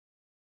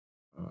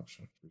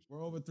option.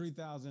 We're over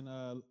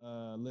 3,000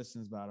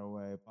 listens, by the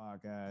way,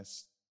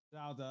 podcast.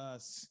 Shout out to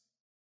us.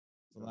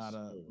 It's a lot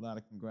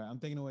of congrats. I'm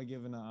thinking away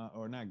giving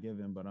or not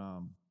giving, but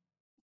I'm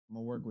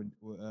gonna work with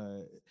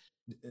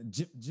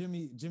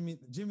Jimmy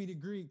the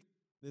Greek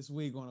this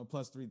week on a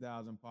plus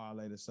 3,000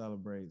 parlay to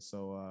celebrate.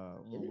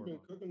 So we've been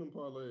cooking them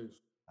parlays.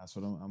 That's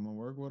what I'm gonna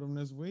work with him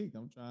this week.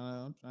 I'm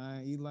trying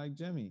to eat like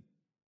Jimmy.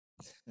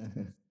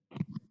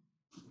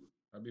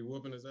 I be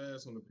whooping his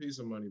ass on the piece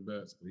of money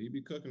bets, but he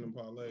be cooking them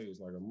parlays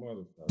like a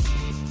motherfucker.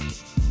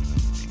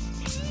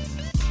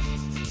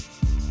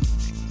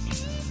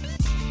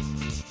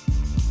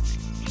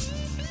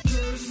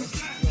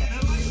 I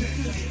like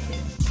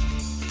that.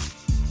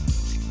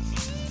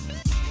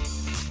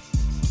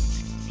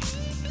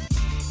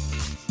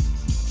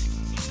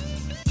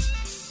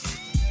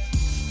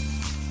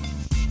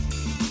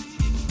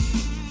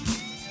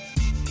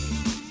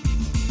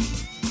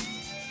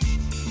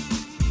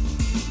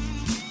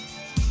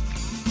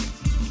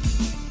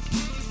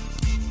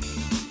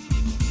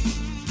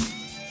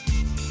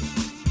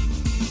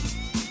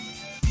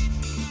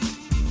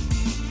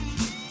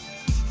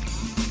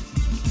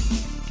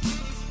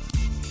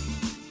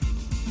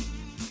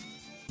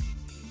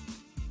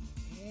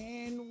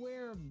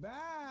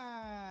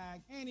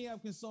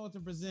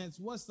 Consultant presents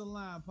What's the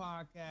Line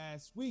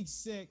podcast, week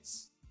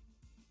 6.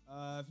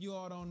 If you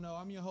all don't know,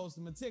 I'm your host,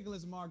 the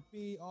meticulous Mark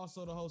P,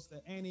 also the host of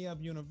Ante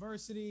Up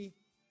University.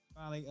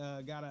 Finally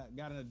got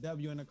a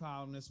W in the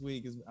column this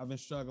week. I've been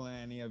struggling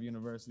at Ante Up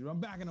University. I'm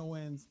back in the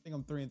wins. I think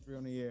I'm 3-3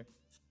 on the year.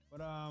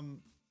 But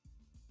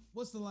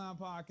What's the Line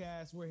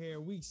podcast? We're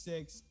here, week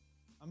 6.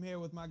 I'm here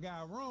with my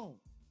guy Rome.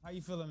 How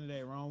you feeling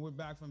today, Rome? We're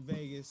back from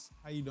Vegas.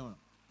 How you doing?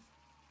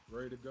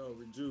 Ready to go,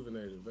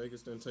 rejuvenated.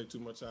 Vegas didn't take too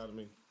much out of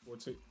me.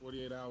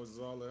 48 hours is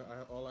all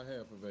I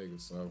have for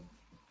Vegas. So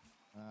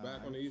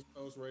back on the East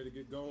Coast, ready to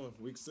get going.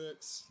 Week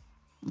 6.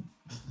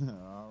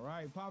 All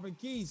right, Papa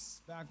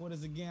Keith, back with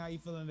us again. How you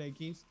feeling today,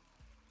 Keith?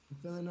 I'm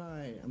feeling all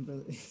right. I'm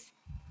feeling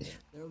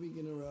third week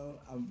in a row.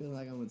 I'm feeling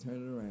like I'm gonna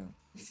turn it around.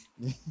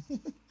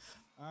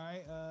 All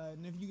right,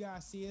 and if you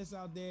guys see us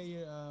out there,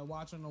 you're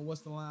watching on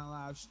What's the Line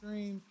live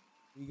stream.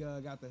 We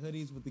got the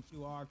hoodies with the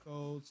QR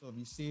code. So if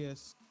you see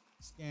us,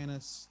 scan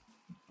us.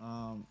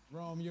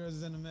 Rome, yours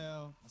is in the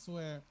mail. I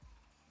swear.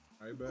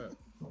 I bet.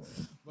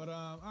 But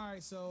all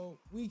right, so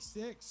week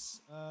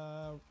 6.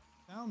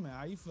 Soundman,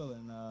 how you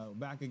feeling?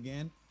 Back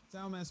again.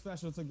 Soundman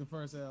Special took the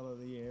first L of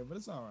the year, but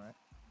it's all right.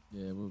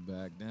 Yeah, we're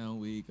back. Down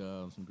week.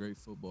 Some great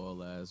football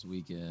last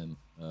weekend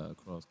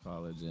across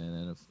college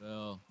and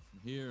NFL. I'm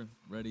here,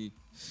 ready.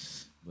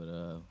 But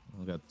I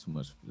don't got too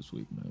much for this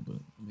week, man. But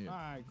I'm here. All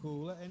right,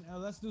 cool. And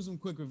let's do some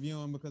quick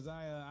reviewing because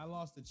I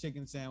lost the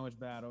chicken sandwich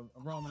battle.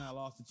 Rome and I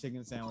lost the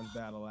chicken sandwich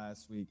battle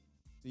last week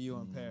to you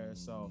in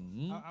Paris. So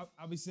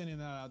I'll be sending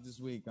that out this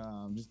week.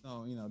 Just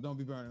don't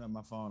be burning up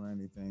my phone or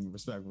anything,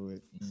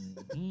 respectfully.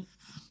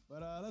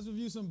 But let's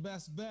review some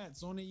best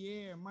bets on the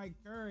year. Mike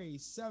Curry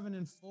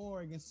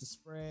 7-4 against the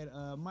spread.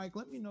 Mike,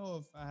 let me know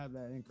if I have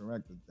that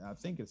incorrect. I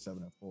think it's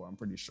 7-4. I'm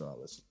pretty sure I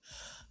listened.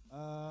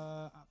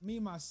 Me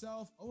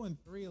myself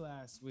 0-3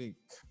 last week.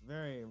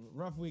 Very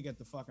rough week at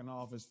the fucking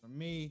office for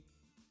me.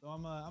 So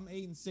I'm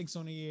 8-6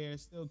 on the year,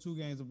 still 2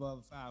 games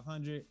above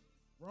 500.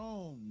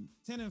 Rome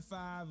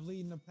 10-5,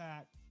 leading the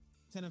pack.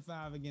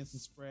 10-5 against the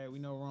spread. We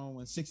know Rome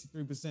went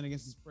 63%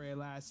 against the spread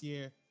last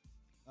year.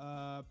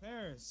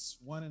 Paris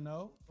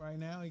 1-0 right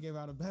now. He gave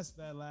out a best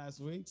bet last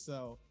week,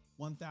 so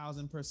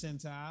 1,000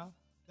 percentile.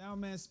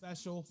 Downman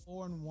Special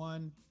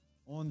 4-1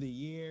 on the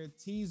year.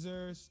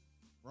 Teasers.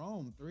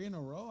 Rome 3 in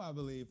a row, I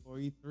believe, for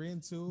you.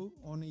 3-2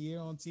 on the year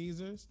on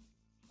teasers.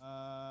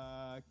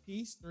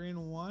 Keith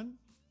 3-1.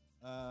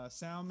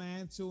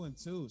 Soundman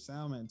 2-2.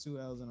 Soundman 2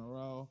 L's in a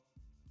row.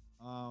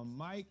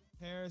 Mike,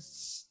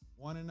 Paris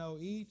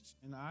 1-0 each,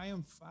 and I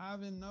am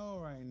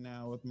 5-0 right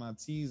now with my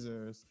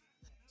teasers.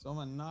 So I'm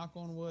gonna knock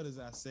on wood as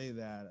I say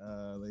that,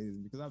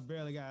 ladies, because I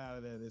barely got out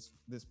of there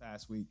this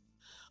past week.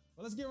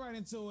 But let's get right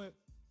into it.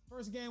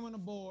 First game on the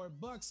board: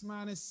 Bucks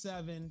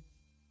 -7.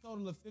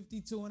 Total of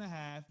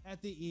 52.5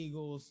 at the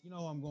Eagles. You know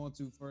who I'm going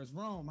to first.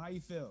 Rome, how you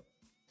feel?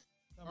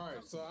 All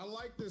right, so I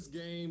like this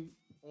game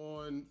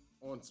on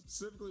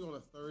specifically on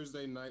a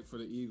Thursday night for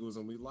the Eagles,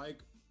 and we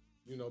like,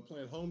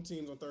 playing home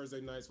teams on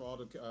Thursday nights for all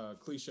the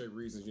cliche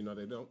reasons.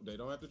 They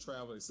don't have to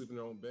travel. They sleep in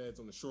their own beds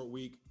on the short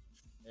week,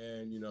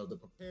 and the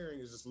preparing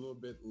is just a little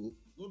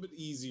bit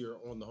easier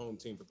on the home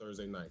team for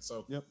Thursday night.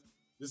 So yep.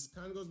 This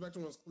kind of goes back to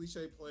one of those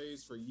cliche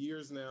plays for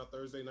years now.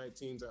 Thursday night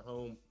teams at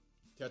home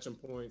catching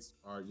points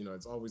are,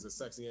 it's always a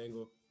sexy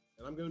angle.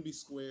 And I'm going to be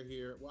square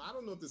here. Well, I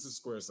don't know if this is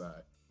square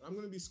side, but I'm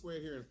going to be square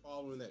here and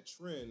following that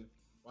trend.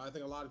 Well, I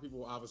think a lot of people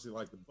will obviously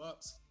like the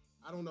Bucks.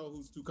 I don't know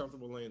who's too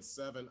comfortable laying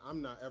 7.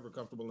 I'm not ever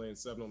comfortable laying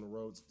 7 on the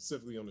road,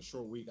 specifically on the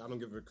short week. I don't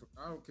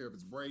care if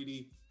it's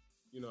Brady.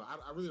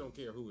 I really don't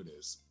care who it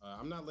is.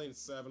 I'm not laying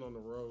 7 on the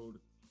road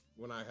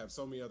when I have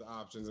so many other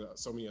options,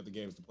 so many other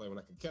games to play, when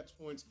I can catch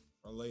points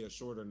or lay a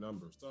shorter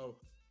number. So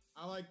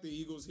I like the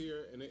Eagles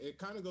here, and it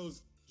kind of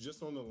goes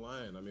just on the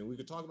line. I mean, we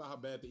could talk about how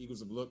bad the Eagles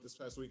have looked this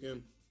past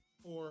weekend,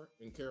 poor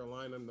in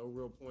Carolina, no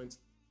real points.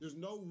 There's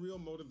no real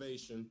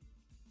motivation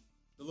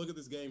to look at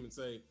this game and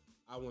say,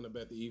 I want to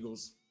bet the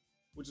Eagles,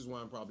 which is why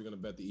I'm probably going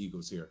to bet the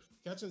Eagles here.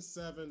 Catching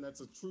 7,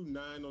 that's a true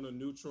 9 on a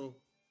neutral.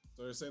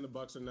 So they're saying the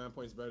Bucs are 9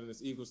 points better than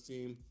this Eagles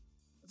team.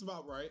 That's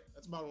about right.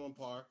 That's about on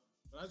par.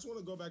 But I just want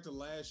to go back to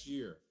last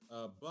year.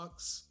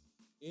 Bucs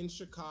in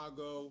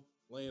Chicago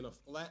laying a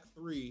flat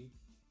 3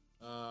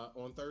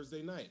 on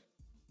Thursday night.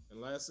 And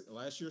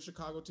last year's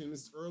Chicago team,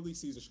 this is early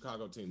season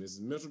Chicago team. This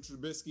is Mitchell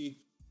Trubisky.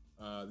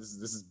 This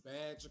is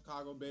bad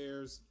Chicago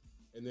Bears.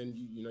 And then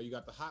you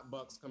got the hot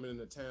Bucs coming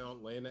into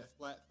town laying that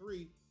flat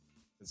 3.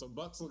 And so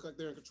Bucs look like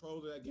they're in control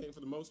of that game for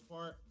the most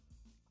part.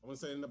 I wouldn't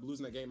say they ended up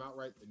losing that game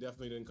outright. They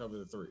definitely didn't cover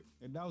the 3.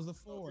 And that was the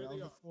 4. That was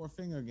the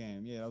 4-finger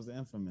game. Yeah, that was the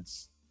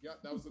infamous. Yeah,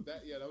 that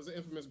was the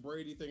infamous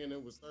Brady thing, and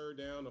it was 3rd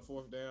down or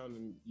 4th down,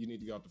 and you need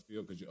to get off the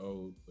field because you're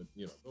old. But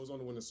goes on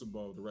to win the Super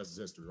Bowl. The rest is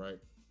history, right?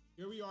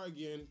 Here we are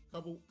again,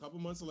 couple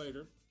months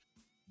later.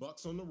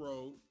 Bucs on the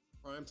road,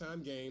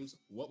 primetime games.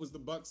 What was the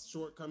Bucs'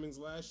 shortcomings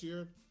last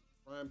year?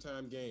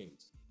 Primetime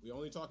games. We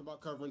only talk about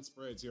covering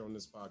spreads here on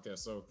this podcast,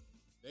 so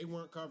they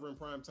weren't covering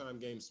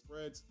primetime game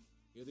spreads.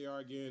 Here they are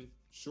again,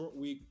 short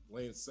week,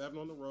 laying 7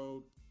 on the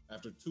road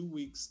after 2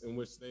 weeks in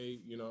which they,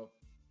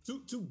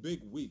 two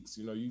big weeks.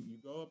 You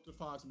go up to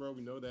Foxborough,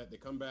 we know that. They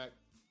come back,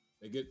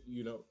 they get,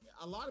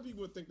 a lot of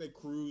people would think they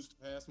cruised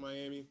past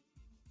Miami.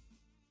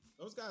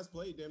 Those guys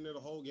played damn near the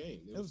whole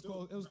game. It was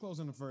close. It was close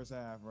in the first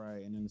half,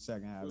 right? And in the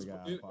second half,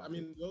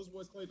 those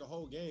boys played the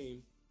whole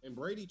game, and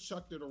Brady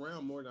chucked it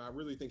around more than I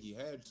really think he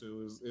had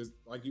to. Is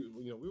like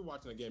we were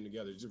watching that game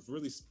together. It just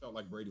really felt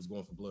like Brady was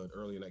going for blood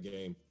early in that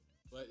game,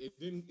 but it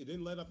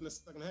didn't let up in the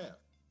second half.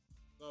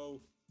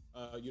 So,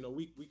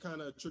 we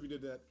kind of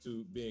attributed that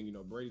to being,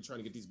 Brady trying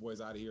to get these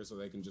boys out of here so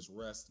they can just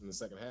rest in the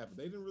second half. But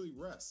they didn't really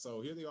rest. So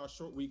here they are,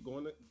 short week,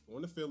 going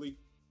to Philly,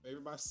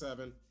 favored by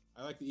 7.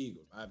 I like the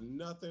Eagles. I have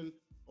nothing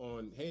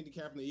on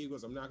handicapping the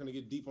Eagles. I'm not going to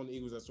get deep on the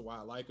Eagles as to why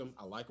I like them.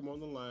 I like them on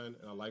the line,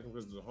 and I like them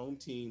because it's a home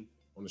team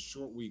on a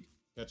short week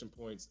catching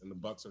points, and the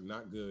Bucs are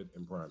not good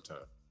in prime time.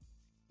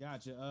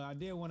 Gotcha. I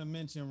did want to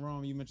mention,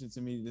 Rome, you mentioned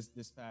to me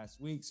this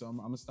past week, so I'm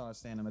going to start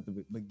saying them at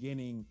the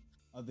beginning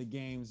of the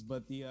games.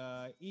 But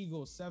the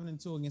Eagles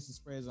 7-2 against the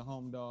spread as a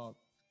home dog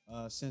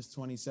since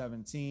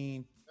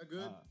 2017. That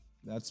good?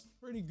 That's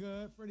pretty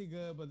good.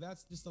 But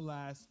that's just the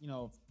last,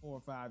 4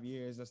 or 5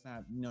 years. That's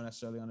not,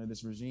 necessarily under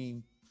this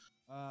regime.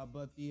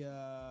 But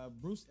the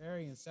Bruce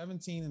Arians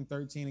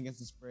 17-13 against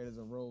the spread as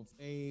a road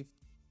fave.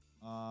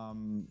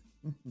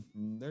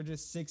 They're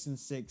just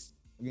 6-6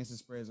 against the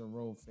spread as a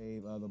road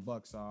fave. The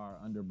Bucs are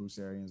under Bruce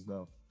Arians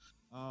though.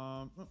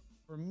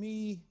 For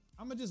me,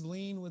 I'm gonna just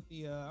lean with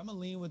the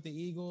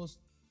Eagles.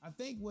 I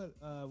think what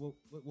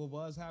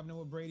was happening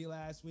with Brady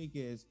last week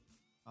is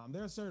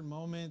there are certain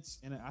moments,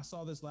 and I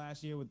saw this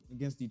last year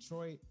against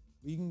Detroit.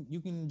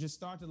 You can just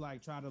start to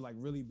try to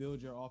really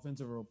build your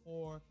offensive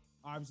rapport.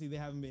 Obviously, they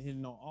haven't been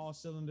hitting on all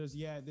cylinders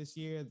yet this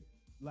year.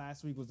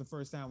 Last week was the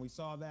first time we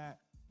saw that.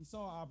 We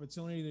saw an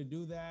opportunity to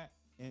do that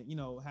and,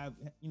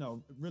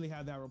 really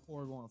have that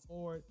rapport going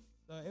forward.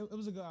 It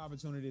was a good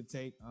opportunity to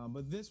take.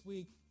 But this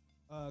week,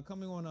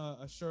 coming on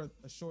a short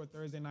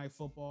Thursday night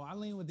football, I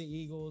lean with the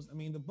Eagles. I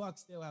mean, the Bucs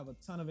still have a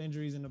ton of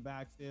injuries in the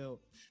backfield.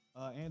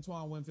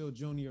 Antoine Winfield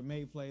Jr.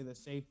 may play the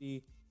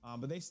safety,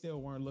 but they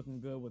still weren't looking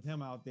good with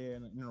him out there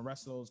and the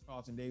rest of those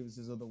Carlton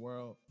Davises of the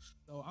world.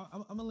 So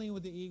I'm going to lean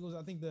with the Eagles.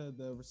 I think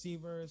the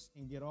receivers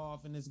can get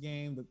off in this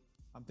game.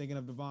 I'm thinking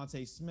of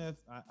Devontae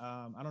Smith.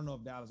 I don't know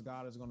if Dallas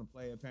Goedert is going to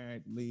play.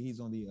 Apparently, he's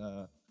on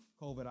the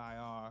COVID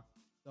IR.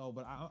 So,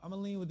 but I'm going to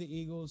lean with the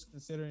Eagles,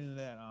 considering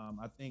that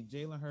I think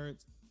Jalen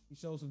Hurts, he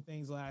showed some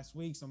things last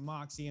week, some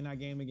moxie in that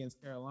game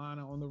against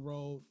Carolina on the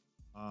road.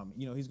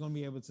 He's going to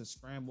be able to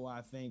scramble,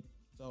 I think.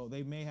 So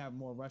they may have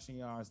more rushing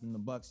yards than the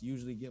Bucs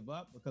usually give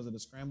up because of the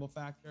scramble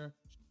factor.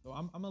 So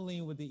I'm going to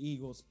lean with the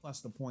Eagles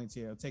plus the points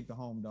here. I'll take the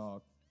home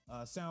dog.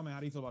 Salman, how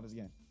do you feel about this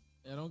game?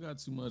 I don't got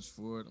too much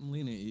for it. I'm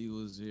leaning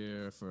Eagles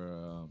here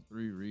for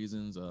 3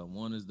 reasons.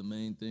 One is the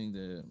main thing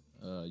that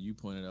you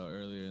pointed out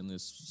earlier in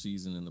this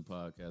season in the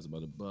podcast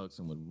about the Bucs,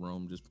 and what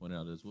Rome just pointed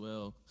out as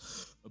well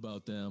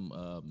about them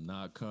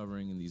not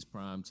covering in these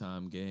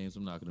primetime games.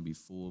 I'm not going to be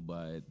fooled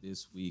by it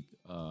this week.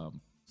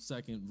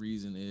 Second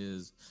reason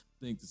is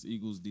I think this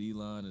Eagles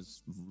D-line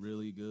is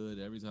really good.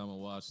 Every time I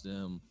watch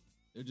them,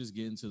 they're just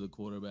getting to the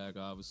quarterback.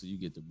 Obviously, you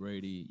get to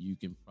Brady, you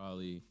can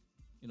probably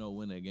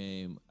win a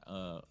game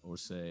or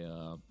say.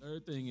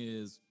 Third thing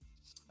is,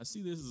 I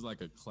see this as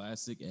like a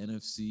classic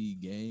NFC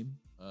game.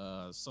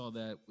 Saw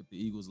that with the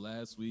Eagles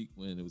last week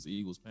when it was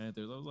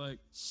Eagles-Panthers. I was like,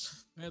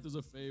 Panthers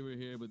are favorite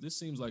here, but this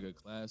seems like a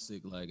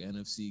classic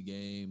NFC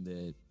game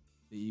that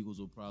the Eagles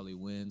will probably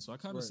win. So I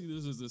kind of see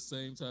this as the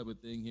same type of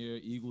thing here.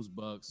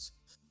 Eagles-Bucs,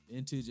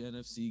 vintage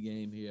NFC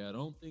game here. I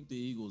don't think the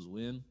Eagles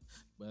win,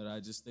 but I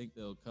just think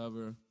they'll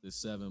cover the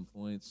 7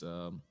 points.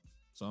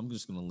 So I'm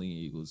just going to lean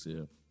Eagles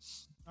here.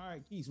 All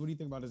right, Keith, what do you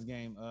think about this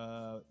game?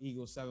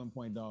 Eagles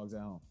 7-point dogs at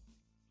home.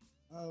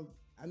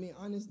 I mean,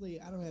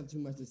 honestly, I don't have too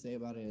much to say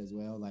about it as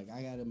well. Like,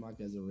 I got it marked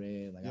as a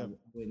red. Like, I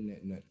wouldn't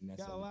necessarily.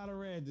 Got a lot of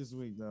red this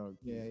week, though.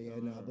 Yeah,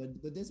 no,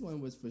 but this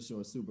one was for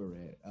sure super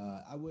red.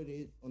 I would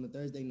on the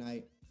Thursday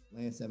night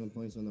land 7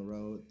 points on the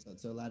road.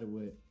 So a lot of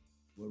what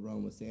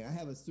Rome was saying. I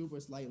have a super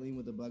slight lean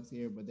with the Bucks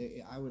here, but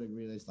I would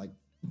agree that it's like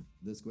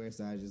the square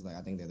side is just like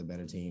I think they're the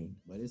better team.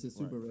 But it's a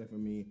super red for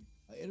me.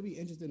 It'll be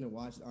interesting to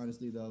watch,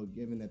 honestly, though,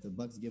 given that the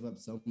Bucks give up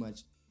so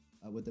much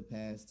with the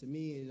pass. To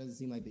me, it doesn't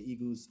seem like the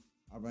Eagles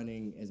are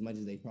running as much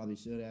as they probably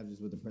should have,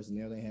 just with the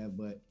personnel they have.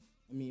 But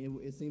I mean,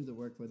 it seems to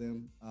work for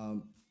them.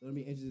 It'll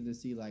be interesting to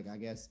see, like, I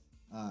guess,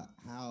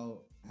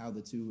 how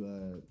the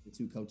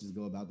two coaches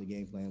go about the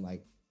game plan.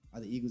 Like, are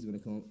the Eagles going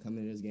to come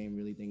into this game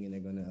really thinking they're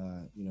going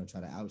to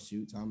try to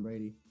outshoot Tom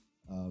Brady?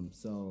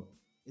 So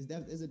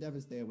it's a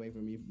definite stay away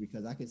from me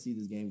because I could see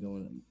this game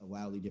going a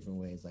wildly different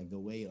ways. Like, go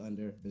way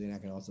under, but then I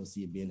can also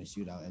see it being a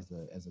shootout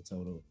as a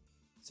total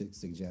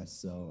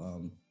suggests.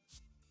 So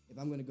if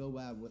I'm going to go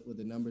by what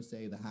the numbers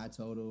say, the high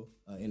total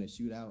in a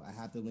shootout, I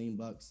have to lean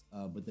Bucks,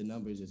 but the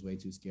number is just way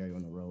too scary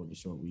on the road the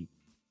short week.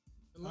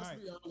 And let's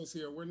be honest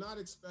here, we're not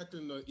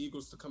expecting the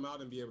Eagles to come out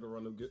and be able to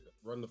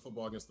run the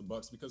football against the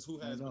Bucks because who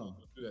has been able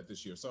to do that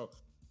this year? So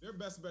their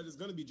best bet is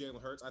going to be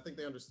Jalen Hurts. I think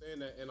they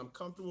understand that, and I'm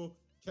comfortable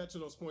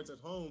catching those points at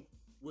home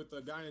with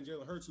a guy in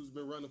Jalen Hurts who's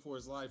been running for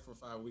his life for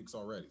 5 weeks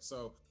already.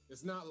 So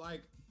it's not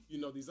like,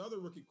 these other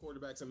rookie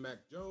quarterbacks and Mac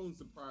Jones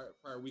the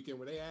prior weekend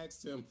where they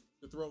asked him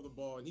to throw the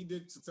ball, and he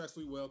did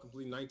successfully well,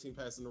 completing 19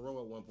 passes in a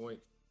row at one point.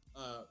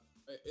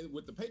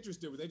 What the Patriots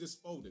did was they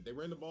just folded. They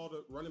ran the ball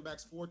to running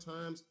backs 4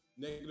 times,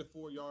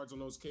 -4 yards on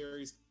those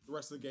carries. The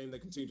rest of the game, they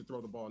continued to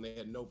throw the ball, and they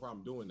had no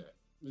problem doing that.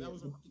 Yeah, that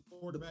was a rookie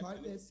quarterback. The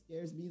part that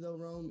scares me, though,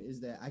 Rome, is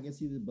that I can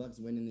see the Bucks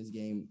winning this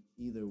game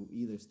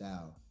either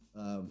style.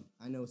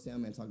 I know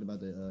Salman talked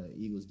about the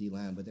Eagles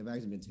D-line, but they've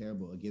actually been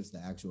terrible against the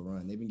actual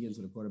run. They've been getting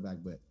to the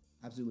quarterback, but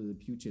absolutely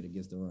putrid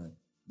against the run.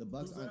 The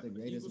Bucks aren't the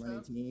greatest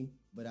running team,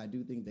 but I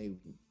do think they,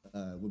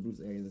 with Bruce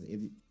Arians,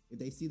 if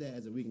they see that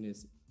as a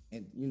weakness,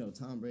 and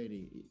Tom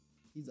Brady,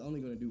 he's only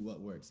going to do what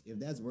works. If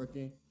that's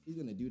working, he's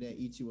going to do that,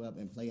 eat you up,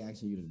 and play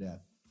action you to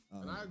death.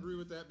 And I agree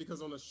with that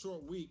because on a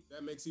short week,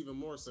 that makes even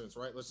more sense,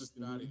 right? Let's just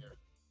get out of here.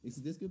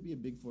 This could be a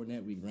big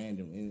Fournette week,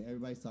 random, and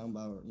everybody's talking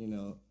about,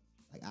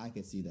 like I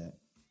could see that.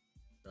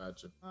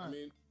 Gotcha. Right. I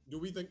mean, do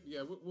we think?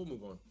 Yeah, we'll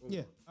move on. We'll move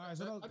on. All right.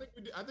 So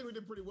I think we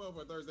did pretty well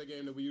for a Thursday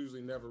game that we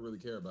usually never really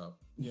care about.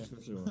 Yeah,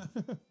 for sure.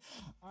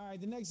 All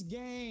right, the next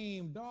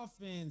game,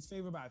 Dolphins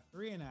favored by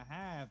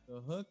 3.5.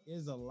 The Hook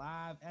is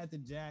alive at the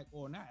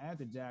not at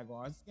the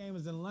Jaguars. This game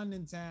is in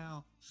London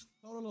town.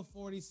 Total of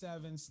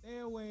 47. Stay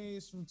away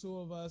from two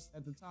of us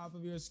at the top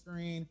of your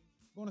screen.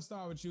 I'm going to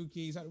start with you,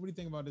 Keys. What do you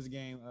think about this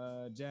game?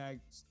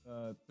 Jags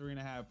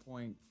 3.5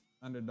 point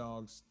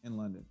underdogs in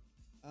London.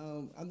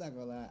 I'm not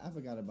gonna lie, I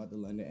forgot about the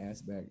London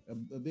aspect.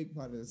 A big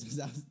part of this is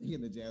I was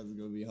thinking the Jags were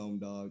gonna be home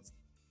dogs.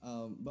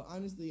 But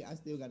honestly, I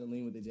still got to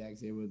lean with the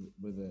Jags here with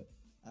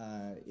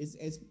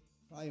it's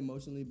probably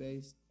emotionally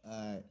based.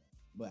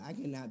 But I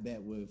cannot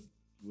bet with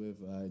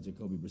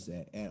Jacoby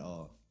Brissett at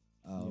all.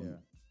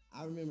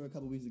 I remember a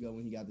couple weeks ago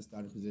when he got the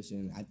starting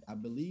position. I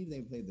believe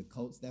they played the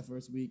Colts that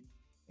first week,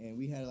 and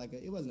we had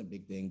it wasn't a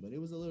big thing, but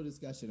it was a little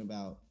discussion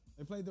about.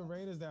 They played the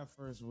Raiders that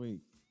first week.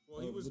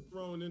 Well, he was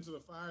thrown into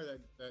the fire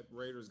that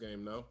Raiders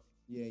game, no?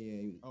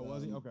 Yeah. Oh,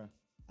 was he? Okay.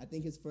 I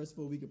think his first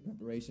full week of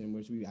preparation,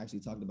 which we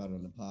actually talked about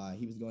on the pod,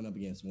 he was going up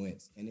against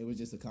Wentz, and it was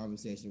just a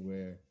conversation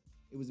where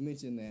it was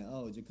mentioned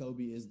that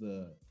Jacoby is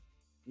the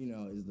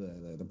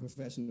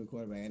professional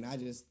quarterback, and I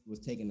just was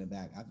taken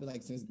aback. I feel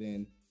like since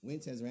then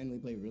Wentz has randomly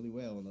played really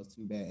well on those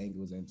 2 bad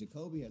angles, and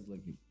Jacoby has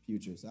looked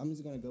putrid. So I'm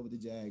just gonna go with the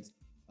Jags.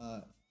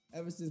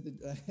 Ever since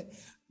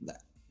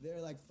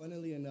they're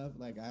funnily enough,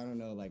 I don't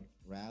know,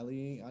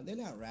 rallying. They're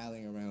not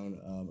rallying around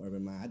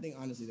Urban Meyer. I think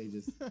honestly they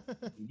just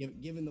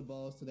giving the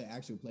balls to the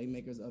actual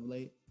playmakers of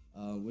late,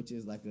 which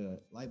is like a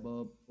light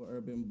bulb for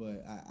Urban.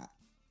 But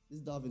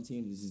this Dolphin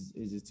team is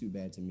just too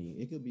bad to me.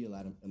 It could be a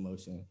lot of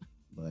emotion,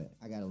 but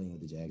I gotta lean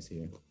with the Jags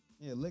here.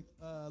 Yeah,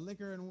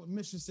 Liquor and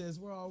Mistress says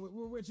we're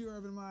with you,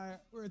 Urban Meyer.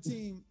 We're a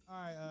team. All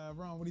right,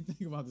 Ron, what do you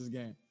think about this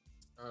game?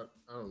 I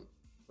don't.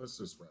 Let's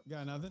just wrap.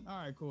 Got nothing? All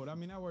right, cool. I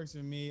mean, that works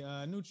for me.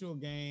 Neutral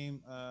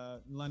game,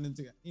 London,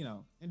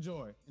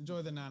 enjoy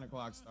the 9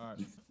 o'clock start.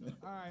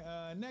 All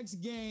right, next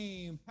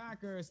game,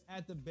 Packers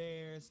at the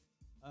Bears.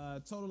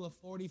 Total of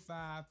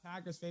 45.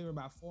 Packers favored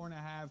by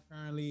 4.5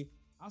 currently.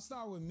 I'll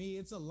start with me.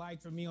 It's a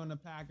like for me on the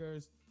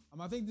Packers.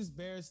 I think this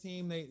Bears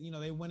team,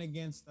 they went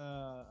against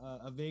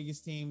a Vegas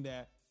team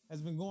that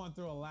has been going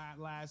through a lot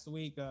last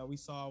week. We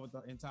saw with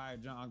the entire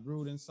John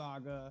Gruden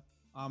saga.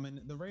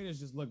 And the Raiders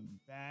just looked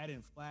bad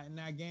and flat in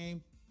that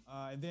game.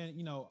 And then,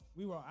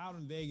 we were out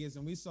in Vegas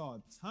and we saw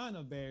a ton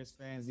of Bears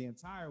fans the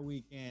entire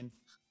weekend.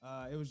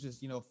 It was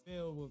just,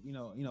 filled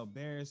with,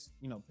 Bears,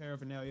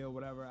 paraphernalia,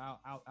 whatever,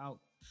 out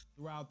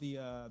throughout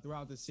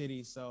the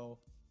city. So,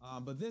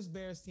 but this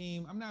Bears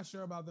team, I'm not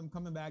sure about them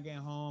coming back at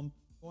home,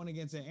 going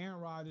against an Aaron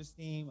Rodgers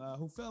team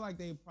who felt like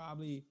they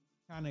probably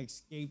kind of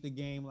escaped the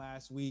game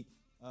last week,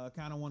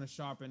 kind of want to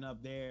sharpen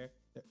up there.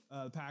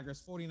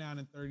 Packers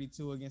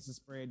 49-32 against the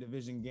spread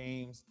division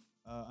games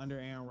under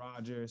Aaron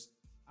Rodgers.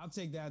 I'll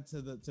take that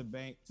to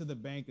the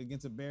bank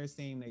against a Bears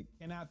team. They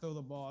cannot throw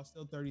the ball,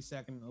 still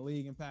 32nd in the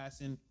league in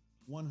passing,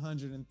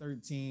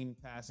 113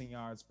 passing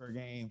yards per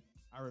game.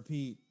 I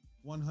repeat,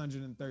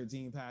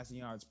 113 passing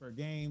yards per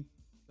game.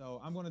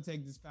 So I'm going to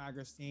take this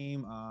Packers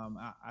team.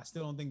 I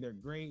still don't think they're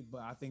great,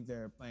 but I think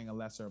they're playing a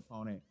lesser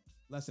opponent,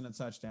 less than a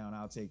touchdown.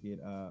 I'll take it.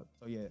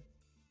 So yeah,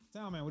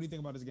 Town Man, what do you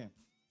think about this game?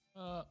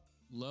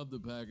 Love the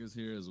Packers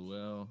here as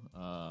well.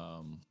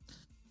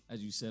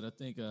 As you said, I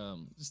think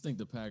just think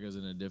the Packers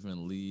in a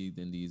different league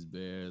than these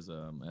Bears.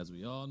 As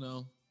we all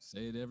know,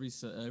 say it every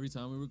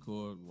time we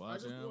record.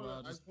 Watch Aaron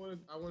Rodgers.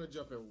 I want to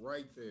jump in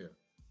right there.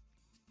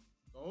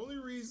 The only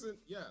reason,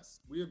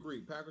 yes, we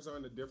agree, Packers are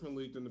in a different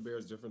league than the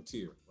Bears, different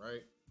tier,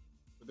 right?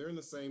 But they're in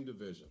the same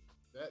division.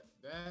 That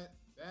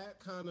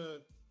kind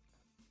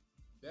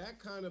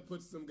of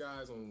puts them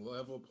guys on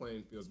level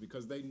playing fields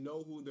because they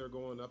know who they're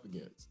going up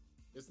against.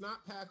 It's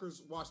not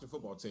Packers Washington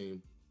football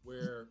team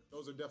where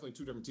those are definitely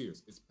two different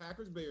tiers. It's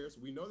Packers Bears.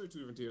 We know they're two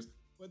different tiers,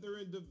 but they're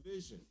in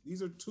division.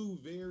 These are two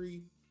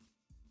very,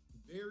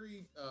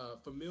 very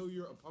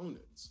familiar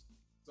opponents.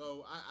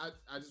 So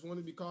I just want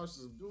to be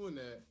cautious of doing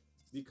that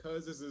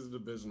because this is a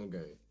divisional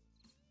game.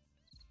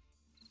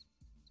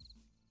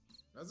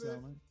 That's it.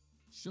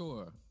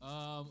 Sure.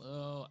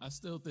 I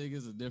still think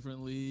it's a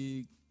different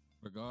league.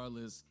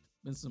 Regardless,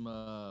 been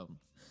some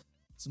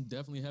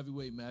definitely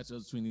heavyweight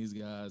matchups between these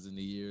guys in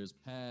the years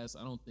past.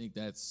 I don't think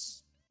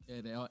that's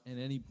at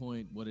any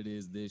point what it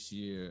is this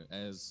year.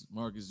 As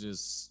Marcus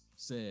just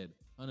said,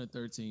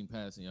 113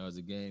 passing yards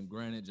a game.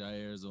 Granted,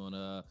 Jair's on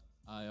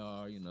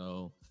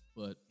IR,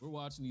 but we're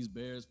watching these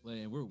Bears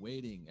play and we're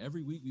waiting.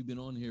 Every week we've been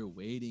on here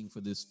waiting for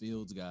this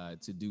Fields guy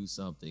to do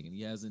something, and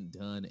he hasn't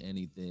done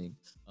anything.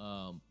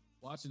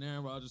 Watching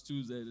Aaron Rodgers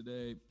Tuesday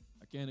today,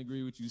 I can't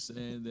agree with you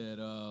saying that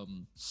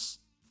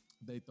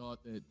they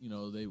thought that,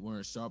 they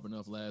weren't sharp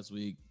enough last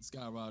week.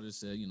 Scott Rodgers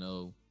said,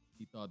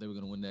 he thought they were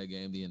going to win that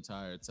game the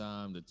entire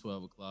time. The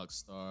 12 o'clock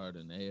start,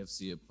 an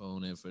AFC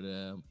opponent for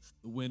them.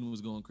 The wind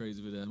was going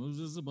crazy for them. It was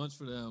just a bunch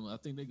for them. I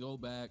think they go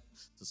back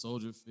to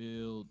Soldier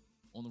Field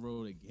on the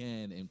road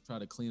again and try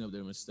to clean up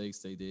their mistakes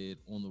they did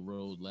on the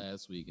road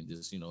last week and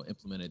just,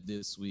 implement it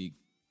this week.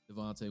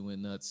 Devontae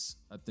went nuts.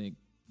 I think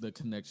the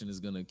connection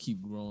is going to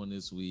keep growing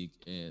this week.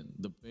 And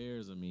the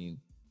Bears,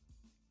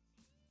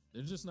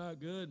 they're just not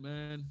good,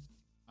 man.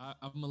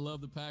 I'm going to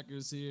love the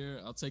Packers here.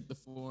 I'll take the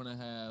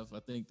 4.5. I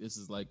think this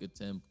is like a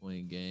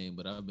 10-point game,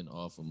 but I've been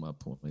off of my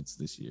points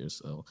this year,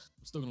 so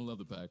I'm still going to love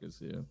the Packers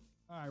here.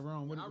 All right,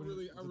 Ron. I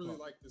really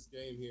like this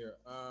game here.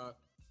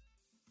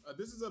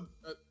 This is so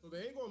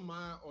the angle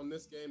on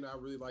this game that I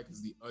really like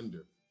is the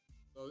under.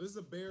 So this is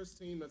a Bears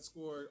team that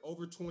scored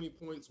over 20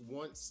 points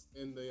once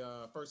in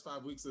the first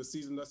 5 weeks of the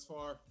season thus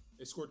far.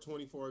 They scored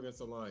 24 against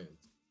the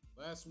Lions.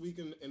 Last week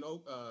in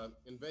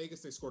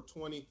Vegas, they scored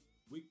 20.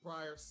 Week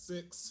prior,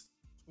 6,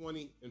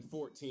 20, and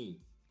 14.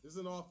 This is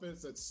an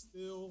offense that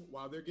still,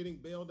 while they're getting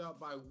bailed out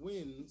by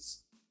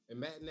wins, and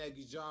Matt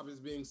Nagy's job is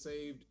being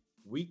saved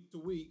week to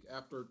week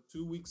after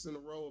 2 weeks in a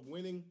row of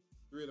winning,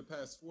 3 of the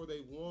past 4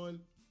 they've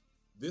won.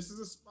 This is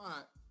a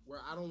spot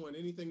where I don't want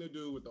anything to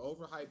do with the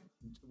overhype,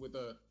 with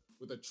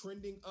a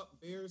trending up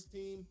Bears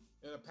team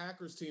and a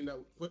Packers team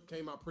that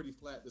came out pretty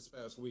flat this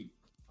past week.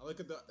 I look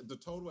at the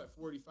total at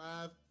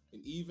 45,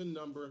 an even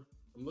number.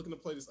 I'm looking to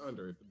play this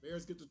under. If the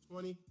Bears get to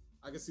 20,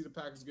 I can see the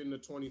Packers getting to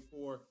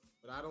 24,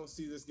 but I don't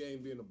see this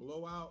game being a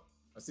blowout.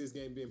 I see this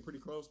game being pretty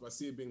close, but I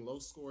see it being low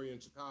scoring in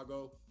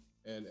Chicago.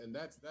 And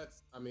that's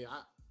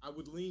I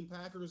would lean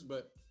Packers,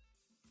 but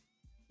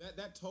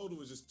that total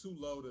was just too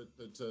low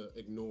to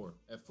ignore.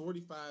 At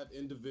 45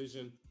 in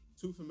division,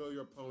 2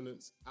 familiar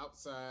opponents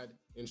outside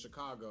in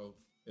Chicago,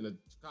 and a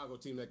Chicago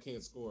team that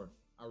can't score.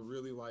 I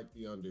really like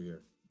the under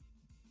here.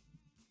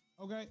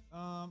 Okay.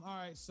 All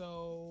right.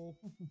 So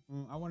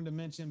I wanted to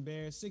mention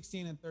Bears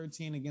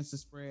 16-13 against the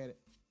spread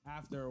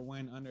after a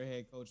win under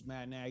head coach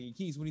Matt Nagy.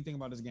 Keith, what do you think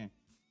about this game?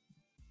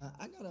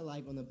 I got a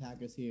like on the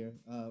Packers here.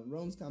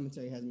 Rome's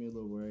commentary has me a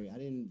little worried. I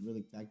didn't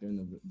really factor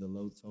in the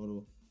low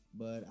total,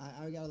 but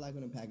I got a like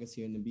on the Packers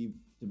here. And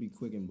to be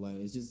quick and blunt,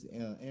 it's just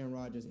Aaron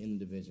Rodgers in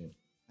the division.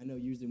 I know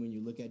usually when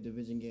you look at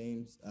division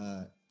games,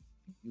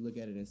 you look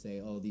at it and say,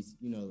 oh, these,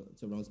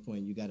 to Rome's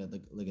point, you got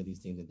to look at these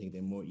teams and think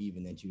they're more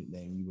even than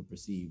you would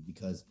perceive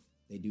because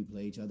they do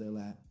play each other a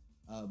lot.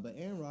 But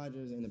Aaron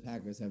Rodgers and the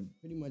Packers have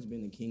pretty much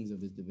been the kings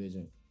of this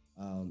division.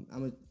 I'm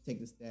going to take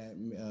the stat.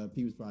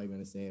 P was probably going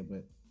to say it,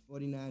 but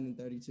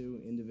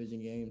 49-32 in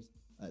division games.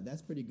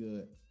 That's pretty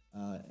good.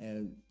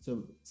 And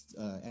to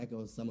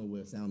echo some of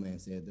what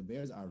Soundman said, the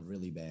Bears are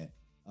really bad,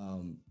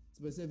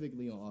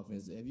 specifically on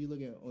offense. If you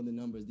look at on the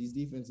numbers, these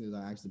defenses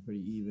are actually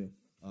pretty even.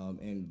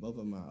 And both of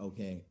them are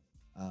okay.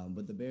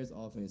 But the Bears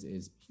offense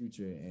is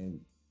putrid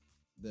and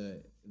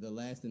the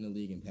last in the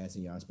league in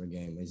passing yards per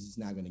game. It's just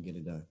not going to get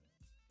it done.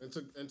 And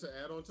to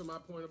add on to my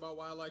point about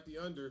why I like the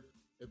under,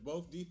 if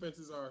both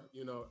defenses are,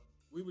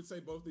 we would say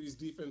both of these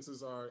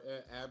defenses are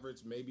at average,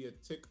 maybe a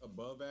tick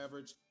above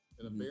average,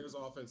 and a Bears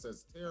offense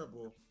that's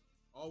terrible,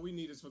 All we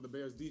need is for the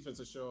Bears defense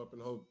to show up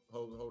and hold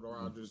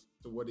Rodgers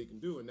to what he can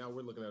do. And now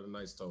we're looking at a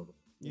nice total.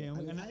 Yeah,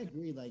 I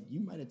agree. Like, you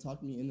might have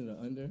talked me into the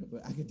under,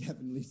 but I could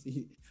definitely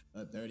see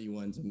a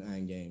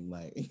 31-9 game.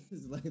 Like,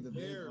 it's like the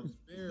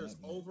Bears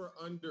over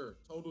under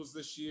totals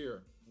this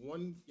year: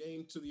 1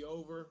 game to the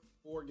over,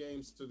 4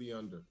 games to the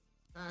under.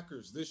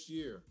 Packers this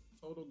year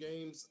total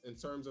games in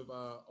terms of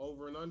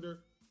over and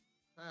under.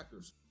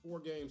 Packers 4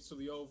 games to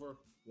the over,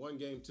 1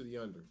 game to the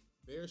under.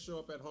 Bears show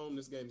up at home.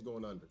 This game's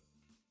going under.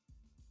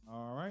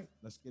 All right,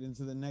 let's get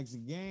into the next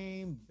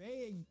game.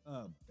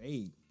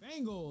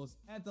 Bengals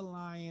at the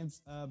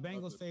Lions.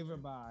 Bengals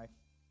favored by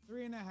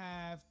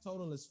 3.5.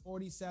 Total is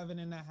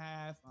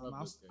 47.5.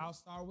 I'll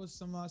start with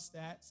some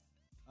stats.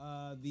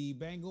 The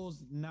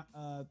Bengals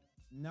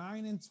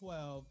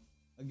 9-12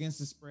 against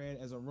the spread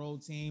as a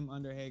road team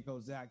under head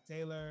coach Zach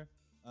Taylor.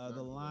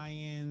 The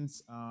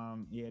Lions,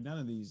 none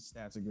of these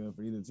stats are good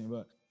for either team,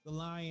 but the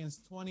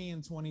Lions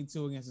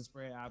 20-22 against the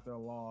spread after a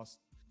loss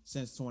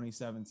since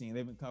 2017.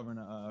 They've been covering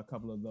a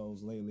couple of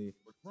those lately.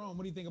 Rome,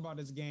 what do you think about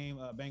this game?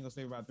 Bengals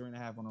favored by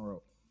 3.5 on the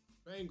road.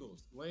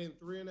 Bengals laying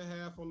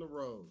 3.5 on the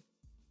road.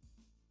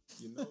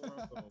 You know where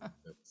I'm going with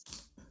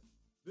this.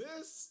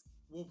 This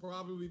will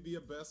probably be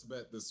a best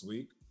bet this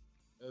week,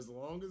 as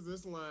long as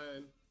this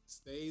line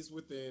stays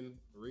within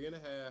 3.5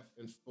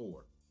 and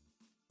 4.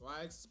 So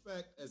I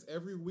expect, as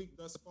every week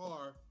thus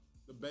far,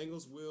 the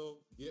Bengals will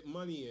get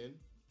money in.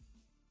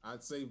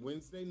 I'd say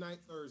Wednesday night,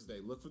 Thursday.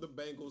 Look for the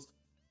Bengals.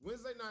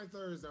 Wednesday night,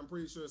 Thursday, I'm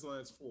pretty sure this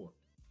line's 4.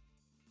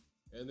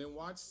 And then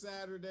watch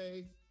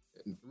Saturday,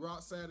 and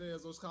throughout Saturday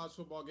as those college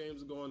football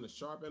games are going, the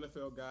sharp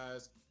NFL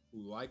guys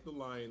who like the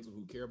Lions,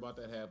 who care about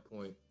that half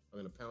point, are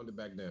going to pound it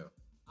back down.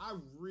 I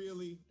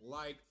really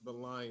like the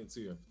Lions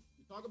here.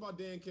 You talk about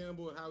Dan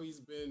Campbell and how he's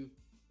been,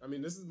 I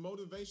mean, this is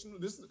motivational.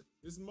 This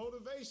is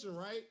motivation,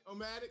 right?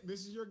 Omatic,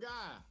 this is your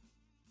guy.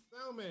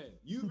 Now, man,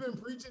 you've been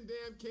preaching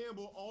Dan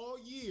Campbell all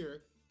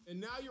year, and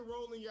now you're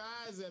rolling your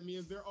eyes at me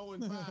as they're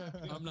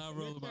 0-5. I'm not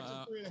rolling my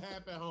eyes.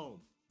 3.5 at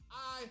home.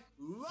 I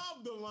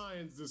love the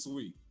Lions this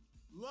week.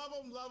 Love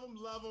them, love them,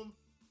 love them.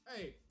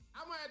 Hey,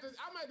 I might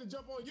have to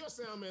jump on your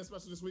sound man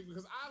special this week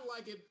because I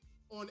like it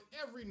on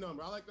every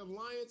number. I like the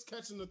Lions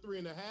catching the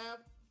 3.5,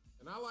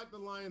 and I like the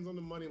Lions on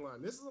the money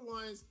line. This is a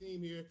Lions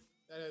team here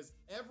that has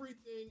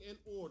everything in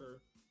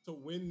order to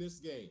win this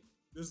game.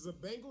 This is a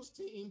Bengals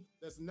team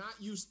that's not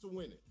used to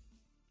winning.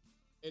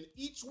 And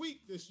each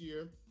week this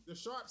year, the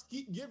Sharps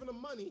keep giving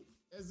them money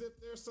as if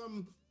they're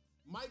some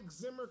Mike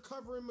Zimmer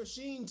covering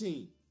machine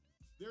team.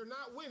 They're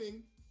not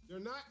winning. They're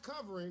not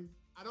covering.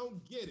 I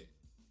don't get it.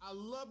 I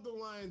love the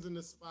Lions in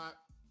this spot.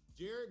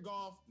 Jared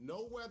Goff,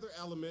 no weather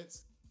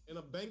elements, and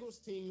a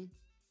Bengals team.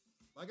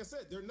 Like I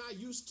said, they're not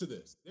used to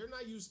this. They're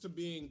not used to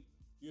being,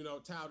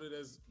 touted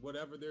as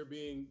whatever they're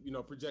being,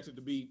 projected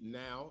to be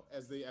now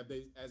as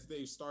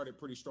they started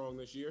pretty strong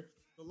this year.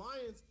 The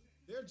Lions,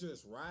 they're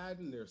just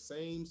riding their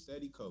same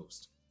steady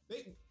coast.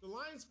 The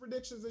Lions'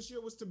 predictions this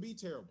year was to be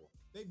terrible.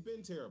 They've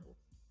been terrible.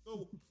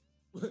 So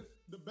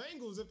the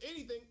Bengals, if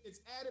anything,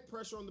 it's added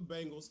pressure on the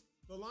Bengals.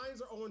 The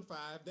Lions are 0-5.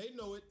 They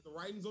know it. The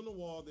writing's on the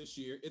wall this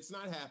year. It's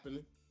not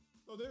happening.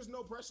 So there's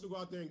no pressure to go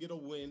out there and get a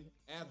win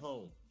at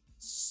home.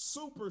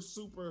 Super,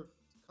 super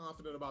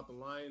confident about the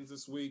Lions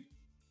this week.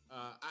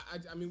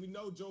 I mean, we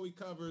know Joey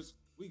covers.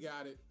 We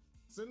got it.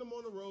 Send him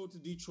on the road to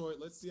Detroit.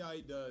 Let's see how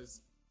he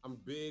does. I'm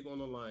big on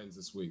the Lions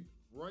this week.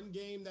 Run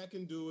game that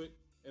can do it,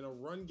 and a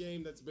run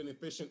game that's been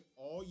efficient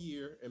all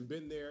year and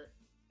been there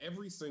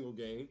every single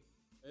game.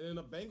 And then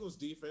a Bengals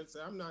defense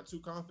that I'm not too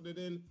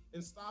confident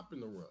in stopping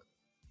the run.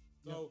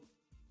 So,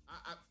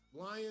 yep.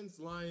 Lions.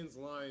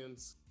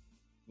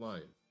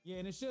 Yeah,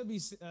 and it should be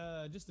just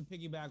to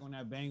piggyback on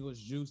that Bengals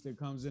juice that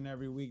comes in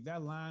every week.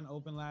 That line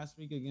opened last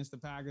week against the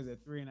Packers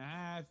at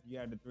 3.5. You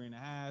had the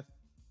 3.5,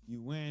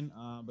 you win.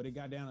 But it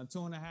got down to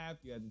 2.5.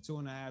 You had the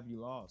 2.5, you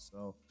lost.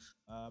 So,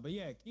 but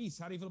yeah, Keith,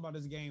 how do you feel about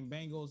this game?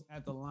 Bengals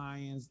at the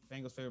Lions.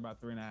 Bengals favored by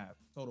 3.5.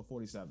 Total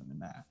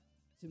 47.5.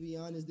 To be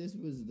honest, this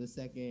was the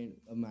second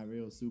of my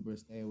real super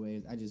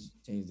stayaways. I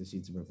just changed the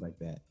sheet to reflect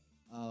that.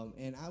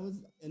 And I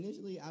was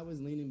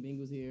leaning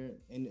Bengals here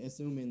and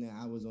assuming that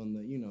I was on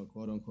the,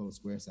 quote unquote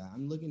square side.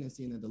 I'm looking and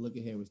seeing that the look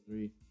ahead was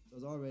 3. So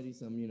there's already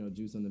some,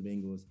 juice on the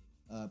Bengals,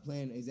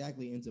 playing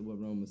exactly into what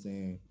Rome was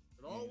saying.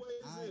 It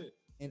always is.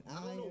 And I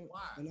don't know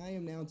why. And I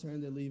am now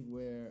turned to leave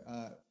where,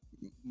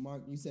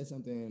 Mark, you said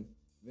something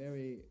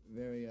very,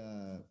 very,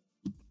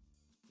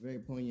 very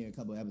poignant a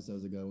couple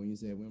episodes ago when you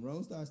said, when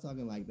Rome starts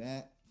talking like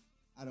that,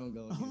 I don't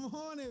go. I'm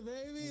on it,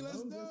 baby.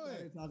 Let's do it.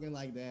 Started talking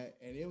like that,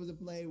 and it was a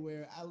play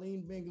where I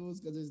leaned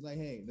Bengals because it's like,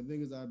 hey, the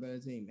Bengals are a better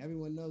team.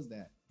 Everyone knows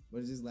that, but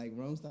it's just like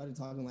Rome started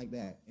talking like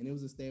that, and it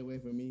was a stay away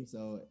for me.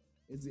 So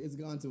it's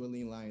gone to a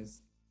lean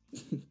Lions.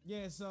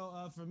 Yeah.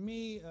 So for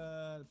me,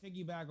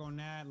 piggyback on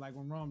that, like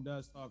when Rome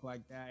does talk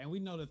like that, and we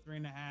know the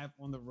 3.5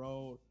 on the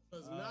road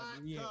does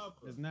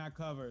not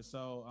cover.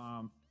 So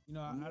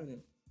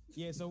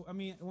Yeah, so I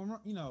mean, when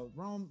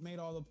Rome made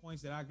all the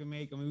points that I can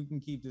make. I mean, we can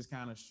keep this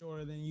kind of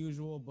shorter than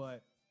usual,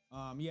 but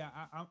I'm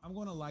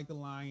going to like the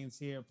Lions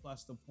here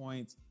plus the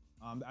points.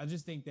 I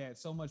just think that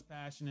so much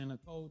passion in a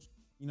coach.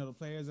 The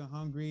players are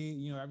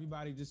hungry.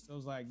 Everybody just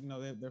feels like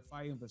they're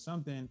fighting for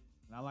something.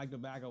 And I like to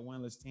back a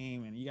winless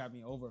team. And you got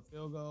me over a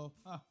field goal.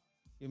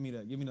 Give me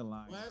the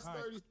line. Last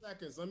 30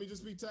 seconds. Let me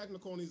just be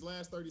technical in these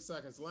last 30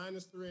 seconds. Line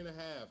is 3.5.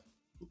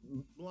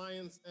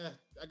 Lions,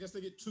 I guess they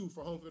get 2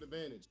 for home field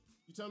advantage.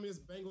 You tell me this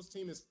Bengals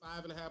team is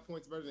 5.5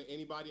 points better than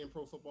anybody in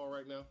pro football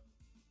right now?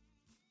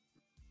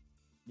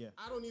 Yeah.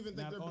 I don't even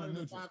think they're better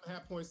than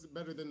 5.5 points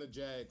better than the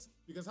Jags.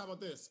 Because how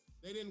about this?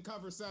 They didn't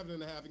cover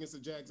 7.5 against the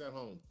Jags at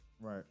home.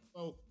 Right.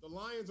 So the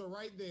Lions are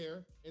right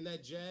there in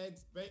that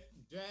Jags,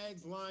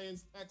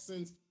 Lions,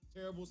 Texans,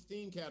 terrible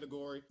team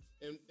category.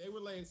 And they were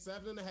laying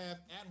 7.5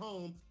 at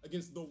home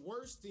against the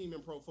worst team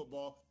in pro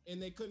football,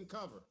 and they couldn't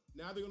cover.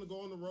 Now they're going to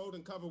go on the road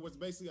and cover what's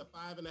basically a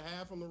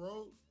 5.5 on the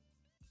road.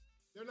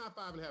 They're not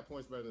 5.5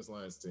 points better than this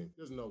Lions team.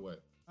 There's no way.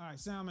 All right,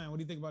 Soundman, what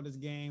do you think about this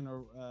game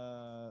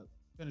to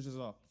finish us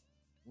off?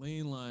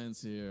 Lean Lions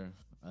here.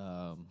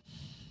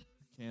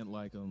 Can't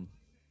like them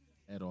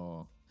at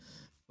all.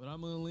 But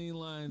I'm gonna lean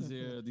Lions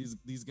here.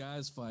 These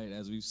guys fight,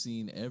 as we've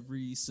seen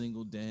every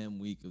single damn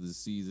week of the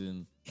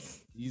season.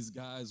 These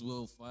guys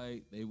will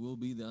fight. They will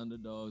be the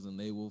underdogs, and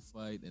they will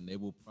fight, and they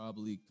will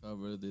probably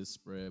cover this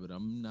spread. But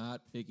I'm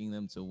not picking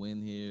them to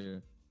win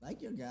here.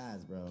 Like your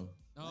guys, bro.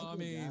 No, like I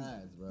mean,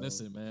 guys, bro.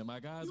 Listen, man, my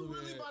guys. You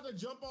really about to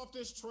jump off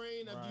this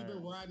train that you've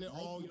been riding it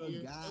all year?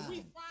 And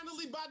we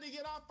finally about to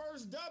get our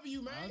first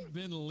W, man. I've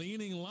been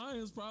leaning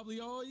Lions probably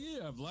all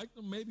year. I've liked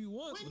them maybe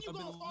once. When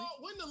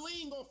the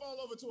lean gonna fall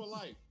over to a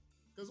light?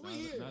 Because we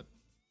here.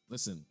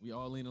 Listen, we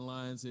all leaning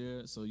Lions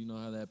here, so you know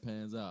how that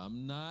pans out.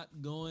 I'm not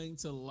going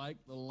to like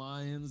the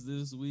Lions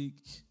this week.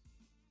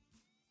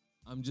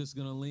 I'm just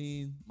going to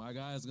lean. My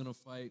guy is going to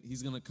fight.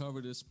 He's going to cover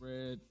this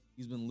spread.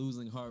 He's been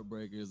losing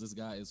heartbreakers. This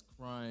guy is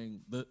crying.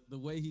 The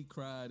way he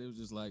cried, it was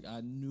just like I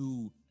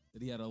knew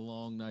that he had a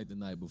long night the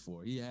night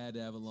before. He had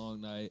to have a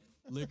long night.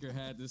 Liquor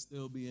had to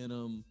still be in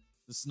him.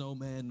 The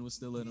snowman was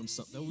still in him.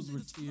 So those were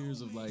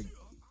tears of like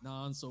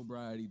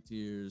non-sobriety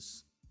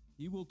tears.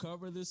 He will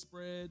cover this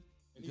spread.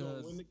 And he's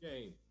going to win the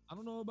game. I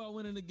don't know about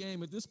winning the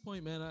game. At this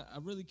point, man, I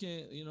really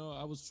can't.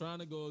 I was trying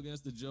to go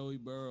against the Joey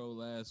Burrow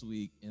last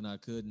week, and I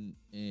couldn't.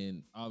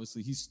 And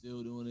obviously, he's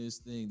still doing his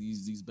thing.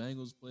 These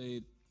Bengals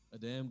played a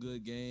damn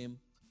good game.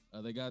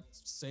 They got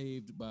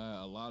saved by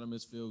a lot of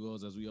missed field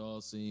goals, as we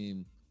all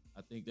seen.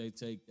 I think they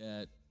take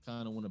that,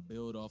 kind of want to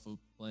build off of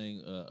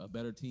playing a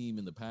better team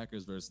in the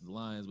Packers versus the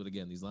Lions. But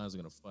again, these Lions are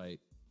going to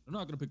fight. I'm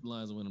not going to pick the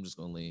Lions to win. I'm just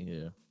going to lean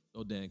here.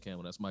 Go Dan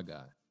Campbell. That's my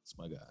guy. That's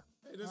my guy.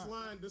 Hey,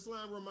 this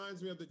line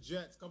reminds me of the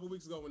Jets a couple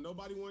weeks ago when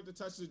nobody wanted to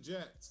touch the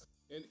Jets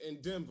in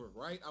Denver,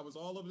 right? I was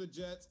all over the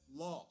Jets,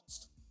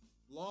 lost,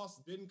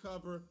 didn't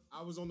cover.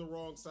 I was on the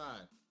wrong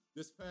side.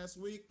 This past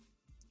week,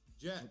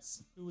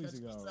 Jets 2 weeks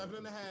ago,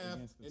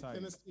 7.5 in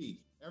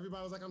Tennessee.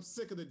 Everybody was like, I'm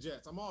sick of the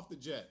Jets. I'm off the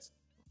Jets.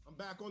 I'm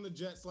back on the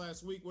Jets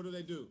last week. What do?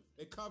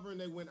 They cover and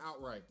they win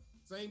outright.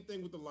 Same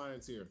thing with the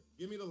Lions here.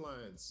 Give me the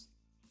Lions.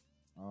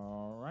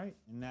 All right,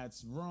 and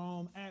that's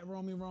Rome at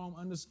RomyRome_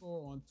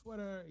 on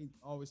Twitter. He's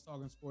always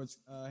talking sports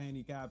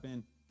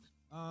handicapping.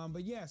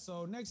 But yeah,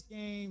 so next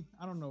game,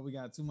 I don't know if we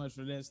got too much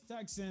for this.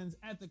 Texans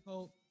at the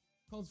Colts.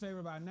 Colts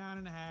favored by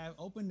 9.5.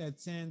 Opened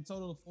at 10.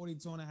 Total of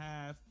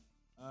 42.5.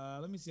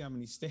 Let me see how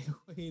many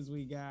stayaways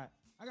we got.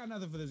 I got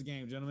nothing for this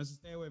game, gentlemen. So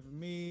stay away from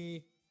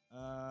me. You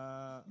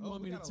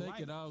want me to take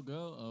it? I'll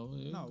go. Oh,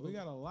 yeah, no, we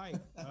got a light.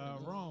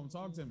 Rome,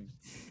 talk to me.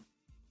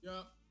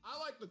 Yeah, I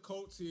like the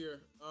Colts here.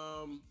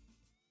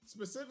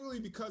 Specifically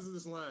because of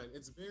this line.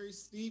 It's very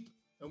steep,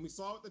 and we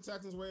saw what the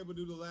Texans were able to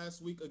do the last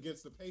week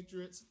against the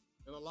Patriots.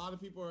 And a lot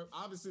of people are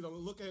obviously the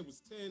look at it was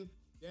 10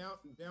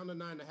 down to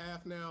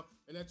 9.5 now,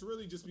 and that's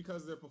really just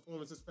because of their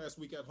performance this past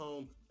week at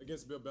home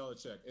against Bill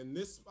Belichick. In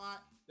this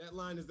spot, that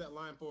line is that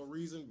line for a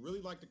reason.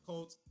 Really like the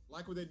Colts,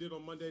 like what they did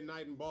on Monday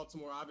night in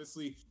Baltimore.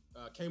 Obviously,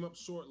 came up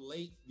short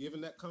late, given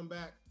that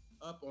comeback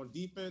up on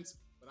defense.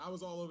 But I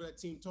was all over that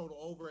team total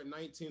over at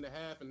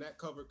 19.5, and that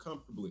covered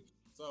comfortably.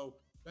 So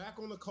back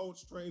on the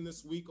Colts train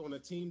this week on a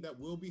team that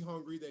will be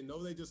hungry. They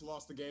know they just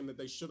lost a game that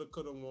they should have,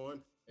 could have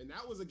won. And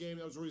that was a game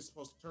that was really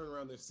supposed to turn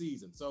around their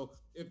season. So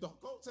if the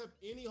Colts have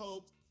any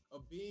hope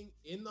of being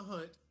in the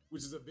hunt,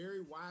 which is a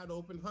very wide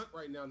open hunt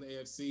right now in the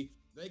AFC,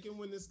 they can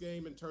win this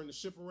game and turn the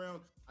ship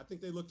around. I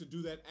think they look to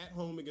do that at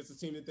home against a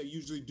team that they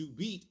usually do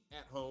beat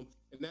at home.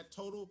 And that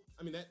total,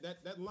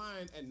 that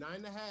line at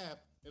 9.5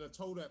 and a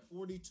total at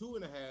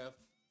 42.5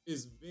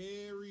 is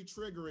very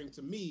triggering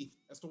to me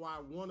as to why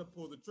I want to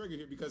pull the trigger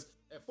here, because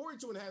at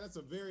 42.5, that's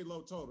a very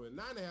low total. At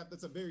 9.5,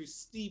 that's a very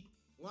steep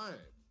line.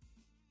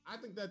 I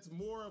think that's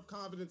more of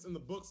confidence in the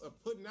books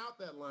of putting out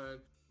that line,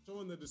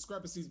 showing the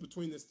discrepancies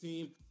between this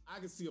team. I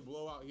can see a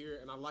blowout here,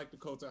 and I like the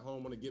Colts at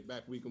home on a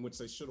get-back week in which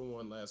they should have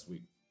won last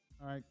week.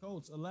 All right,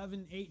 Colts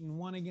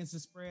 11-8-1 against the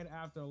spread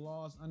after a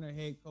loss under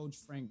head coach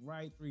Frank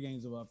Wright. 3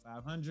 games above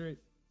 500.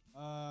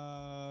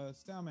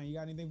 Stallman, you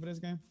got anything for this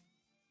game?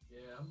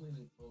 Yeah, I'm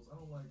leaning Colts. I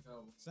don't like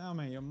how.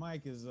 Soundman, your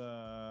mic is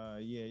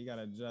you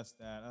gotta adjust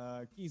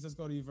that. Keith, let's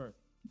go to you first.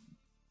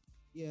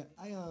 Yeah,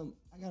 I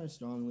got a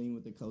strong lean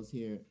with the Colts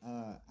here.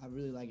 I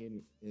really like it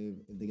if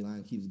the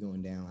line keeps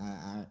going down.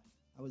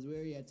 I was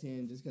wary at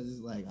 10 just because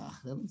it's like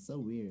that looks so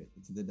weird.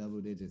 It's the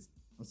double digits.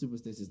 I'm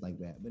superstitious like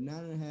that. But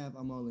 9.5,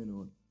 I'm all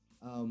in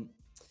on.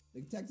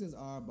 The Texans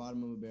are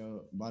bottom of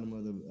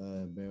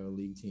the barrel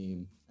league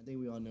team. I think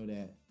we all know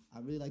that. I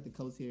really like the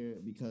Colts here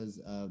because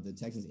of the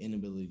Texans'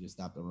 inability to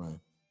stop the run.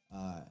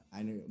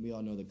 We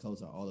all know the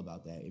Colts are all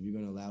about that. If you're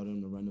going to allow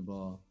them to run the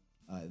ball,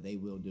 they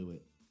will do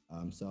it.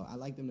 So I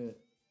like them to.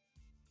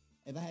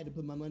 If I had to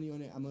put my money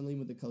on it, I'm gonna lean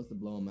with the Colts to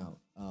blow them out.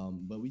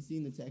 But we've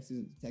seen the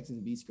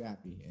Texans be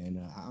scrappy, and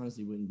I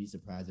honestly wouldn't be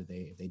surprised if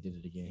they did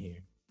it again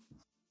here.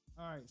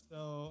 All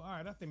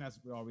right. I think that's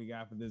all we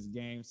got for this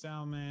game.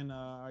 Salman,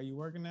 are you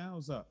working now?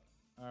 What's up?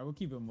 All right, we'll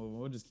keep it moving.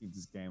 We'll just keep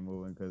this game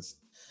moving because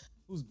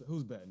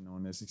who's betting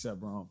on this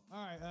except Rome?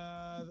 All right,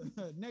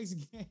 next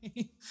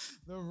game,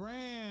 the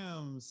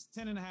Rams,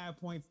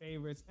 10.5-point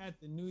favorites at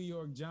the New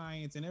York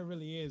Giants, and it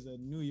really is a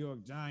New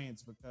York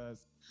Giants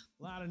because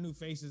a lot of new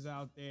faces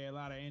out there, a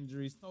lot of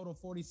injuries. Total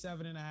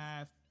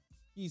 47.5.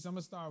 Keith, I'm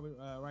gonna start with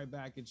right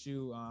back at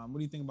you. What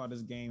do you think about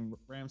this game?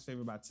 Rams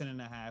favored by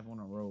 10.5 on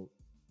the road.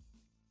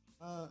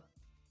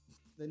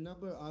 The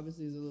number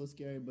obviously is a little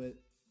scary, but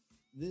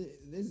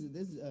this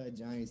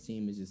Giants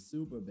team is just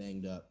super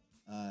banged up.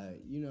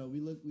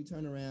 We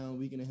turn around a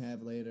week and a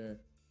half later,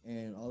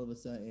 and all of a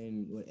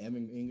sudden,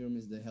 Evan Ingram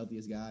is the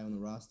healthiest guy on the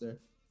roster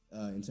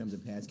in terms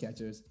of pass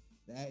catchers.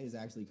 That is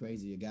actually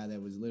crazy. A guy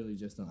that was literally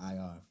just on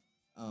IR.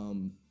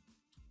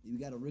 You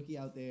got a rookie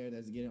out there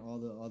that's getting all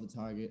the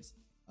targets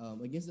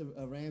against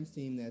a Rams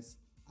team that's,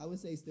 I would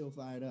say, still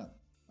fired up.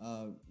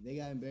 They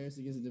got embarrassed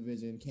against the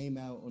division, came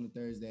out on a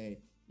Thursday,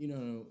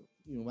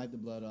 wipe the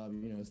blood off,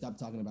 stop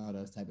talking about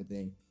us type of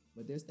thing.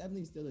 But there's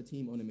definitely still a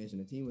team on a mission,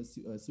 a team with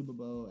Super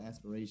Bowl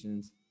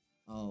aspirations.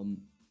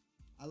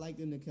 I like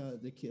them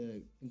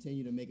to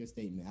continue to make a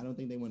statement. I don't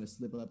think they want to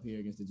slip up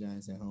here against the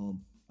Giants at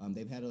home.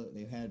 They've had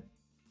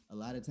a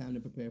lot of time to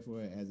prepare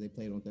for it as they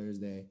played on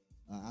Thursday.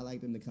 I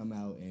like them to come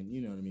out and,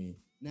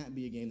 not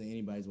be a game that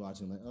anybody's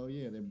watching like, oh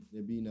yeah,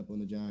 they're beating up on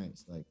the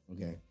Giants. Like,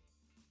 okay.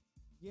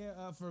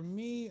 Yeah, for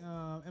me,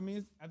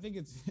 I think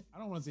it's, I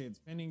don't want to say it's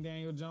pending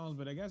Daniel Jones,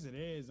 but I guess it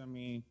is. I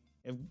mean,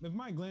 if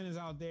Mike Glenn is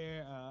out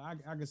there,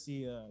 I could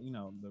see,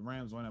 the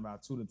Rams winning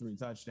about 2 to 3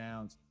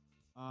 touchdowns.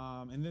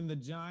 And then the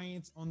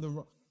Giants on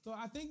the so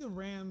I think the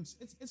Rams,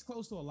 it's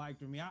close to a like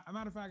for me.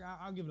 Matter of fact,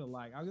 I'll give it a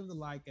like. I'll give it a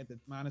like at the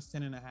minus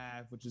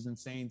 10.5, which is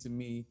insane to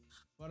me.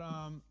 But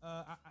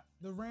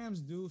the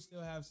Rams do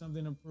still have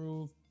something to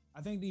prove.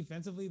 I think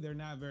defensively they're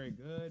not very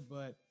good,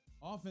 but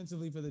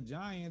offensively for the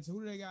Giants,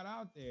 who do they got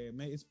out there?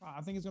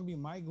 I think it's going to be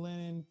Mike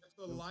Glennon. It's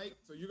a like,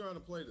 so you're going to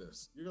play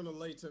this. You're going to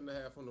lay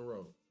 10.5 on the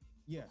road.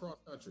 Yeah. Cross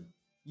country.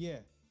 Yeah.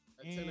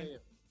 At 10 a.m.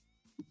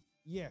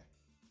 Yeah.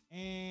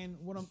 And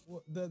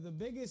the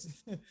biggest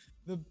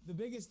the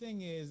biggest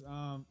thing is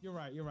you're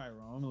right,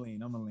 Ron. I'm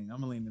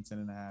gonna lean to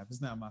 10.5.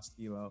 It's not my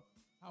stilo.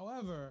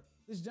 However,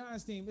 this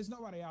Giants team, there's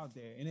nobody out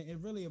there. And it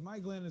really, if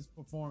Mike Glennon is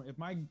performing, if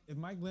Mike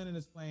Glennon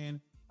is playing,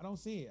 I don't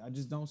see it. I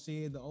just don't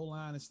see it. The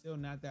O-line is still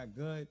not that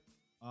good.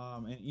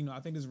 And I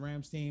think this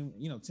Rams team,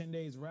 10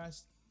 days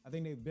rest. I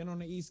think they've been on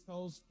the East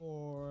Coast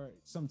for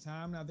some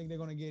time now. I think they're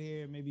gonna get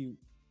here maybe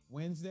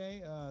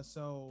Wednesday.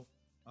 So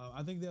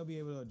I think they'll be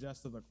able to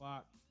adjust to the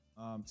clock.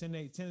 10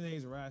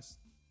 days rest,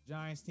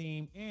 Giants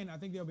team, and I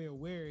think they'll be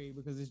wary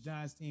because this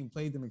Giants team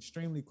played them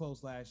extremely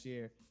close last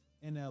year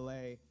in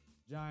LA.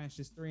 Giants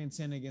just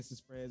 3-10 against the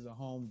spread as a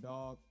home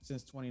dog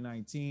since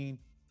 2019.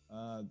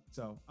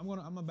 So I'm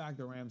gonna back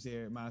the Rams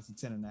here minus the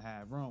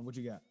 10.5. Ron, what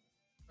you got?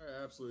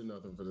 Absolutely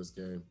nothing for this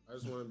game. I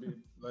just want to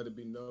let it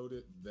be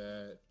noted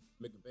that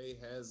McVay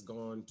has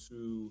gone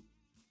to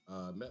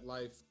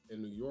MetLife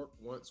in New York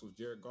once with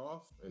Jared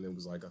Goff, and it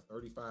was like a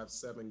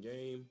 35-7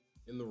 game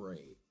in the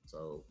rain.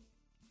 So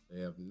they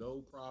have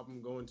no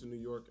problem going to New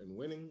York and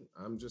winning.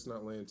 I'm just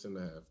not laying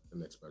 10.5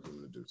 and expecting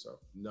them to do so.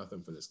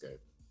 Nothing for this game.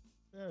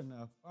 Fair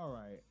enough. All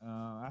right.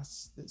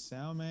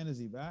 Soundman, is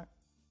he back?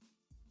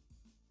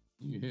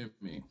 You hear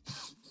me?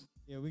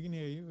 Yeah, we can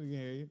hear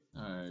you.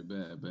 All right,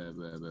 bad.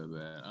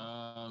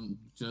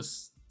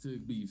 Just to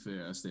be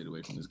fair, I stayed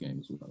away from this game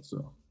as well.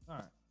 So. All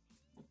right.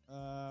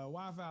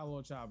 Wi-Fi a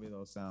little choppy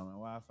though, Soundman.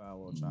 Wi-Fi a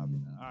little choppy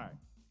now. All right.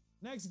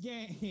 Next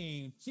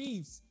game,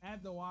 Chiefs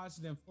at the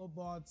Washington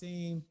football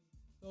team.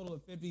 Total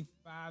of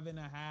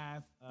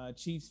 55.5.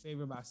 Chiefs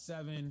favored by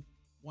 7.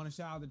 Want to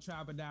shout out the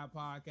Trap or Die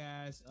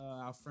podcast.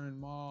 Our friend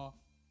Maul,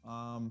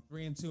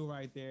 3-2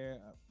 right there.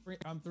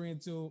 I'm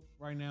 3-2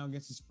 right now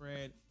against the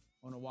spread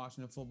on the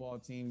Washington football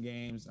team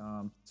games.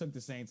 Took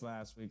the Saints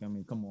last week. I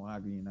mean, come on, how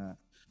can you not?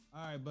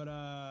 All right, but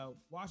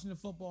Washington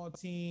football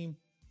team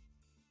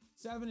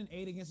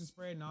 7-8 against the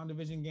spread,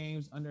 non-division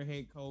games under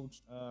head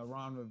coach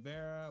Ron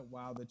Rivera,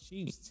 while the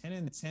Chiefs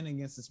 10-10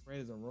 against the spread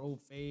is a road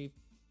fave.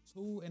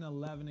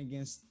 2-11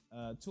 against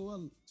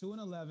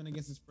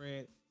the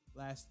spread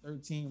last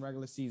 13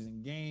 regular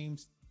season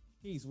games.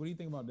 Keith, what do you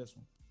think about this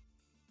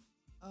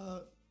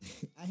one?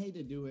 I hate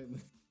to do it,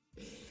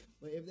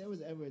 but if there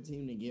was ever a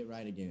team to get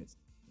right against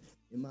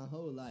in my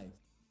whole life,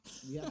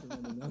 We have to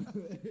run the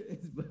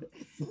numbers,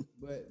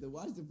 but the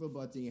Washington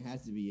football team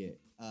has to be it.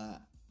 A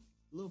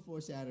little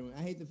foreshadowing.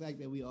 I hate the fact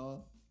that we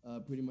all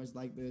pretty much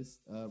like this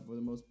for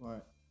the most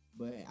part,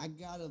 but I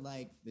gotta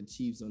like the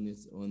Chiefs on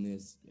this.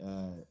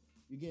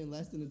 You're getting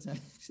less than a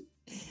touch.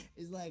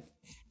 It's like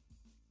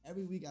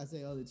every week I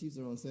say, "Oh, the Chiefs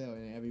are on sale,"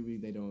 and every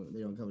week they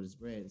don't cover the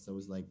spread. So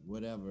it's like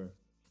whatever.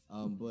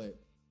 But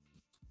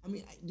I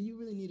mean, do you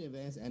really need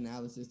advanced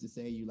analysis to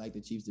say you like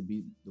the Chiefs to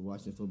beat the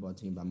Washington football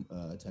team by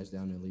a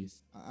touchdown at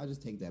least? I'll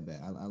just take that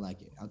bet. I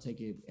like it. I'll take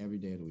it every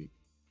day of the week.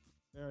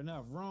 Fair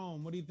enough.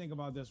 Rome, what do you think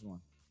about this one?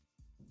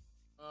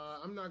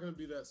 I'm not going to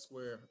be that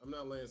square. I'm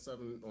not laying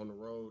 7 on the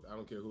road. I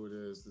don't care who it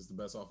is. This is the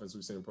best offense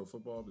we've seen in pro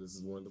football, but this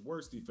is one of the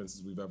worst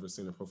defenses we've ever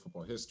seen in pro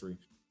football history.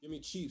 Give me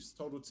Chiefs,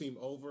 total team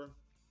over.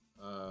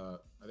 I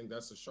think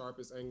that's the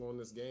sharpest angle in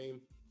this game.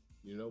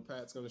 You know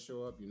Pat's going to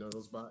show up. You know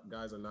those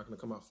guys are not going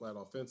to come out flat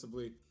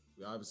offensively.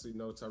 We obviously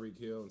know Tyreek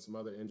Hill and some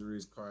other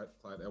injuries, Clyde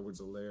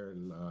Edwards-Helaire,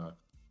 and I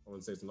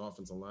wouldn't say it's an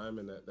offensive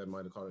lineman that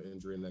might have caught an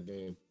injury in that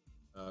game.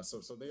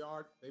 So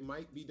they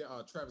might be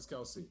Travis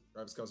Kelce.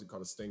 Travis Kelce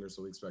caught a stinger,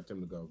 so we expect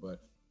him to go. But,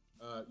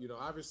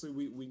 obviously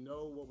we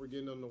know what we're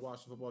getting on the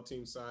Washington football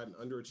team side, an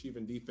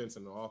underachieving defense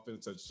and an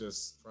offense that's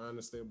just trying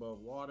to stay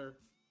above water.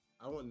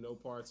 I want no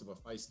parts of a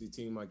feisty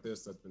team like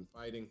this that's been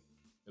fighting,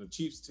 and a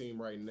Chiefs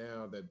team right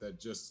now that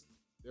just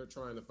they're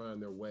trying to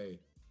find their way.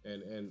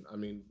 And I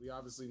mean, we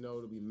obviously know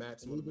it'll be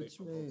max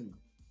motivation.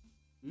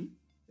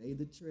 Stay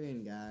the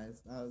trend, guys.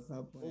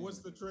 Stop playing. Well, what's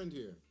the trend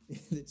here?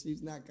 The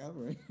Chiefs not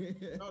covering.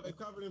 No, they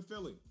covered in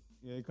Philly.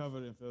 Yeah, they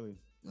covered in Philly.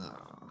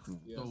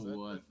 Yeah, So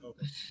what?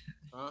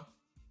 Huh?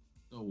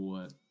 So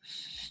what?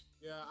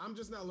 Yeah, I'm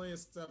just not laying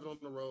 7 on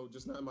the road.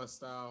 Just not my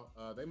style.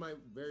 They might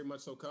very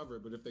much so cover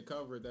it, but if they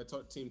cover it,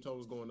 that team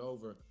total's going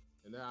over.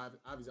 And that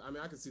obviously,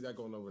 I can see that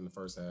going over in the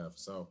first half.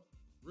 So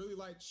really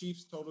like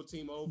Chiefs total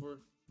team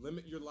over.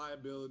 Limit your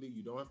liability.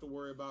 You don't have to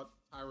worry about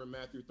Tyrann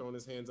Mathieu throwing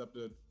his hands up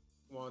to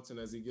Swanson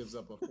as he gives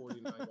up a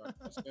 49-yard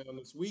touchdown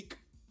this week.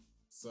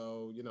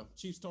 So,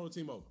 Chiefs total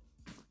team over.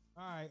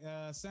 All right,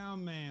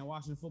 Sound Man,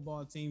 Washington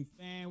football team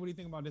fan. What do you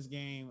think about this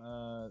game?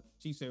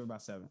 Chiefs favored by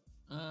 7.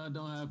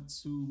 Don't have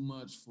too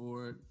much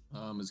for it.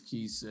 As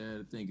Keith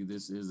said, I think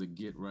this is a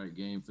get-right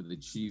game for the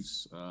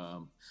Chiefs.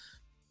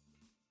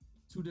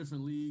 2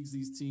 different leagues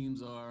these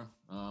teams are.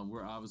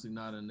 We're obviously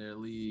not in their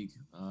league.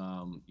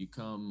 You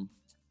come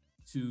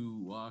to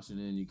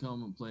Washington, you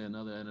come and play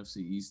another NFC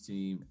East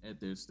team at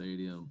their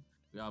stadium.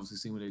 We obviously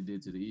seen what they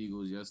did to the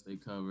Eagles. Yes, they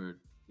covered.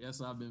 Yes,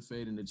 I've been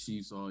fading the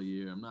Chiefs all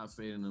year. I'm not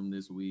fading them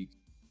this week.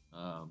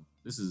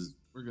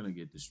 We're going to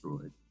get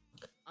destroyed.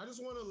 I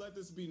just want to let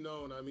this be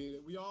known. I mean,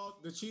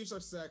 the Chiefs are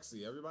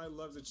sexy. Everybody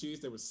loves the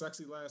Chiefs. They were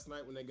sexy last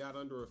night when they got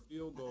under a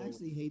field goal. I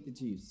actually hate the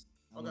Chiefs.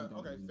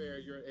 Okay, fair.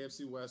 You're an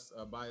AFC West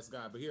biased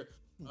guy. But here,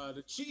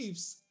 the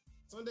Chiefs,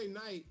 Sunday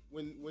night,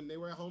 when they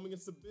were at home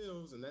against the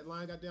Bills and that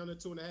line got down to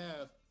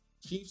 2.5,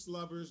 Chiefs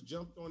lovers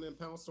jumped on and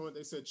pounced on it.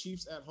 They said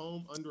Chiefs at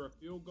home under a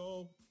field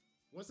goal.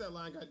 Once that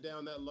line got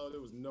down that low,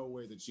 there was no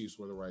way the Chiefs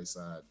were the right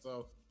side.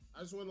 So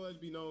I just want to let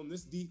it be known,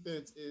 this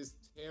defense is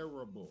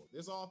terrible.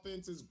 This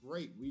offense is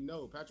great. We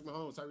know Patrick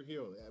Mahomes, Tyreek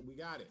Hill, we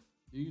got it.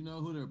 Do you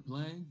know who they're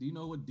playing? Do you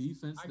know what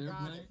defense they're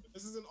playing?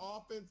 This is an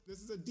offense.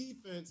 This is a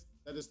defense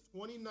that is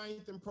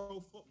 29th in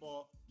pro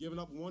football, giving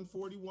up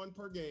 141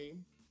 per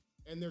game.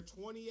 And they're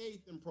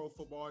 28th in pro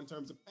football in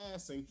terms of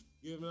passing,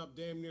 giving up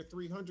damn near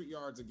 300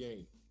 yards a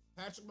game.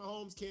 Patrick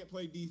Mahomes can't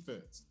play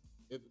defense.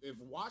 If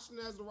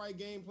Washington has the right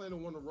game plan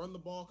and want to run the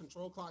ball,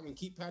 control clock, and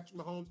keep Patrick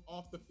Mahomes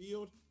off the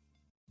field,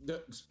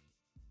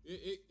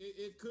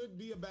 it could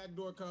be a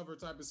backdoor cover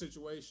type of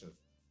situation.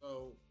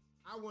 So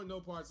I want no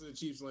parts of the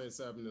Chiefs laying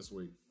 7 this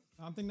week.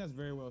 I think that's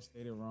very well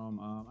stated, Rome.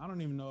 I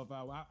don't even know if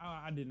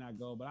I did not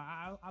go, but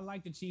I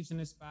like the Chiefs in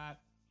this spot.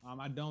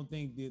 I don't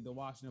think the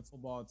Washington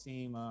football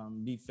team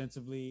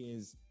defensively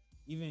is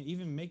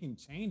even making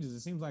changes. It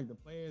seems like the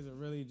players are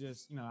really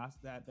just,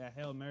 that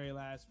Hail Mary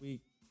last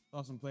week.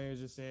 Saw some players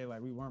just say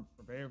like we weren't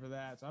prepared for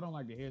that. So I don't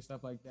like to hear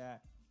stuff like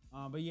that.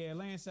 But yeah,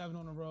 laying 7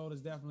 on the road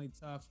is definitely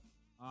tough.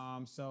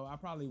 So I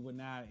probably would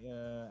not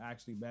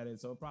actually bet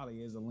it. So it probably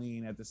is a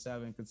lean at the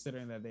 7,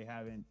 considering that they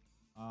haven't,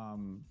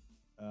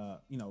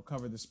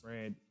 covered the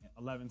spread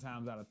 11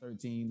 times out of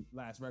 13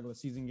 last regular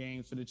season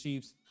games for the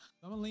Chiefs.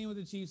 So I'm gonna lean with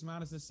the Chiefs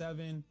minus the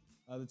 7.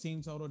 The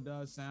team total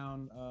does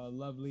sound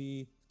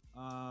lovely,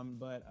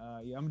 but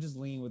I'm just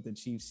leaning with the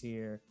Chiefs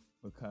here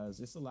because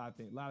it's a lot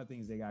of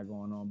things they got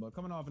going on. But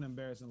coming off an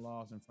embarrassing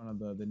loss in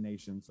front of the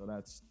nation, so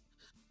that's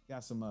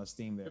got some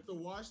steam there. If the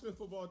Washington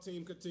football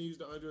team continues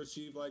to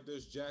underachieve like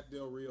this, Jack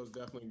Del Rio's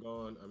definitely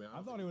gone. I mean,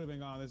 I thought he would have been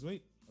gone this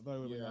week.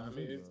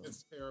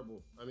 It's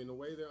terrible. I mean, the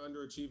way they're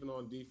underachieving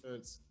on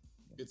defense,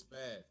 it's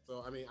bad.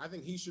 So, I mean, I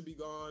think he should be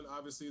gone.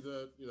 Obviously,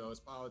 it's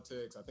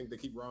politics. I think they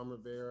keep Ron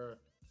Rivera.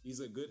 He's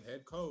a good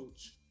head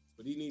coach,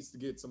 but he needs to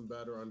get some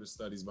better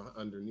understudies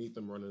underneath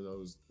him running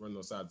those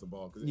sides of the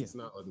ball because it's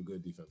not looking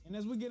good defense. And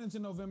as we get into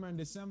November and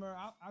December,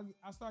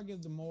 I start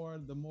giving the more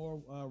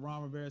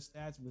Ron Rivera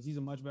stats because he's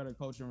a much better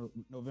coach in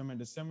November and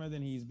December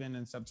than he's been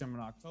in September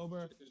and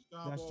October. His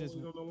job always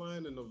on the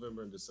line in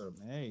November and December.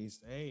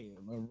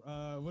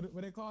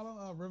 What they call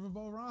him?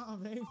 Riverboat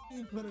Ron, baby.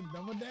 Put it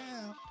double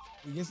down.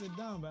 He gets it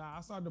done. But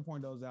I started to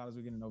point those out as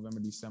we get into November,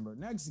 December.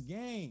 Next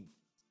game,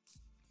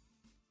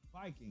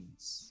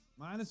 Vikings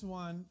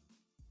 -1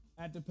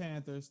 at the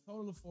Panthers.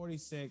 Total of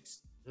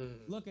 46.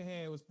 Look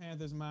ahead was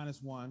Panthers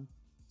 -1.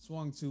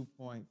 Swung 2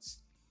 points.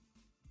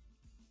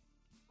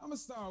 I'm going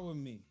to start with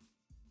me.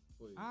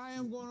 Please. I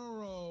am going to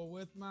roll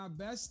with my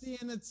bestie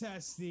and the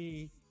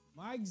testy,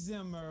 Mike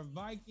Zimmer,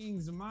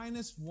 Vikings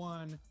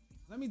 -1.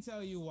 Let me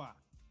tell you why.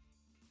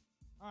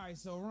 All right,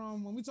 so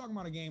Rome, when we talked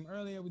about a game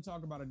earlier, we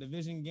talked about a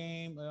division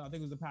game. I think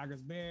it was the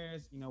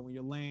Packers-Bears. When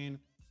you're laying,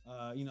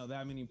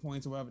 that many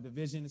points or whatever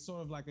division, it's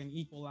sort of like an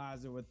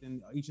equalizer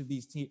within each of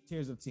these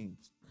tiers of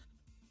teams.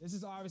 This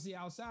is obviously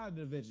outside of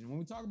the division. When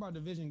we talk about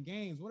division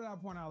games, what did I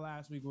point out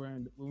last week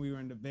when we were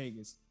in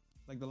Vegas?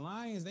 Like the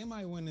Lions, they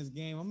might win this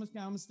game. I'm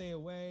gonna stay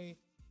away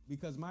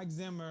because Mike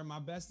Zimmer,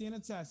 my bestie in the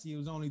testy,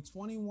 was only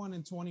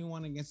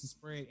 21-21 against the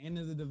spread in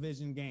the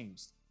division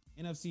games,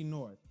 NFC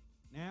North.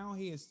 Now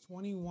he is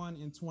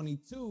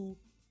 21-22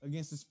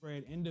 against the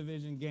spread in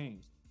division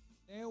games.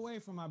 Stay away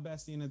from my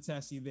bestie in the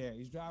testy there.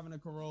 He's driving a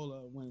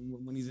Corolla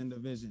when he's in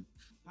division.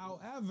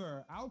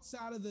 However,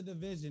 outside of the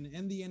division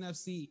in the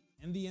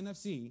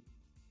NFC,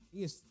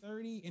 he is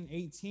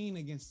 30-18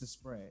 against the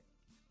spread.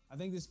 I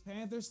think this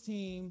Panthers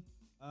team,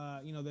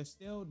 they're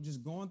still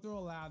just going through a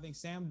lot. I think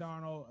Sam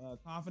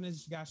Darnold,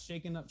 confidence got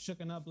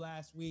shooken up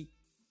last week.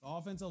 The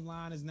offensive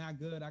line is not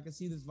good. I can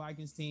see this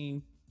Vikings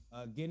team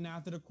getting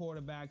after the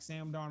quarterback,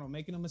 Sam Darnold,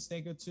 making a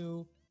mistake or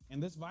two,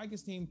 and this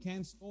Vikings team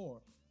can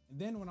score. And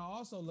then when I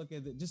also look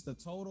at just the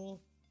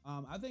total,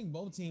 I think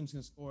both teams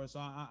can score. So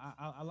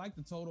I like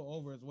the total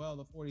over as well,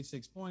 the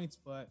 46 points.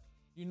 But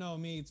you know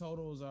me,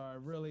 totals are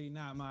really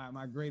not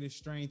my greatest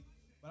strength.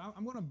 But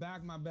I'm going to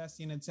back my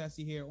bestie and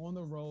testy here on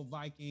the road,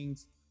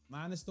 Vikings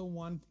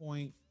 -1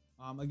 point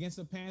against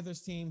the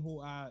Panthers team who,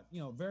 a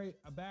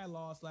bad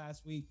loss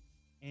last week.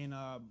 And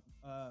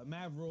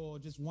Matt Rule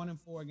just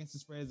 1-4 against the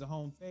spread as a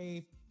home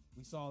fave.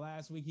 We saw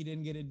last week he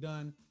didn't get it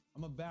done.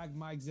 I'm going to back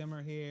Mike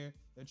Zimmer here.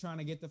 They're trying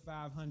to get to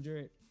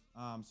 500.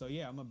 I'm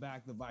going to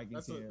back the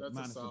Vikings here.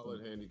 That's a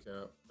solid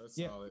handicap. That's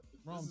solid.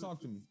 Rome, talk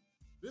to me.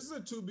 This is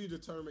a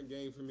to-be-determined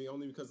game for me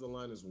only because the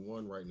line is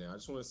 1 right now. I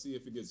just want to see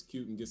if it gets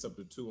cute and gets up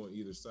to 2 on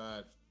either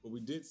side. But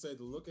we did say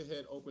the look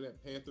ahead open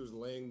at Panthers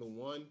laying the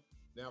 1.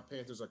 Now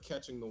Panthers are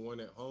catching the 1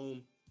 at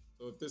home.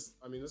 So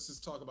let's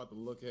just talk about the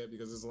look ahead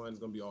because this line is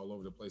going to be all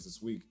over the place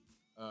this week.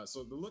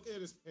 So the look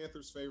ahead is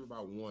Panthers favored by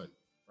 1,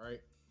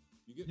 right?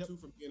 You get 2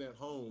 for being at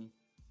home.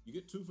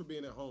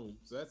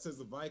 So that says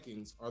the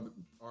Vikings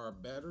are a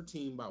better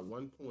team by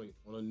 1 point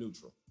on a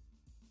neutral.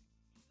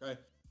 Okay.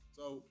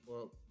 So,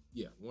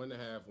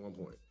 1.5, 1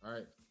 point. All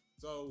right.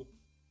 So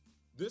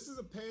this is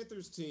a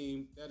Panthers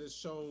team that has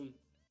shown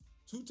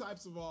 2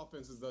 types of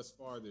offenses thus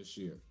far this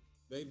year.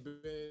 They've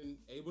been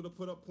able to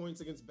put up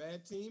points against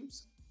bad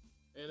teams.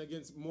 And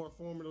against more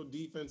formidable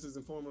defenses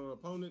and formidable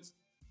opponents,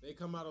 they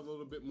come out a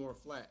little bit more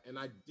flat. And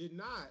I did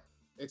not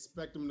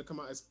expect them to come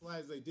out as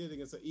flat as they did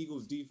against the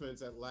Eagles defense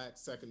that lacked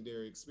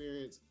secondary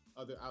experience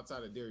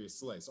outside of Darius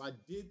Slay. So I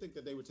did think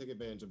that they would take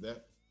advantage of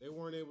that. They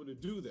weren't able to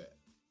do that.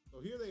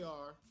 So here they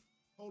are,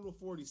 total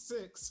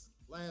 46.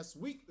 Last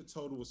week, the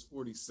total was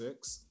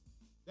 46.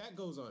 That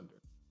goes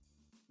under.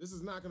 This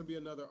is not going to be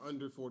another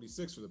under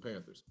 46 for the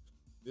Panthers.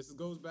 This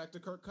goes back to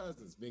Kirk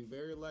Cousins being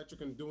very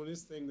electric and doing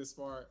his thing this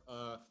far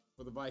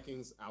for the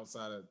Vikings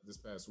outside of this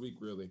past week,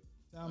 really.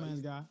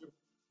 Man's guy.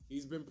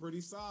 He's been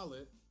pretty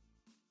solid.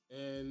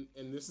 And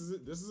this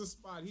is a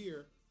spot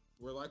here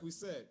where, like we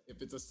said,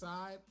 if it's a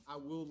side, I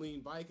will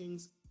lean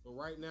Vikings. But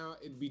right now,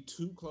 it'd be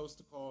too close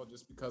to call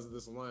just because of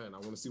this line. I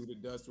want to see what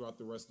it does throughout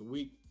the rest of the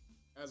week.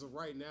 As of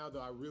right now,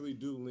 though, I really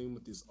do lean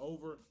with this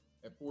over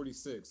at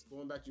 46.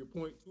 Going back to your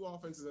point, 2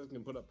 offenses that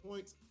can put up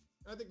points.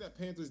 I think that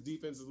Panthers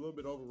defense is a little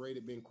bit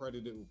overrated, being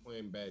credited with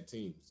playing bad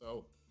teams.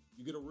 So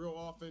you get a real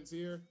offense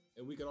here,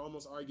 and we could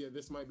almost argue that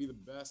this might be the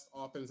best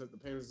offense that the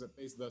Panthers have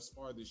faced thus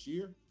far this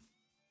year.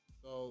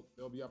 So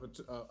they'll be up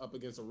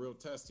against a real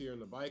test here in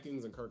the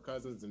Vikings and Kirk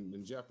Cousins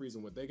and Jeffries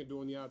and what they can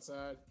do on the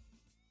outside.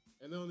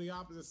 And then on the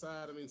opposite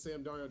side,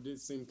 Sam Darnold did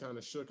seem kind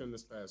of shook in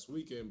this past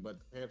weekend, but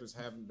the Panthers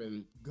haven't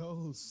been.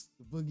 Ghost,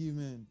 the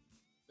boogeyman.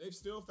 They've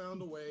still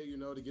found a way,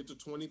 to get to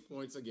 20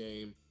 points a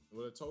game. And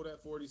with a total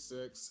at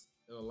 46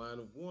 and a line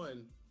of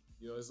 1,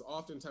 there's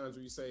oftentimes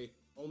where you say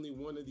only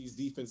one of these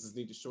defenses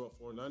need to show up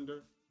for an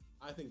under.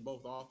 I think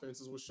both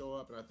offenses will show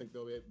up, and I think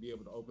they'll be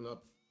able to open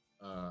up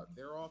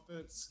their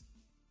offense.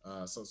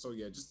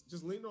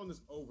 Just lean on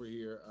this over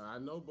here. I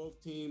know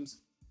both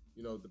teams,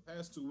 the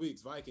past 2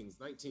 weeks, Vikings,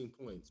 19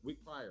 points.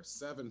 Week prior,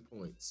 7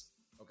 points,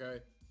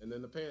 okay? And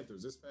then the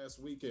Panthers this past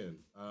weekend,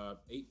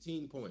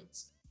 18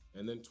 points.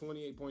 And then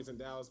 28 points in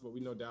Dallas, but we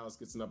know Dallas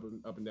gets up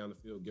and down the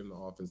field, giving the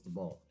offense the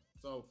ball.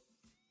 So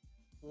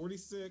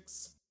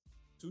 46,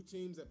 two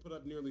teams that put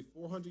up nearly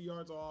 400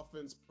 yards of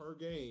offense per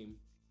game,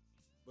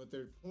 but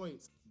their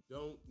points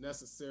don't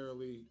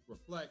necessarily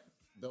reflect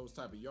those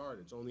type of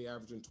yardage. Only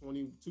averaging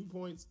 22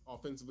 points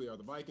offensively are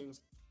the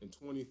Vikings and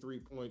 23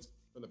 points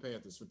from the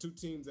Panthers. For two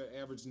teams that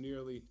average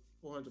nearly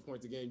 400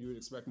 points a game, you would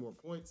expect more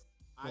points.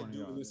 I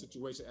do in this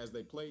situation as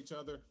they play each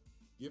other.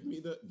 Give me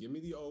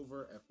the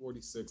over at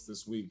 46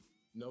 this week.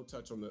 No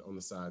touch on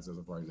the sides as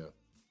of right now.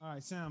 All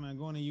right, Sam, man,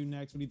 going to you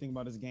next. What do you think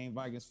about this game?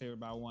 Vikings favored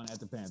by 1 at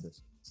the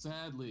Panthers.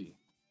 Sadly,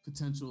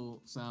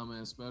 potential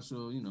Soundman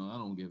special. You know, I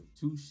don't give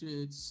two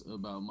shits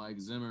about Mike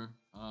Zimmer.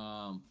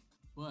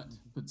 But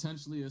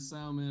potentially a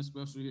Soundman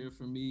special here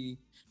for me.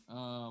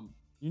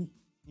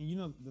 You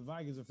know the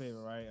Vikings are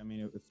favored, right? I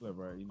mean, it flipped,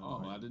 right? You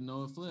know, right? I didn't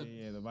know it flipped.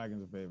 Yeah, the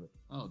Vikings are favored.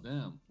 Oh,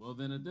 damn. Well,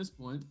 then at this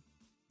point,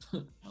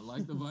 I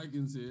like the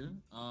Vikings here.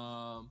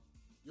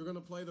 You're going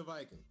to play the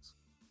Vikings.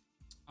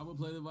 I would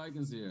play the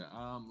Vikings here.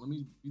 Let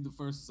me be the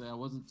first to say I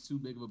wasn't too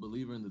big of a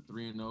believer in the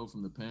 3-0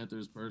 from the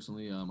Panthers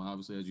personally.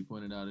 Obviously, as you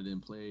pointed out, it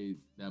didn't play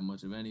that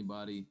much of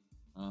anybody.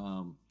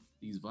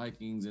 These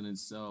Vikings in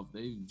itself,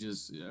 they've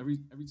just every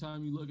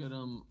time you look at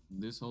them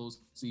this whole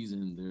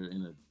season, they're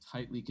in a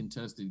tightly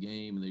contested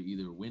game and they're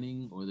either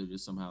winning or they're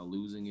just somehow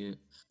losing it.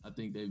 I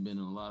think they've been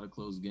in a lot of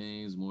close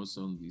games, more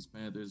so than these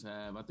Panthers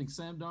have. I think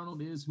Sam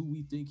Darnold is who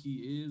we think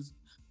he is.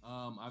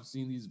 I've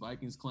seen these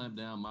Vikings clamp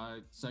down my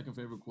second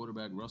favorite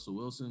quarterback, Russell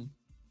Wilson,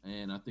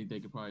 and I think they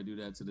could probably do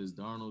that to this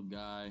Darnold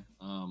guy.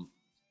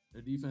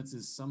 Their defense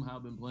has somehow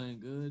been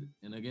playing good.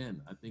 And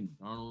again, I think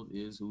Darnold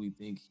is who we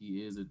think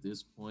he is at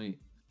this point.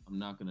 I'm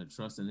not going to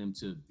trust in him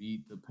to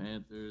beat the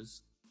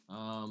Panthers.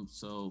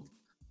 So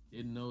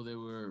didn't know they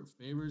were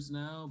favorites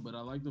now, but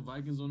I like the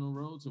Vikings on the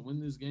road to win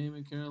this game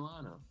in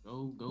Carolina.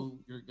 Go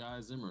your guy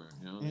Zimmer.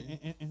 You know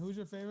and who's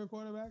your favorite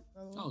quarterback?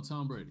 Oh,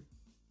 Tom Brady.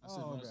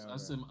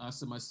 I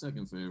said my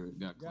second favorite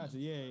got gotcha.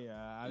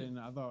 Yeah.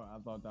 I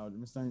thought that was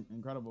Mr.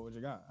 Incredible. What you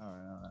got? All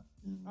right.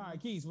 Mm-hmm. All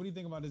right, Keith, what do you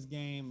think about this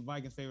game?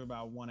 Vikings favored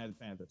by 1 at the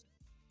Panthers.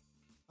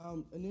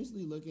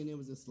 Initially looking, it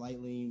was a slight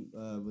lean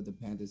with the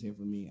Panthers here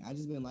for me. I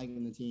just been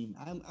liking the team.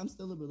 I'm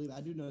still a believer. I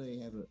do know they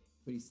have a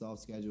pretty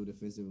soft schedule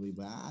defensively,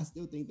 but I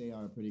still think they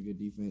are a pretty good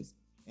defense.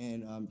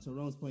 And to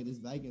Ron's point, this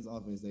Vikings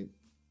offense, they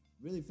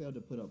really failed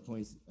to put up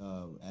points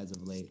as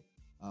of late.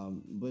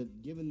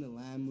 But given the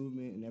line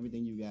movement and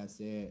everything you guys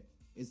said,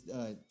 it's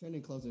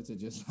trending closer to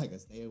just like a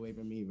stay away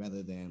from me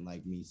rather than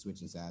like me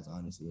switching sides,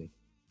 honestly.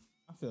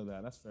 I feel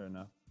that. That's fair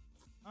enough.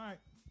 All right.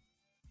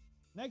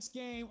 Next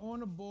game on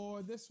the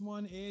board. This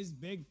one is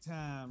big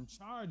time.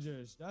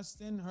 Chargers,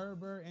 Justin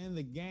Herbert and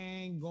the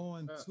gang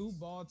going to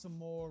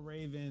Baltimore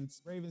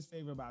Ravens. Ravens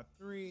favor about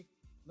 3.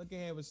 Look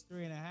ahead was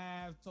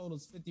 3.5.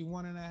 Totals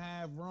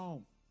 51.5.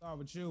 Rome, start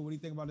with you. What do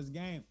you think about this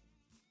game?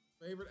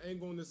 Favorite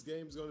angle in this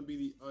game is going to be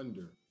the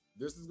under.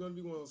 This is going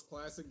to be one of those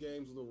classic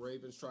games where the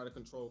Ravens try to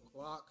control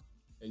clock,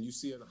 and you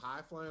see a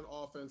high-flying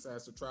offense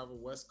has to travel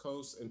West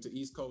Coast into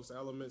East Coast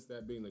elements,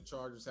 that being the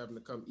Chargers having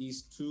to come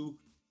east to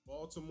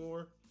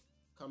Baltimore,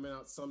 coming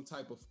out some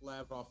type of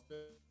flat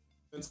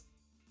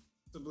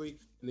offensively.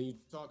 And then you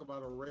talk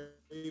about a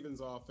Ravens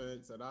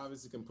offense that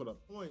obviously can put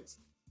up points,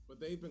 but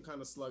they've been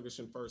kind of sluggish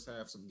in first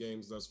halves of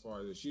games thus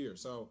far this year.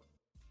 So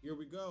here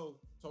we go,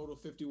 total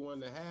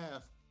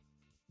 51.5.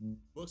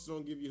 Books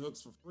don't give you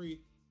hooks for free,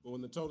 but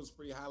when the total's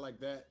pretty high like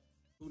that,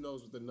 who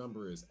knows what the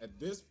number is.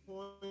 At this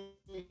point,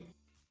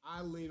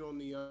 I lean on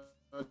the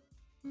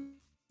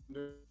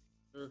under.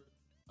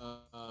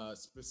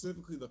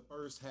 Specifically the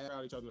first half,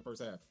 out each other in the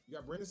first half. You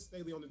got Brandon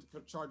Staley on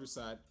the Chargers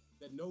side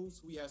that knows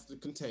who he has to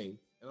contain,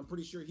 and I'm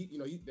pretty sure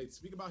they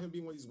speak about him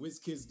being one of these whiz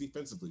kids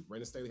defensively.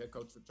 Brandon Staley, head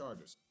coach for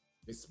Chargers.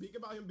 They speak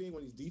about him being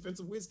one of these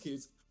defensive whiz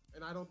kids,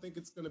 and I don't think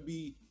it's going to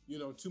be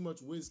too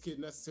much whiz kid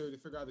necessary to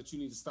figure out that you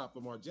need to stop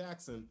Lamar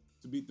Jackson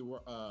to beat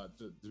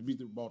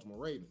the Baltimore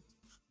Ravens.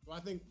 So I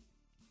think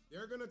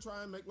they're going to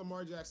try and make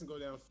Lamar Jackson go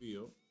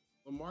downfield.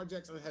 Lamar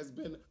Jackson has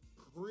been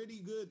pretty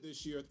good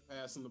this year at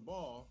passing the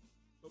ball.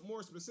 But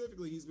more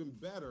specifically, he's been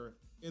better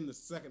in the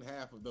second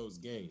half of those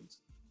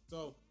games.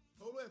 So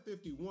total at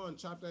 51,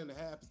 chop that into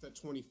half, it's at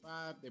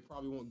 25. They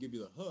probably won't give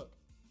you the hook.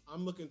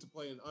 I'm looking to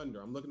play an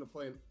under. I'm looking to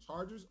play a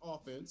Chargers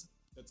offense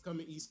that's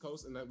coming East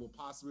Coast and that will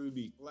possibly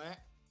be flat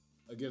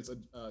against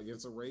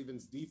a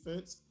Ravens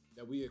defense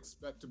that we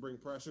expect to bring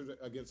pressure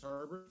against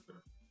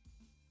Herbert.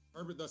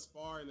 Herbert thus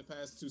far in the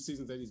past 2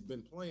 seasons that he's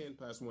been playing,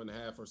 past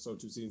 1.5 or so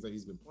 2 seasons that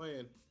he's been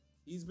playing,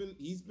 he's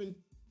been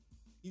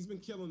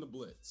killing the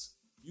blitz.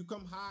 You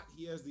come hot,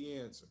 he has the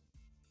answer.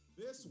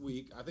 This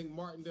week, I think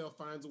Martindale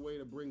finds a way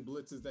to bring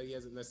blitzes that he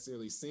hasn't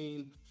necessarily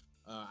seen.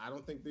 I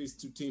don't think these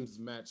two teams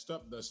matched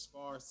up thus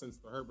far since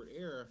the Herbert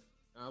era.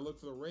 And I look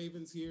for the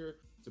Ravens here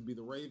to be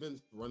the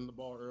Ravens, running the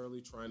ball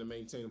early, trying to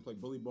maintain and play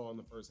bully ball in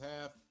the first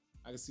half.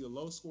 I can see a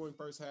low-scoring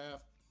first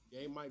half.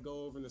 Game might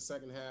go over in the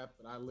second half,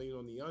 but I lean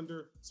on the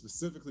under,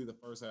 specifically the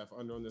first half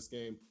under on this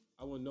game.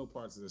 I want no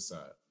parts of this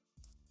side.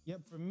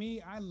 Yep, for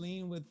me, I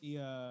lean with the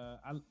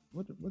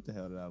what the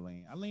hell did I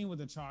lean? I lean with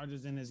the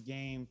Chargers in this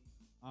game.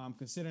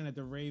 Considering that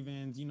the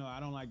Ravens, I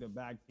don't like the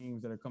back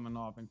teams that are coming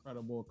off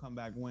incredible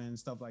comeback wins,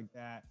 stuff like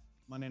that.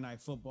 Monday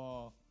Night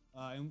Football.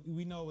 And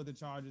we know what the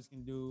Chargers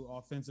can do.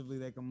 Offensively,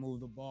 they can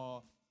move the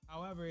ball.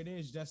 However, it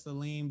is just a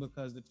lean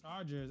because the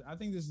Chargers, I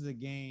think this is a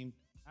game.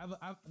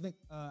 I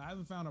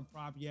haven't found a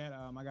prop yet.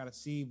 I got to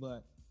see,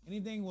 but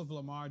anything with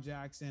Lamar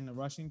Jackson, the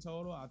rushing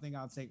total, I think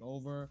I'll take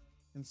over.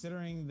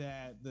 Considering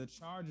that the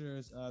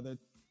Chargers,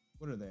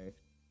 what are they?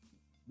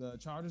 The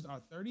Chargers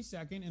are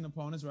 32nd in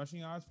opponents' rushing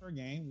yards per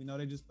game. We know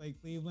they just played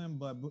Cleveland,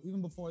 but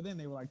even before then,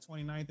 they were like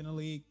 29th in the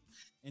league.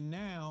 And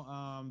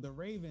now the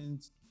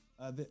Ravens,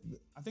 I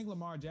think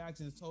Lamar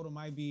Jackson's total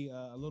might be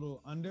a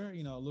little under,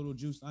 a little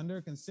juiced under,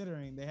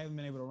 considering they haven't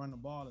been able to run the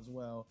ball as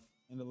well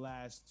in the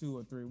last 2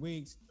 or 3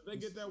 weeks. Did they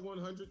get that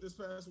 100 this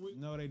past week?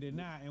 No, they did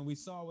not. And we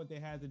saw what they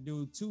had to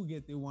do to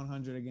get the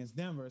 100 against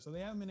Denver. So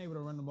they haven't been able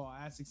to run the ball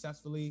as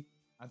successfully.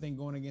 I think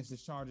going against the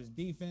Chargers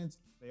defense,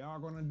 they are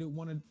going to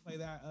want to play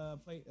that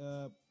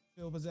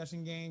field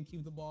possession game,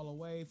 keep the ball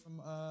away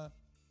from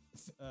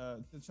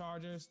the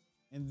Chargers.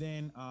 And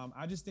then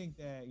I just think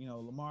that,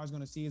 Lamar's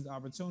going to see his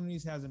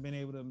opportunities, hasn't been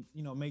able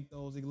to, make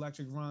those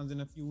electric runs in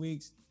a few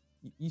weeks.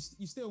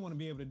 You still want to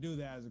be able to do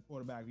that as a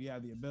quarterback. You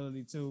have the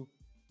ability to.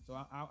 So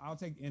I'll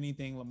take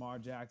anything Lamar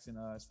Jackson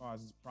as far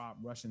as his prop,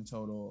 rushing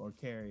total, or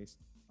carries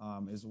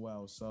as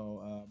well.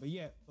 So,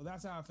 so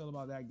that's how I feel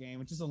about that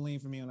game. It's just a lean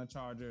for me on the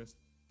Chargers.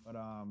 But,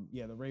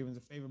 the Ravens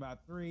are favored by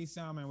 3.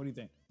 Soundman, what do you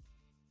think?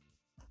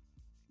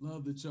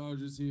 Love the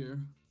Chargers here.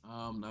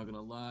 I'm not going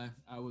to lie.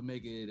 I would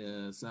make it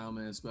a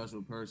Soundman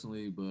special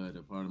personally, but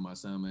a part of my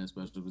Soundman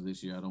special for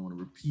this year, I don't want to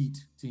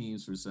repeat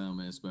teams for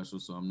Soundman special,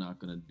 so I'm not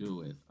going to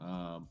do it.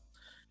 I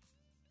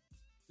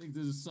think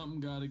there's something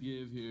got to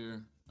give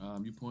here.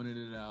 You pointed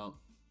it out.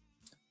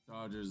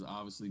 Chargers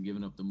obviously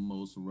giving up the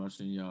most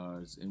rushing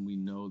yards, and we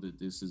know that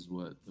this is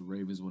what the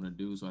Ravens want to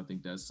do, so I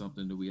think that's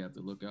something that we have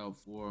to look out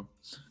for.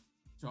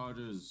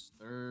 Chargers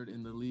 3rd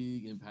in the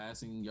league in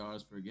passing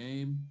yards per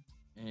game,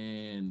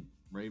 and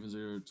Ravens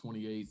are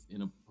 28th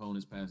in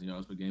opponents' passing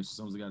yards per game, so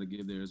something's got to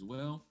give there as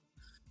well.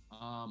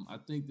 I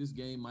think this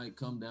game might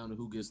come down to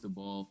who gets the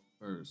ball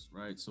first,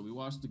 right? So we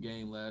watched the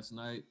game last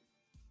night.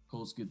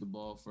 Colts get the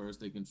ball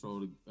first. They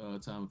control the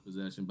time of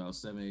possession, about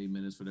 7-8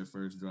 minutes for their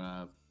first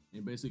drive. They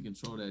basically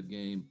control that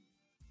game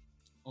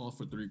all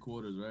for 3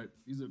 quarters, right?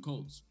 These are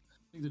Colts.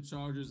 I think the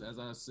Chargers, as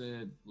I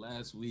said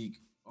last week,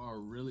 are a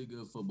really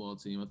good football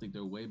team. I think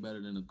they're way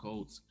better than the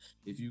Colts.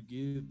 If you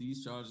give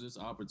these Chargers this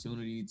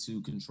opportunity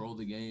to control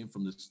the game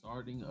from the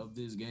starting of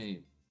this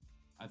game,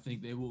 I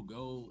think they will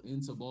go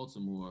into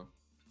Baltimore,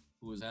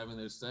 who is having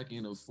their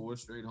second of 4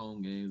 straight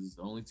home games. It's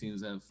the only team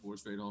that's had 4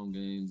 straight home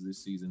games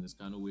this season. It's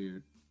kind of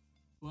weird.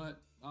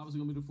 But obviously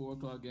going to be the 4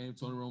 o'clock game.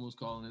 Tony Romo's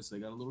calling this. They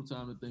got a little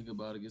time to think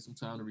about it, get some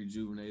time to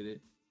rejuvenate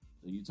it.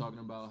 You're talking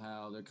about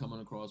how they're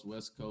coming across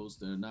West Coast.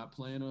 They're not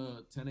playing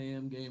a 10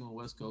 a.m. game on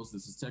West Coast.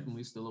 This is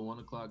technically still a 1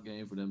 o'clock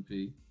game for them,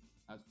 P.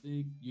 I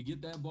think you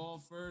get that ball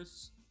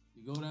first.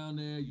 You go down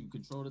there. You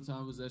control the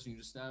time of possession. You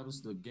establish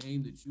the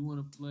game that you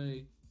want to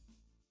play.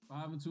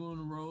 5-2 on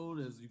the road,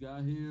 as you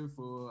got here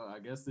for, I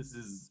guess this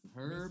is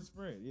Herb. Against the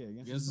spread,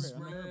 yeah. Against the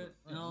spread.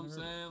 You know what I'm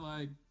saying?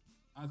 Like,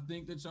 I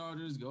think the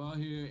Chargers go out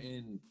here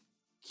and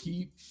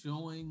keep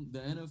showing the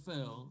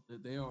NFL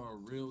that they are a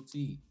real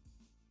team.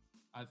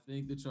 I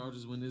think the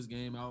Chargers win this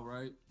game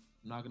outright.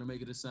 I'm not going to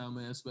make it a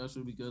Soundman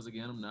special because,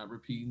 again, I'm not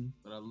repeating,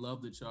 but I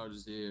love the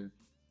Chargers here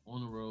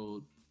on the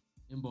road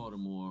in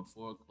Baltimore,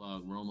 4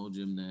 o'clock, Romo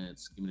Gym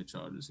Nats. Give me the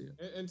Chargers here.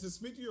 And to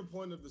speak to your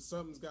point of the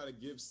something's got to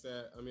give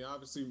stat, I mean,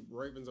 obviously,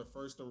 Ravens are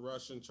first in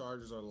rushing,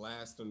 Chargers are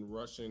last in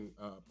rushing.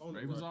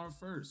 Ravens are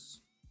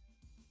first.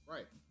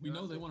 Right. We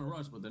know they want to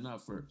rush, but they're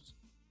not first.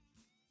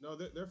 No,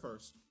 they're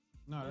first.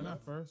 No, they're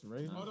not first.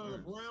 Ravens. Oh, no, the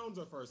Browns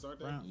are first, aren't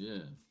they? Yeah.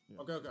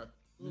 Okay.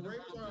 The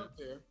Ravens are up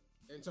there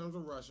in terms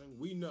of rushing.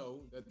 We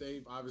know that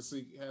they've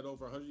obviously had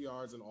over 100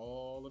 yards in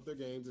all of their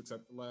games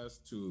except the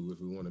last 2, if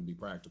we want to be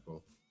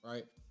practical,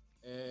 right?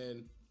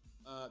 And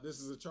this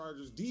is a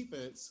Chargers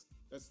defense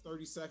that's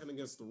 32nd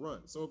against the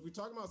run. So if we're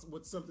talking about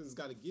what something's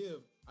got to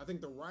give, I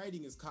think the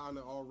writing is kind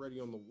of already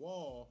on the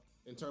wall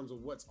in terms of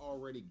what's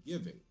already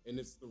giving. And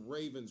it's the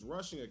Ravens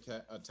rushing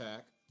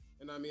attack.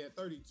 And I mean, at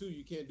 32,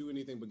 you can't do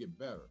anything but get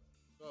better.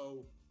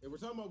 So if we're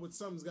talking about what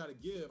something's got to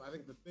give, I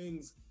think the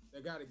things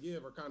that got to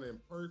give are kind of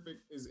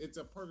imperfect. It's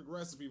a perfect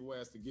recipe for what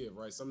has to give,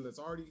 right? Something that's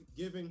already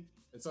giving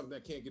and something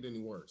that can't get any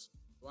worse.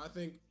 So I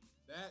think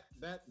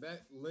that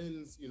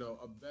lends,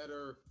 a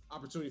better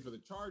opportunity for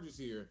the Chargers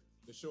here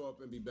to show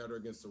up and be better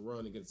against the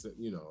run against,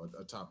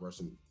 a top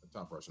rushing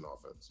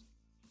offense.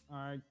 All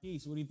right,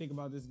 Keith, what do you think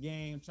about this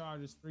game?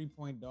 Chargers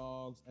 3-point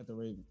dogs at the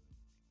Ravens.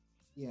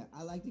 Yeah,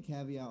 I like to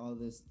caveat all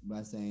this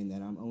by saying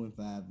that I'm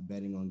 0-5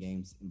 betting on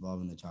games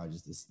involving the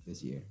Chargers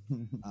this year.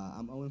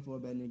 I'm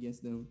 0-4 betting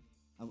against them.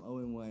 I'm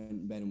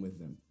 0-1 betting with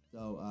them.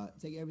 So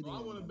take everything.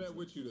 Well, I want to bet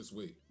with you this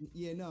week.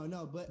 Yeah,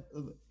 no,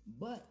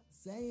 but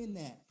saying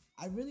that,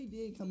 I really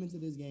did come into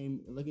this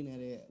game looking at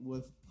it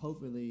with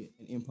hopefully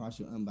an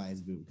impartial,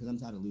 unbiased view because I'm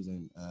tired of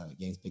losing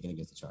games picking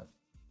against the Chargers.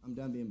 I'm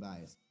done being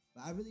biased.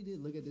 But I really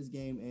did look at this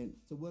game, and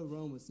to what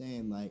Rome was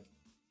saying, like,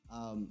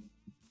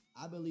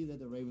 I believe that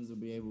the Ravens will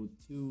be able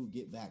to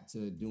get back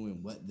to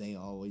doing what they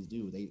always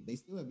do. They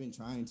still have been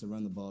trying to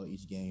run the ball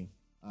each game.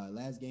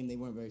 Last game, they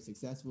weren't very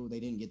successful. They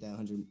didn't get that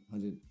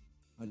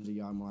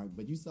 100-yard mark,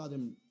 but you saw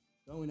them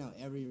throwing out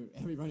every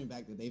running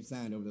back that they've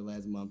signed over the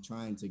last month,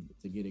 trying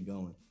to get it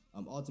going.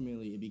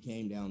 Ultimately, it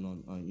became down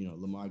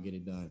on Lamar get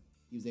it done.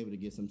 He was able to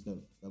get some stuff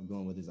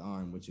going with his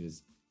arm, which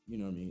is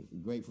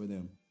great for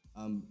them.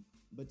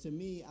 But to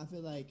me, I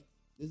feel like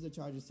this is a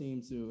Chargers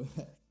team too.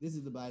 This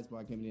is the bias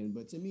part coming in,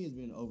 but to me, it's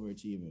been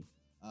overachieving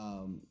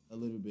a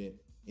little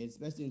bit,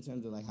 especially in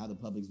terms of like how the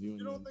public's viewing.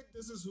 You don't think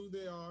this is who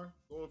they are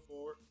going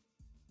forward?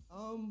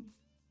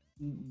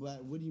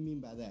 But what do you mean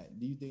by that?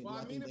 Do you think? Well,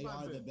 I think they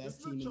are the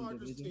best team in the division?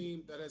 This is the Chargers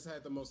team that has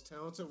had the most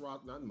talented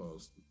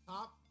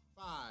top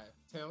 5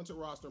 talented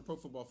roster in pro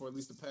football for at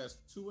least the past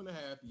 2.5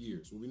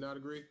 years. Will we not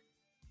agree?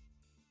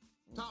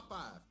 Top 5,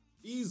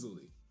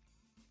 easily.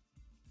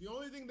 The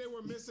only thing they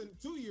were missing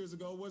 2 years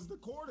ago was the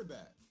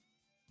quarterback.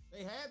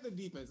 They had the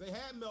defense. They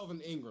had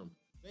Melvin Ingram.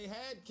 They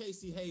had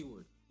Casey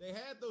Hayward. They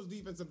had those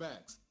defensive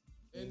backs.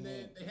 And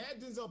then they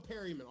had Denzel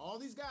Perryman. All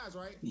these guys,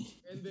 right?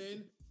 And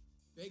then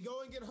they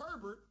go and get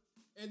Herbert.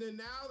 And then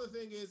now the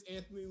thing is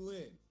Anthony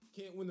Lynn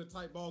can't win the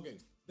tight ball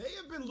games. They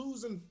have been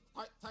losing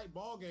tight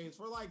ball games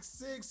for like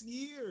 6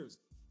 years.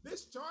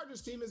 This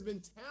Chargers team has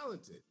been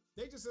talented.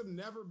 They just have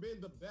never been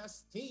the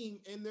best team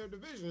in their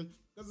division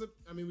because,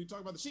 we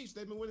talk about the Chiefs.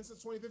 They've been winning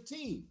since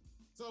 2015.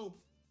 So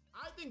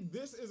I think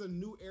this is a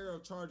new era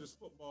of Chargers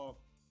football.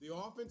 The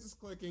offense is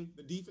clicking.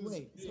 The defense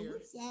is there. So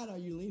what side are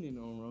you leaning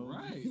on, Ron?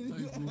 Right.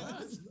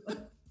 Like,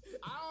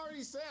 I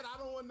already said I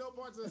don't want no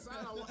parts of the side.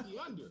 I want the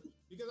under.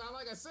 Because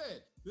like I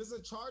said, this is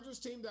a Chargers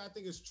team that I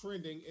think is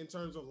trending in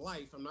terms of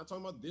life. I'm not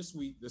talking about this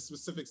week, this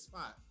specific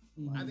spot.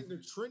 Mm-hmm. I think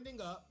they're trending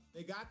up.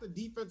 They got the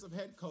defensive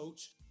head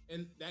coach,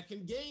 and that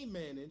can game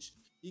manage.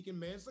 He can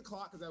manage the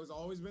clock because that has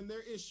always been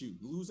their issue,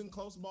 losing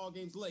close ball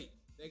games late.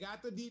 They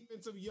got the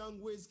defensive young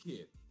whiz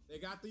kid. They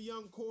got the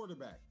young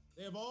quarterback.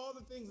 They have all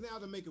the things now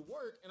to make it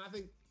work, and I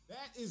think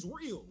that is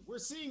real. We're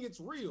seeing it's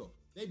real.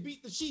 They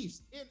beat the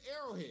Chiefs in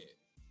Arrowhead.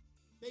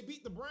 They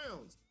beat the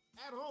Browns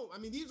at home.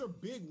 These are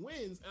big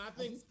wins, and I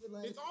think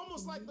it's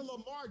almost like the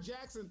Lamar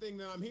Jackson thing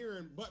that I'm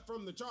hearing, but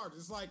from the Chargers.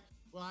 It's like,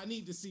 well, I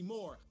need to see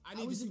more. I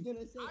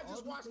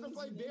just watched them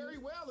play very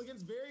well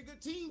against very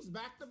good teams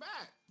back to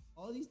back.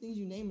 All these things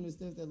you naming is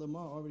stuff that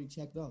Lamar already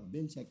checked off.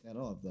 Ben checked that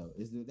off, though.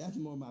 That's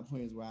more my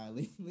point is where I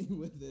lean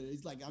with it.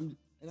 It's like I'm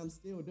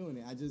still doing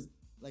it. I just,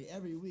 like,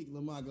 every week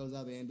Lamar goes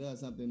out there and does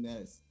something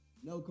that's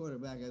no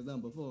quarterback has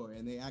done before,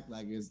 and they act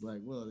like it's like,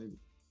 well,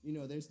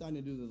 they're starting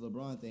to do the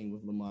LeBron thing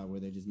with Lamar where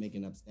they're just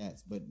making up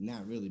stats, but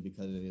not really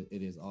because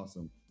it is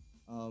awesome.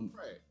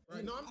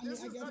 Right. No,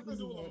 this is nothing to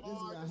do with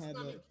Lamar. This is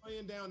not me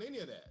playing down any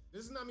of that.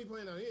 This is not me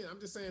playing down any of that. I'm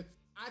just saying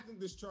I think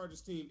this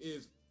Chargers team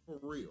is for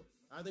real.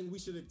 I think we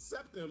should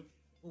accept them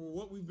for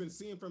what we've been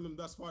seeing from them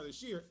thus far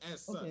this year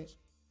as such.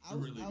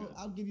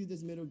 I'll give you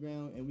this middle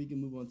ground and we can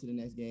move on to the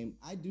next game.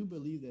 I do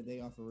believe that they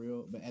are for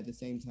real, but at the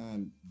same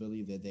time,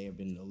 believe that they have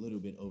been a little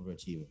bit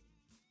overachieving.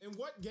 In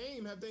what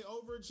game have they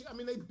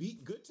overachieved? They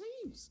beat good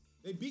teams.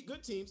 They beat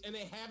good teams, and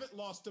they haven't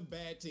lost to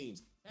bad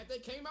teams. Had they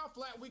came out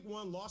flat week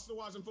 1, lost to the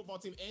Washington football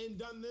team, and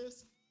done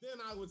this, then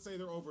I would say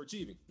they're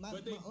overachieving.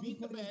 But they beat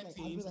the bad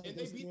teams, and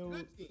they beat the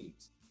good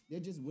teams. They're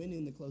just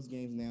winning the close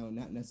games now,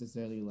 not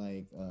necessarily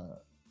like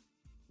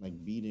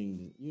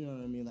beating. You know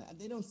what I mean? Like,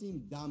 they don't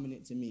seem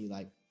dominant to me.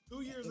 Like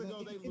 2 years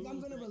ago, if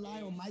I'm going to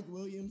rely on Mike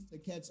Williams to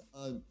catch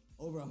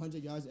over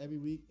 100 yards every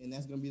week, and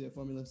that's going to be their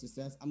formula of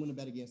success, I'm going to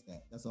bet against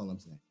that. That's all I'm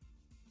saying.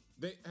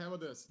 How about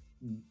this?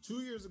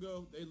 2 years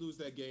ago, they lose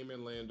that game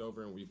in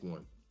Landover in week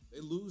 1. They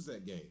lose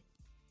that game.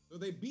 So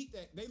they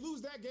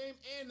lose that game,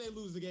 and they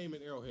lose the game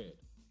in Arrowhead.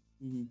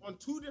 Mm-hmm. On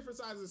 2 different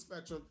sides of the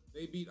spectrum,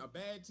 they beat a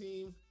bad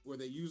team where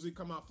they usually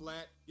come out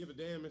flat. Give a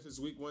damn if it's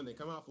week 1, they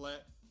come out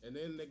flat. And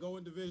then they go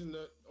in division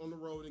on the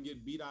road and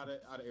get beat out of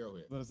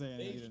Arrowhead. What I'm saying,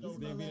 they beat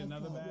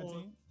another bad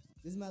team?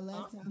 This is my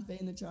last time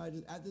fading the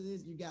Chargers. After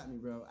this, you got me,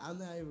 bro. I'm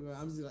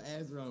just going to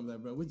ask Ron, like,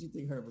 bro, what do you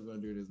think Herbert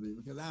going to do this week?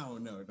 Because I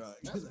don't know, dog.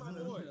 That's my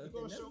boy. He's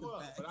going to show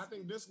up. But I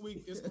think this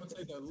week it's going to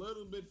take a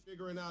little bit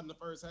figuring out in the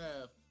first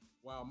half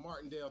while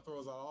Martindale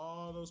throws out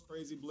all those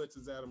crazy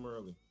blitzes at him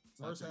early.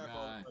 First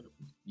half,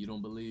 you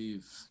don't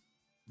believe.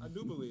 I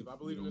do believe. I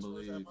believe in this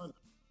first half under.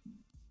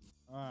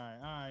 All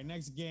right.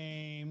 Next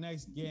game.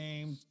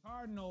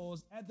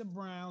 Cardinals at the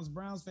Browns.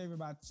 Browns favored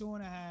by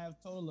 2.5.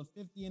 Total of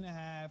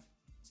 50.5.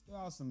 Still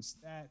out some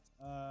stats.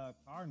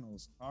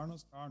 Cardinals.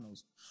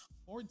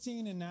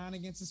 14-9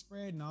 against the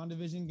spread.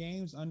 Non-division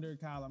games under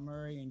Kyler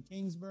Murray and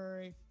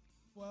Kingsbury.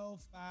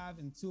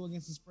 12-5-2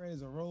 against the spread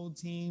as a road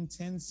team.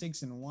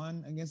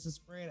 10-6-1 against the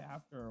spread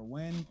after a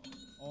win.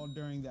 All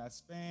during that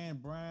span.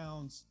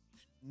 Browns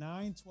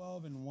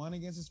 9-12-1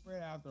 against the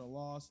spread after a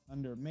loss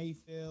under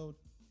Mayfield.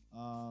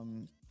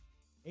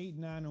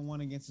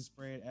 8-9-1 against the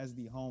spread as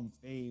the home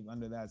fave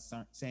under that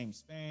same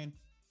span.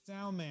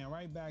 Sound man,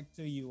 right back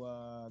to you.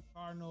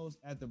 Cardinals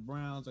at the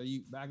Browns. Are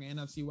you back in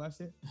NFC West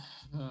here?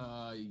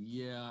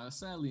 Yeah, I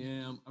sadly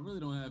am. I really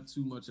don't have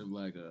too much of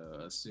like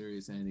a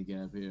serious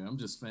handicap here. I'm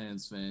just fan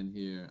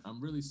here. I'm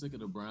really sick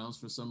of the Browns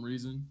for some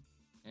reason,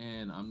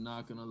 and I'm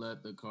not gonna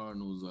let the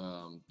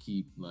Cardinals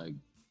keep like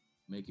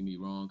making me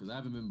wrong because I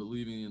haven't been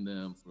believing in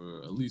them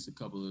for at least a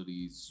couple of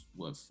these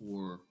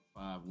 4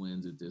 5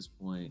 wins at this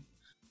point.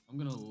 I'm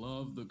gonna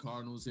love the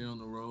Cardinals here on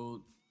the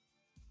road,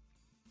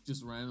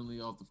 just randomly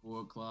off the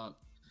 4 o'clock.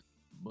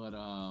 But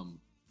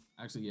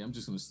actually, yeah, I'm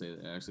just gonna stay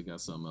there. I actually got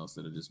something else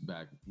that'll just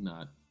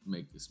not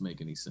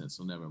make any sense.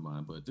 So never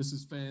mind. But this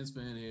is fan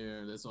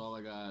here. That's all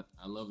I got.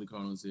 I love the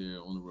Cardinals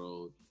here on the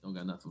road. Don't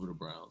got nothing for the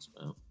Browns,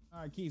 man. All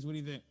right, Keys, what do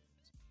you think?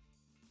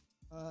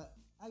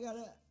 I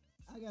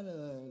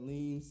gotta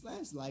lean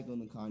 / like on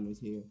the Cardinals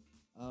here.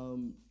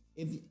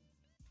 If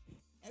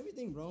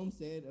everything Rome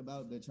said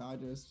about the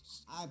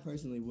Chargers, I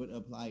personally would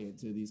apply it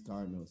to these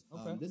Cardinals.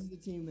 Okay. This is a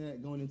team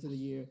that going into the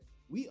year,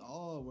 we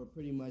all were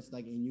pretty much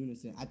like in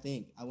unison.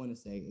 I want to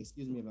say,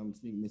 excuse me if I'm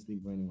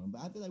misspeaking for anyone,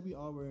 but I feel like we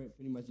all were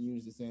pretty much in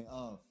unison saying,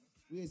 oh,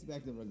 we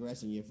expect a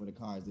regression year for the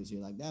Cards this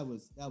year. Like that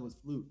was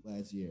fluke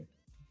last year.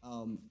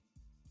 And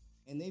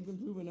they've been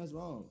proving us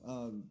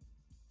wrong.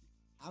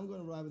 I'm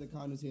going to ride with the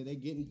Cardinals here. They're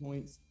getting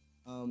points.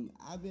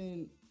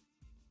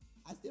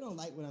 I still don't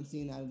like what I'm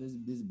seeing out of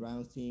this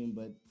Browns team,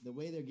 but the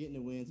way they're getting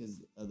the wins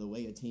is the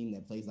way a team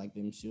that plays like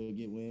them should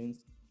get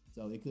wins.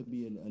 So it could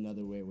be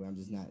another way where I'm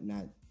just not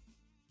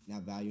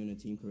valuing the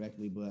team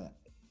correctly. But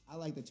I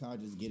like the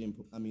Cardinals getting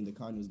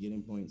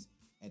points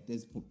at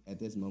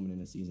this moment in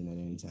the season at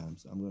any time.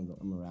 So I'm gonna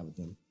ride with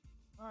them.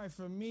 All right,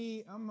 for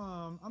me, I'm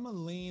gonna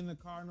lean the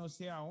Cardinals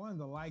here. I wanted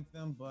to like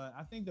them, but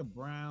I think the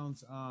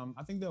Browns,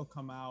 I think they'll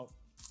come out,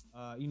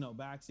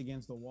 backs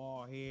against the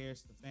wall here.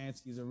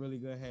 Stefanski's a really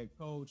good head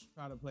coach.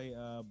 Try to play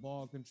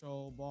ball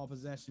control, ball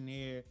possession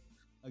here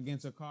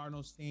against a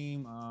Cardinals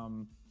team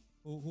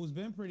who's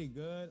been pretty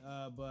good,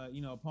 but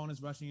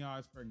opponents' rushing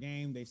yards per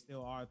game, they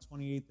still are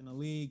 28th in the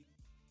league.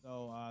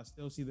 So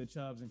still see the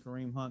Chubbs and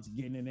Kareem Hunts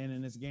getting it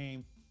in this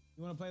game.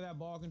 You want to play that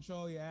ball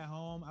control, you're at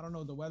home. I don't know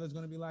what the weather's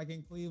going to be like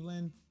in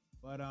Cleveland,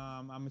 but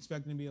I'm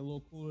expecting to be a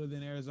little cooler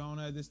than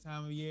Arizona at this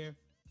time of year.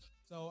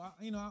 So,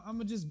 I'm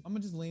gonna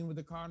just lean with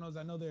the Cardinals.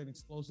 I know they're an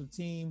explosive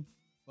team,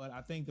 but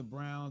I think the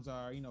Browns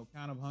are,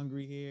 kind of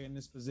hungry here in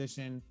this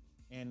position,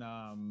 and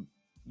a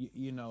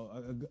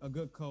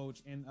good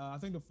coach. And I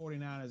think the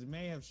 49ers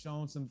may have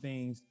shown some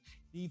things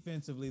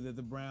defensively that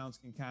the Browns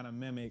can kind of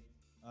mimic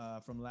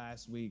from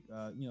last week.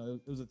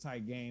 It was a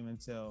tight game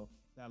until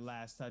that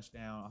last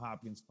touchdown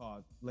Hopkins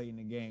caught late in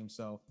the game.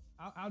 So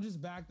I'll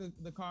just back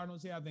the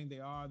Cardinals here. I think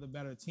they are the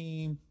better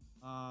team.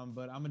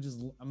 But I'm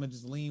gonna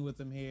just lean with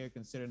them here,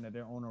 considering that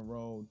they're on a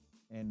road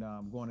and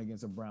going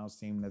against a Browns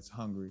team that's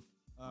hungry.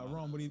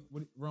 Rome, what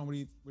are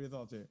your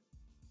thoughts here?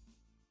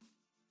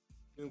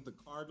 I think the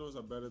Cardinals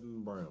are better than the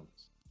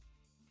Browns.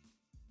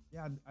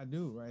 Yeah, I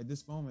do. Right at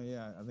this moment,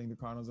 yeah, I think the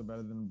Cardinals are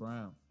better than the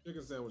Browns.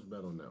 Chicken sandwich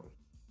bet on that one.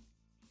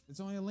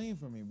 It's only a lean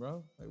for me,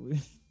 bro.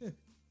 It's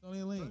only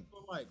a lean.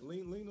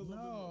 Lean a little bit.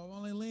 No, I'm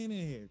only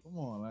leaning here. Come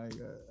on,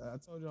 I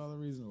told you all the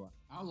reasons why.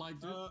 I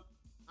liked it.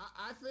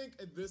 I think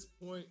at this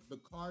point the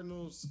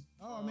Cardinals.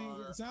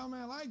 Sound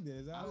man like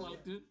this. I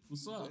liked it.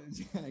 What's up?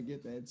 Trying to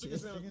get that Chicken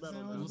sandwich bet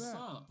on that. What's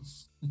up?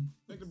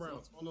 Take the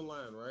Browns on the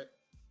line, right?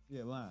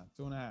 Yeah, line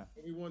 2.5.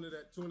 And we wanted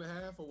at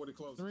 2.5, or what it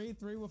closed?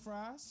 3 with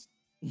fries.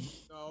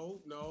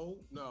 No.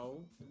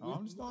 Oh,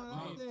 I'm just throwing it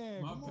out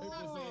there. My paper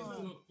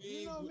says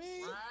you know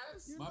me.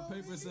 My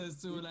paper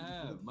says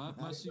 2.5. My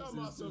sheet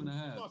says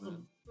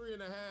 2.5.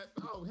 3.5.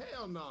 Oh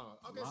hell no.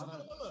 Okay, so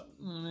look.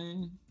 I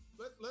mean,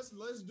 let's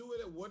do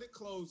it at what it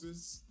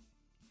closes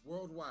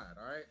worldwide.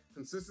 All right,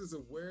 consistency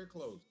of where it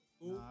closes.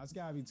 Cool. Nah, it's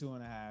gotta be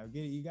 2.5.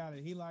 Get it? You got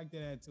it. He liked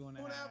it at 2.5.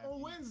 2.5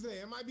 on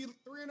Wednesday. It might be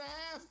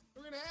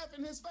 3.5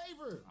 in his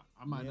favor.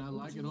 I might not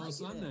like it on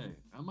Sunday.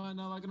 I might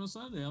not like it on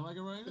Sunday. I like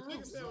it right now. The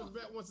chicken sandwich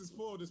bet once it's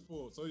pulled, it's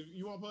pulled. So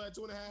you want to pull at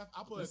 2.5?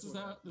 I'll pull at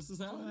 2.5. This is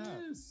how it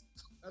is.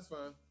 That's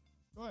fine.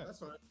 Go ahead. That's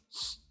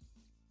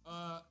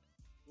fine.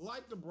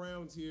 Like the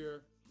Browns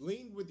here,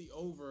 leaned with the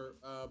over,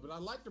 but I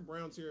like the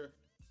Browns here,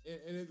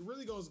 and it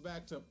really goes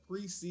back to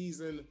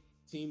preseason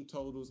team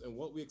totals and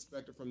what we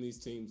expected from these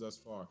teams thus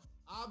far.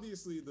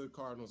 Obviously, the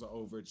Cardinals are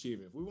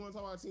overachieving. If we want to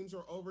talk about teams who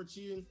are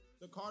overachieving,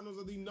 the Cardinals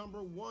are the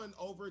number one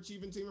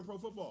overachieving team in pro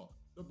football.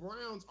 The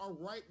Browns are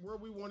right where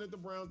we wanted the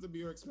Browns to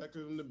be or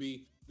expected them to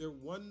be. They're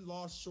one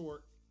loss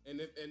short, and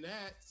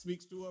that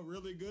speaks to a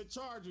really good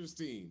Chargers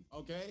team,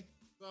 okay?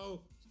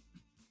 So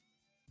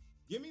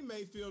give me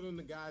Mayfield and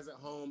the guys at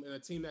home and a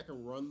team that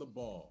can run the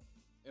ball.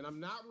 And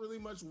I'm not really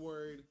much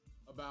worried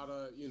about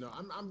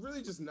I'm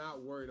really just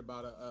not worried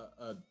about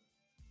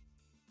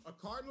a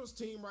Cardinals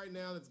team right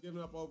now that's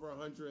giving up over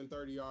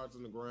 130 yards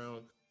on the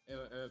ground, and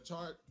a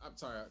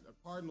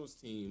Cardinals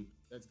team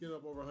that's giving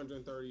up over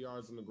 130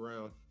 yards on the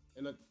ground,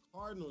 and a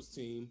Cardinals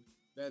team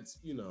that's,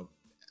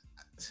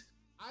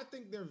 I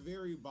think they're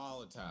very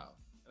volatile.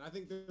 And I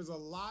think there's a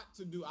lot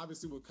to do,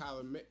 obviously, with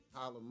Kyler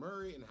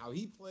Murray and how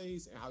he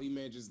plays and how he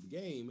manages the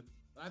game.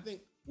 But I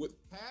think with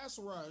pass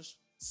rush,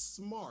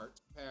 smart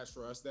pass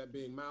rush, that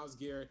being Myles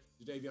Garrett,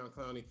 Jadeveon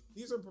Clowney,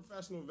 these are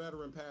professional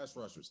veteran pass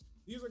rushers.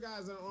 These are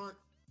guys that aren't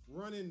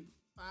running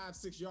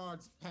 5-6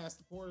 yards past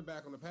the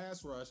quarterback on the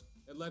pass rush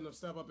and letting them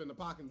step up in the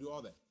pocket and do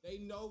all that. They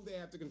know they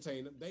have to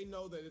contain them. They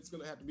know that it's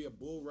going to have to be a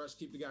bull rush,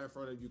 keep the guy in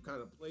front of you,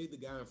 kind of play the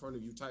guy in front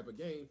of you type of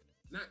game,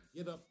 not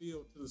get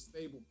upfield to the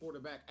stable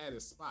quarterback at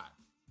his spot.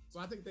 So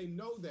I think they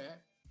know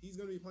that he's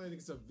going to be playing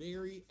against a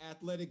very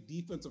athletic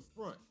defensive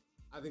front.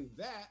 I think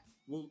that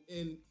will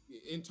in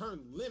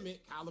turn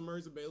limit Kyler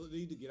Murray's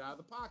ability to get out of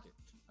the pocket.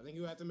 I think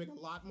he'll have to make a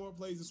lot more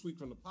plays this week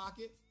from the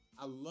pocket.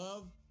 I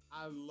love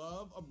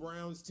a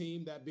Browns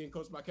team that being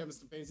coached by Kevin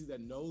Stefanski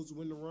that knows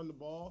when to run the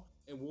ball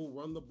and will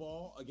run the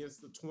ball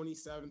against the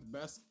 27th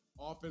best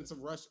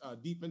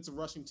defensive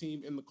rushing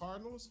team in the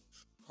Cardinals.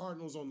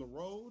 Cardinals on the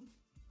road,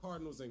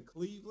 Cardinals in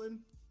Cleveland.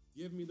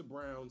 Give me the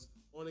Browns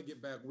on a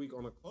get back week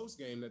on a close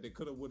game that they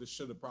could have, would have,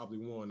 should have probably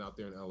won out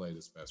there in LA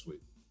this past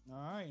week. All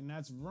right, and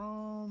that's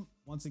Rome.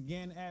 Once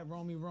again, at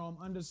RomyRome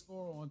 _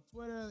 on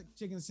Twitter.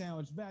 Chicken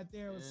sandwich back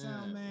there with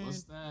Sound Man.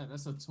 What's that?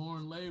 That's a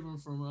torn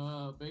labrum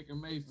from Baker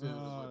Mayfield.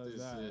 Is what this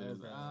is.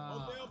 Okay.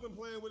 Odell been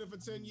playing with it for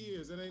 10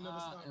 years. It ain't never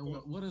stopped. And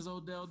what has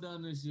Odell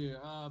done this year?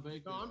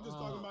 Baker. No, I'm just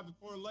talking about the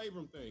torn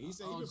labrum thing. He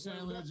said he been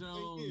playing with that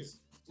for 10 years.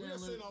 We have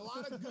seen a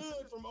lot of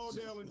good from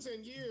Odell in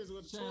 10 years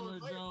with Chandler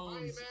torn labrum. I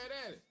ain't mad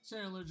at it.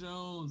 Chandler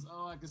Jones.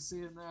 Oh, I can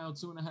see it now.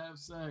 2.5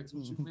 sacks.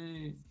 What you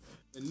mean?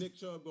 And Nick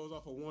Chubb goes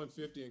off of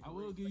 150. I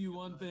will give you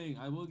one thing.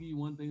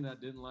 That I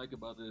didn't like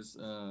about this.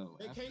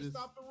 They can't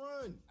stop the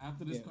run.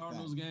 After this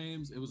Cardinals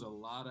games, it was a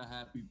lot of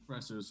happy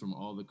pressers from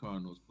all the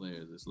Cardinals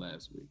players this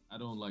last week. I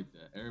don't like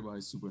that.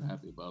 Everybody's super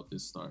happy about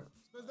this start.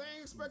 Because they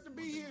ain't expect to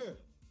be here.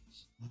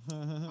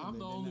 I'm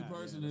the only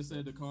person that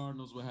said the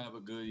Cardinals would have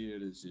a good year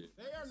this year.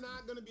 They are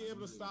not going to be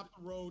able to stop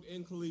the road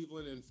in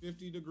Cleveland in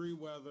 50-degree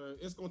weather.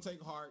 It's going to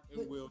take heart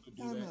and will to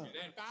do that. And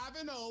at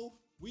 5-0,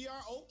 we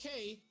are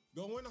okay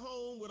going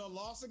home with a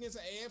loss against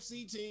an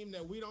AFC team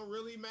that we don't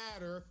really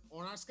matter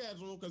on our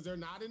schedule because they're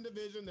not in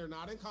division, they're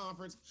not in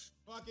conference.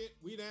 Fuck it,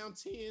 we down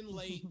 10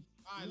 late.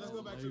 All right, let's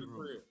go back to the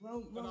crib.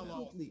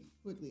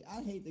 Quickly,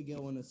 I hate to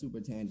go on a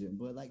super tangent,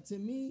 but like to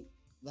me,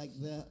 like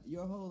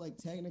your whole like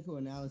technical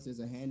analysis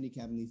of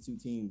handicapping these two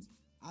teams,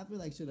 I feel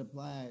like should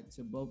apply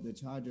to both the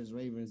Chargers,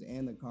 Ravens,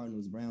 and the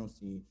Cardinals, Browns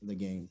team for the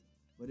games.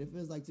 But it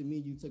feels like to me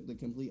you took the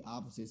complete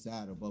opposite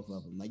side of both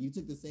of them. Like you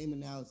took the same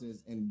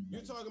analysis and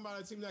you're talking about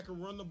a team that can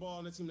run the ball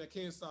and a team that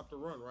can't stop the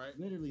run, right?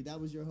 Literally, that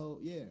was your whole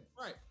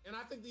right. And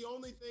I think the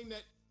only thing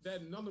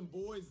that none of them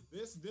boys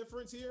this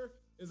difference here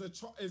is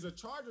a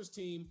Chargers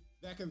team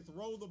that can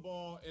throw the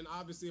ball and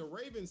obviously a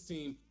Ravens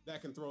team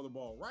that can throw the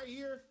ball. Right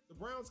here, the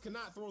Browns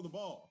cannot throw the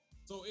ball.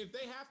 So if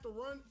they have to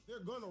run,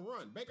 they're going to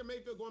run. Baker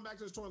Mayfield going back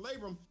to his torn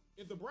labrum.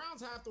 If the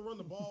Browns have to run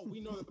the ball,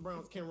 we know that the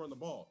Browns can run the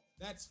ball.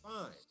 That's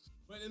fine.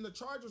 But in the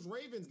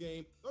Chargers-Ravens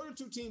game, those are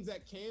two teams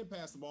that can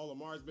pass the ball.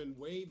 Lamar's been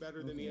way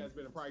better than he has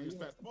been in prior years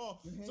pass the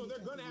ball. So they're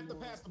going to have to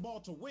pass the ball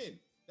to win.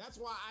 That's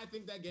why I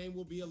think that game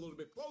will be a little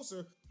bit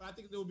closer, but I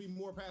think there will be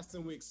more passes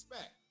than we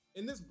expect.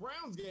 In this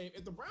Browns game,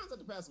 if the Browns have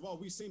to pass the ball,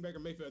 we've seen Baker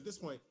Mayfield at this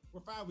point.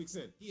 We're 5 weeks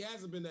in. He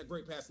hasn't been that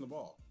great passing the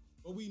ball.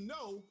 But we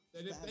know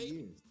that if they... 5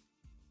 years.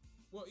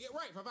 Well, yeah,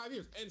 right, for 5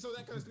 years. And so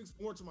that kind of speaks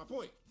more to my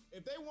point.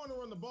 If they want to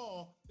run the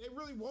ball, they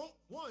really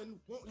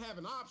won't have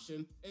an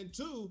option, and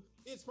 2,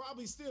 it's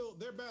probably still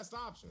their best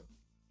option.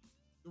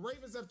 The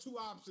Ravens have 2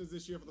 options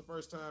this year for the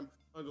first time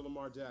under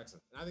Lamar Jackson.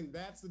 And I think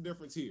that's the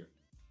difference here.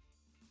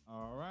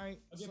 All right.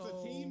 Against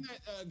a team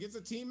that gets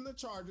a team in the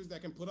Chargers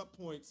that can put up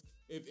points.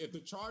 If the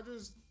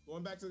Chargers,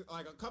 going back to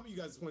like a couple of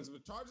you guys' points, if the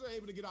Chargers are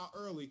able to get out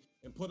early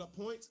and put up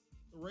points,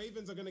 the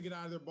Ravens are going to get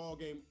out of their ball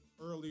game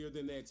earlier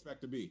than they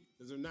expect to be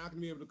because they're not going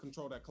to be able to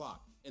control that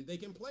clock. And they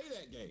can play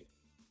that game.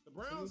 The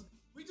Browns,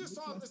 we just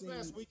saw this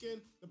last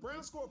weekend. The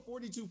Browns scored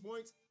 42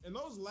 points, and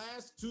those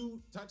last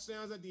 2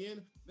 touchdowns at the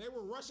end, they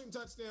were rushing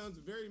touchdowns,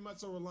 very much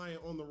so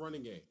reliant on the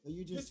running game. So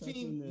you're just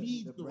trusting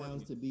the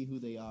Browns to be who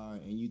they are,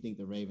 and you think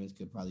the Ravens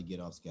could probably get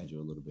off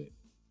schedule a little bit.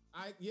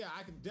 I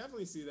could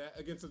definitely see that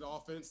against an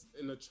offense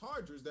in the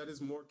Chargers that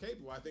is more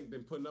capable. I think they're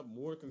putting up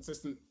more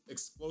consistent,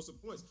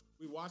 explosive points.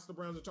 We watched the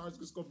Browns and Chargers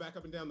just go back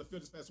up and down the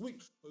field this past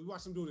week, but we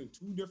watched them do it in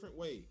 2 different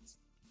ways.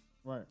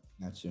 Right.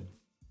 Gotcha.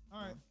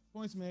 All right.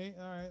 Points made.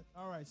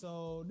 All right.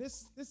 So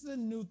this is a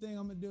new thing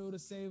I'm gonna do to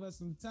save us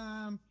some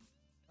time.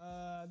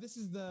 This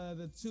is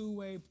the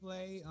 2-way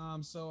play.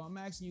 So I'm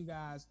asking you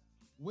guys,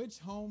 which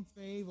home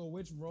fave or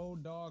which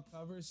road dog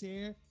covers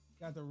here?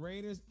 Got the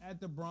Raiders at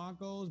the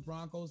Broncos.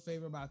 Broncos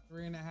favor about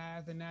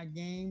 3.5 in that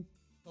game.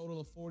 Total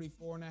of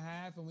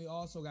 44.5. And we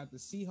also got the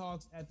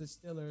Seahawks at the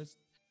Steelers.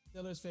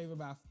 Steelers favor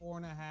about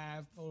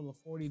 4.5. Total of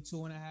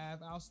 42.5.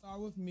 I'll start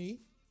with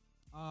me.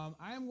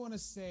 I'm going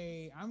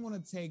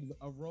to take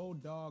a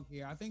road dog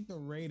here. I think the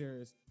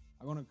Raiders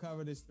are going to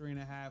cover this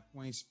 3.5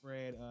 point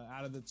spread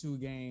out of the 2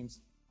 games.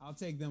 I'll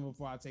take them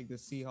before I take the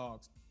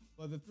Seahawks.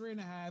 But the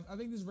 3.5, I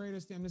think this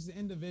Raiders team, this is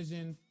in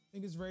division. I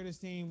think this Raiders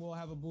team will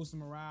have a boost of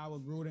morale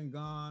with Gruden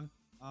gone.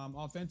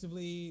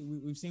 Offensively,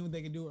 we've seen what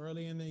they can do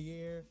early in the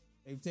year.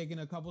 They've taken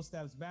a couple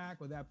steps back,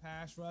 but that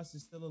pass rush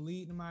is still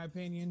elite in my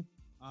opinion.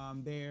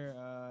 They're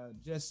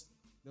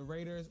the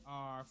Raiders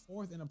are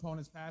fourth in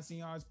opponents' passing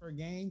yards per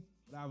game.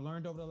 What I've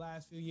learned over the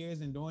last few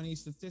years in doing these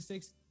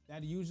statistics,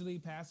 that usually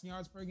passing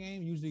yards per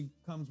game usually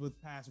comes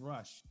with pass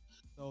rush.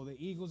 So the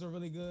Eagles are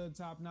really good,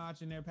 top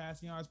notch in their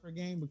passing yards per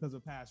game because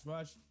of pass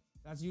rush.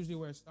 That's usually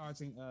where it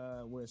starts.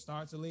 Where it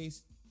starts at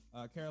least.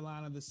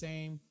 Carolina the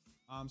same.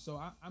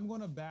 So I'm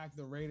going to back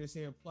the Raiders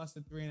here plus the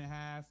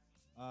 3.5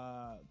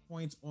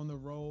 points on the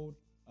road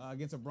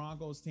against a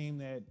Broncos team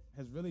that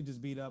has really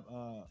just beat up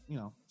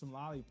some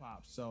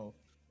lollipops. So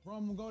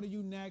Rome, we'll go to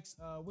you next.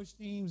 Which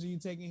teams are you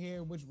taking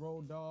here? Which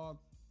road dog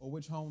or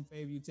which home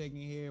favor you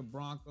taking here?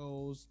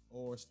 Broncos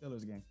or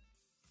Steelers game?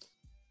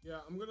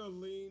 Yeah, I'm going to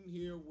lean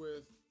here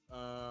with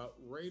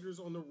Raiders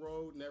on the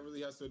road, and that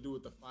really has to do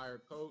with the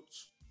fired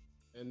coach.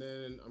 And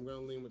then I'm going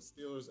to lean with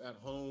Steelers at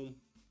home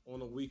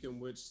on a week in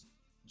which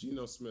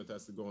Geno Smith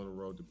has to go on the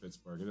road to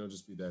Pittsburgh, and it'll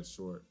just be that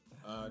short.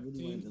 I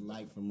really wanted to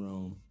like from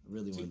Rome.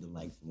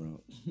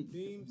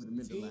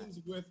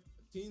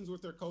 Teams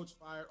with their coach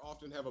fired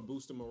often have a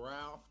boost of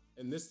morale.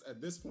 And at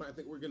this point, I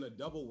think we're going to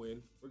double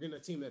win. We're getting a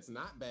team that's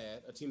not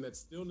bad, a team that's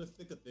still in the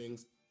thick of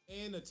things,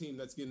 and a team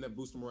that's getting that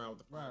boost of morale with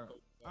the fired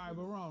coach. All right,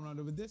 but Rome,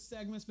 with this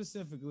segment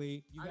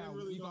specifically, you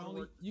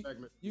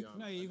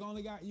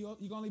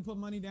only put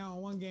money down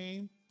on one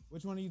game.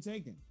 Which one are you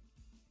taking?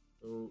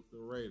 The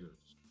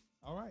Raiders.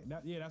 All right,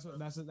 that's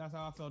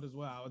how I felt as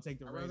well. I would take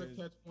the Raiders. I'd rather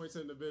catch points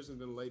in division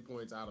than lay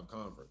points out of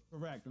conference.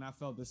 Correct, and I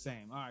felt the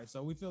same. All right,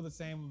 so we feel the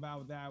same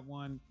about that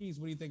one. Keith,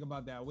 what do you think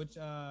about that? Which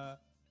out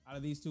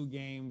of these two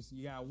games,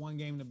 you got one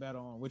game to bet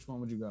on? Which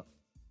one would you go?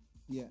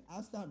 Yeah,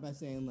 I'll start by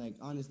saying,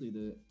 honestly,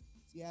 the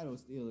Seattle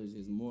Steelers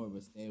is more of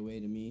a stay away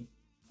to me.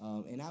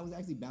 And I was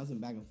actually bouncing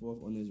back and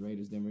forth on this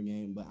Raiders-Denver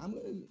game, but I'm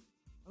gonna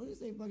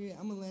say, fuck it,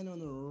 I'm gonna land on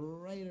the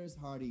Raiders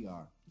hard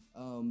ER.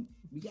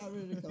 We got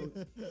rid of the coach.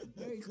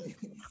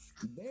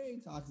 Very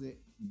toxic.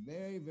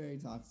 Very, very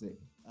toxic.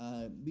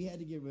 We had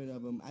to get rid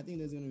of him. I think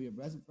there's going to be a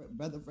breath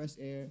of fresh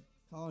air.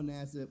 Carl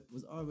Nassib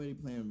was already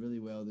playing really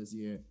well this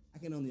year. I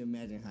can only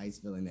imagine how he's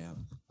feeling now.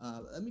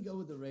 Let me go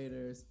with the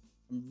Raiders.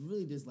 I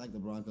really dislike the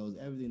Broncos,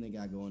 everything they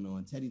got going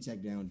on. Teddy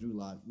checked down, Drew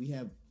Lock. We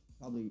have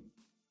probably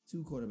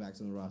two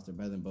quarterbacks on the roster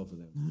better than both of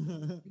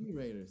them. Give me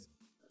Raiders.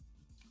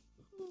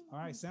 All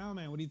right,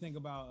 Soundman, what do you think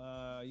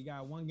about you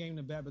got one game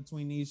to bet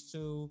between these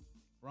two?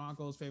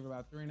 Broncos favored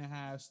by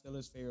 3.5,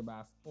 Steelers favored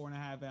by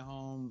 4.5 at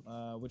home.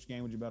 Which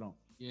game would you bet on?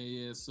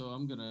 Yeah. So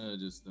I'm gonna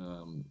just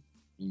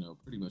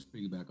pretty much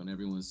piggyback on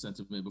everyone's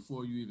sentiment.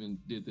 Before you even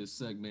did this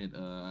segment,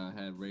 I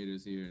had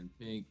Raiders here in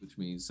pink, which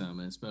means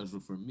Soundman special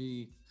for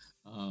me.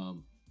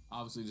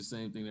 Obviously the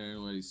same thing that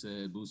everybody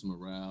said, boost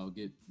morale,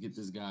 get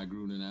this guy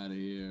Gruden out of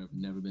here. I've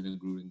never been a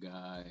Gruden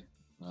guy.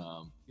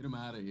 Get him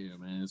out of here,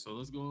 man. So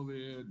let's go over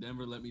here.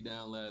 Denver let me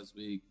down last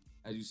week.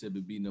 As you said,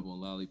 been beating up on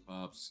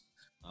lollipops.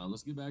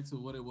 Let's get back to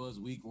what it was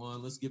week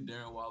one. Let's give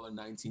Darren Waller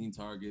 19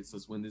 targets.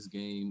 Let's win this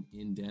game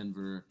in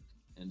Denver.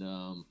 And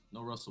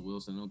no Russell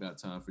Wilson. No got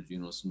time for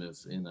Geno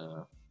Smith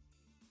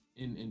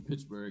in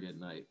Pittsburgh at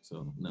night.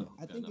 So no.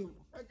 I think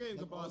that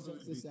game's about to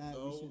be aside,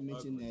 we should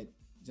mention that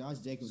Josh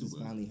Jacobs is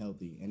finally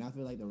healthy, and I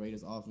feel like the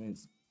Raiders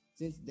offense,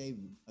 since they've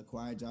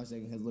acquired Josh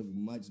Jacobs, has looked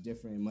much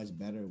different and much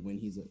better when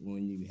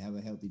you have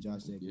a healthy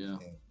Josh Jacobs. Yeah.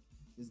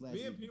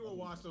 Me and P were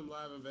watching him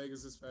live in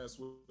Vegas this past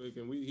week,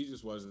 and he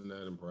just wasn't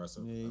that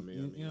impressive. Yeah,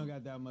 you don't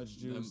got that much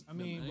juice. I've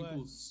been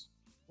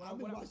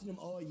watching him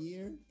all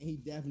year, and he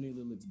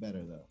definitely looks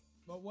better though.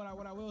 But what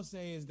I will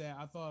say is that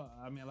a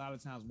lot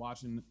of times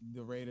watching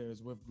the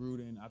Raiders with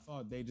Gruden, I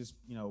thought they just,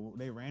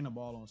 they ran the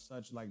ball on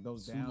such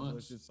those downs,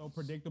 which is so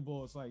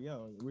predictable. It's like,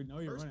 yo, we know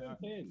you're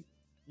running.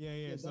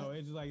 Yeah. So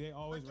it's just like they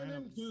always ran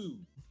up.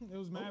 It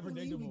was mad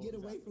predictable. We get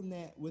away from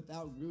that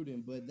without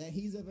Gruden, but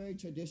he's a very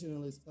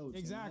traditionalist coach.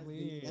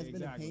 Exactly. That's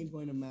been a pain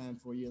point of mine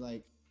for you.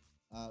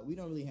 We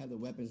don't really have the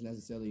weapons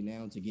necessarily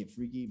now to get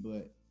freaky,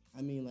 but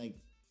I mean,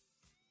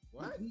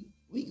 what?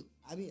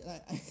 I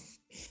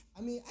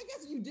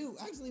guess you do.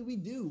 Actually, we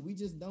do. We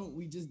just don't.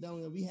 We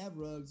have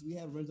Ruggs. We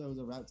have Renzo as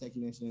a route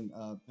technician.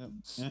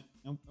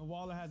 And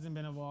Waller hasn't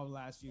been involved the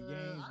last few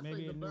games. I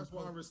think the best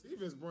wide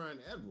receiver is Brian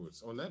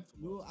Edwards on that.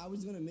 Well, I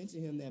was going to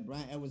mention him that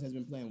Brian Edwards has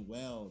been playing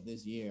well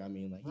this year. I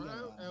mean,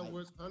 Brian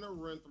Edwards, Hunter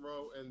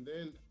Renfrow, and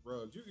then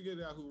Ruggs. You can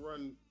get out who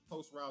run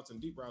post routes and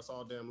deep routes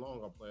all damn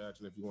long on play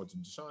action if you want to.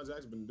 Deshaun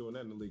Jackson's been doing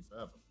that in the league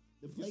forever.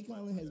 The play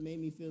calling has made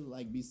me feel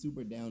be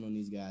super down on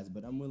these guys,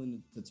 but I'm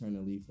willing to turn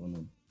a leaf on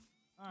them.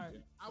 All right.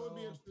 I would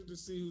be interested to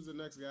see who's the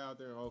next guy out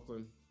there in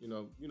Oakland.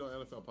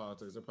 NFL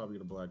politics. They'll probably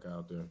get a black guy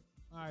out there.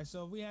 All right.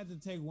 So if we had to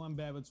take one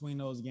bet between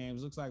those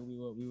games, looks like we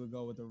would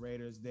go with the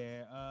Raiders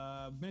there.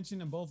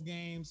 Mentioned in both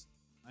games,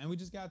 and we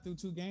just got through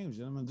two games,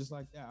 gentlemen, just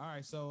like that. All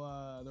right.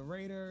 So the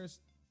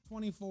Raiders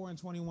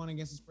 24-21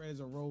 against the spread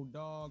as a road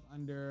dog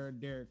under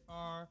Derek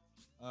Carr.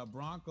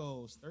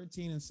 Broncos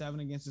 13-7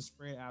 against the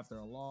spread after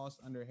a loss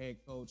under head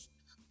coach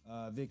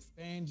Vic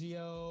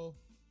Fangio.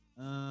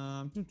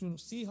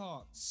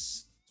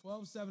 Seahawks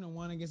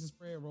 12-7-1 against the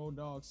spread, road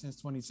dog since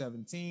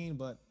 2017,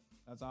 but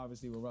That's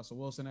obviously with Russell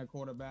Wilson at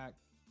quarterback.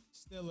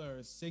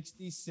 Steelers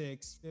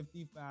 66,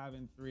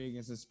 55-3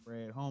 against the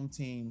spread. Home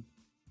team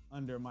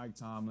under Mike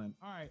Tomlin.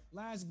 All right,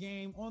 last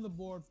game on the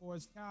board for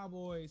us.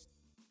 Cowboys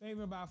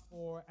favored by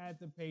 4 at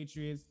the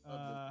Patriots.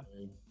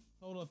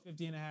 Total of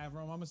 50.5.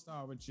 Rome, I'm going to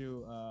start with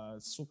you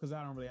because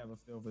I don't really have a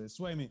feel for this.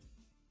 Sway me.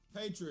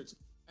 Patriots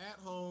at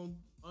home,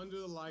 under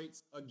the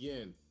lights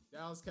again.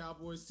 Dallas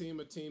Cowboys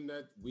team, a team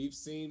that we've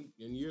seen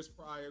in years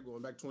prior,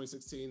 going back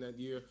 2016, that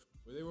year,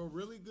 where they were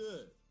really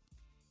good.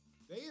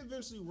 They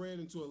eventually ran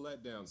into a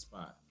letdown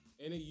spot.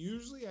 And it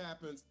usually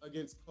happens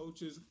against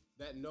coaches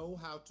that know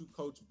how to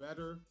coach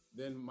better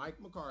than Mike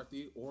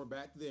McCarthy or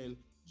back then,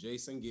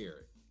 Jason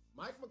Garrett.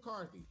 Mike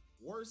McCarthy,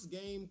 worst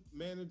game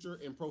manager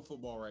in pro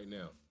football right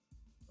now.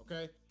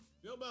 Okay?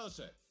 Bill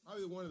Belichick,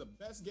 probably one of the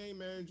best game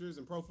managers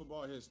in pro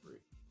football history.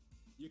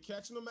 You're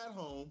catching them at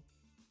home.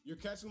 You're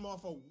catching them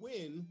off a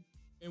win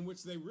in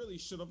which they really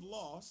should have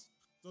lost.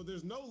 So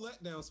there's no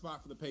letdown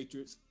spot for the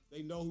Patriots.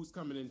 They know who's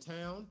coming in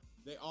town.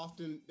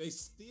 They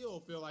still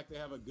feel like they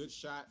have a good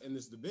shot in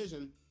this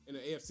division in the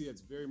AFC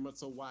that's very much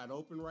so wide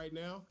open right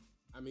now.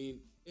 I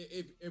mean,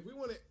 if we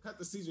want to cut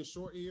the season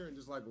short here and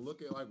just like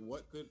look at like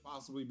what could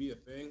possibly be a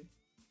thing,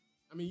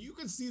 I mean, you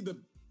could see the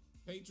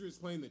Patriots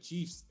playing the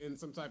Chiefs in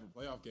some type of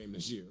playoff game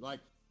this year.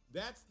 Like,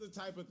 that's the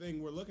type of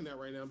thing we're looking at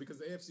right now because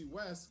the AFC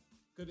West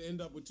could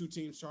end up with two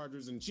teams,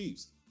 Chargers and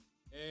Chiefs.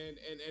 And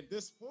at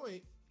this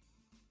point,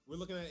 we're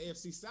looking at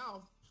AFC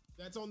South,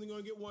 that's only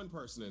going to get one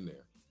person in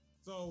there.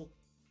 So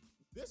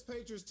this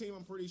Patriots team,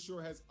 I'm pretty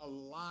sure, has a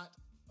lot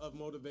of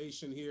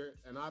motivation here.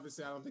 And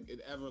obviously, I don't think it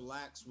ever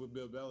lacks with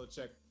Bill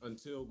Belichick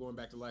until going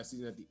back to last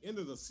season at the end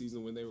of the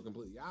season when they were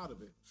completely out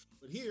of it.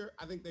 But here,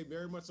 I think they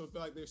very much so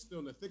feel like they're still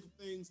in the thick of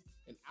things,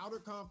 an outer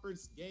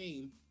conference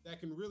game that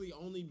can really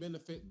only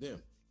benefit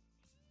them.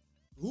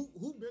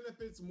 Who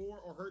benefits more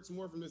or hurts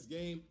more from this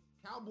game?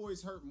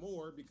 Cowboys hurt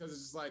more because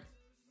it's just like,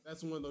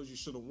 that's one of those you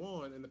should have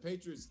won. And the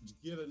Patriots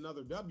get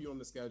another W on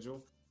the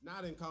schedule,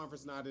 not in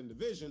conference, not in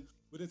division,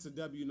 but it's a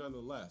W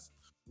nonetheless.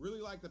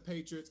 Really like the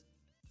Patriots.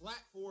 Flat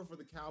 4 for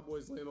the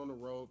Cowboys laying on the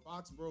road.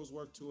 Foxborough's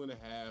worth 2.5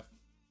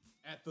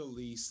 at the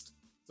least.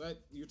 So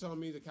you're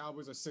telling me the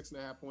Cowboys are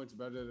 6.5 points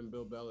better than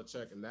Bill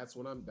Belichick, and that's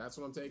what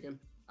I'm taking.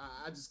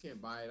 I just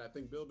can't buy it. I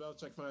think Bill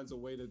Belichick finds a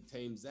way to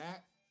tame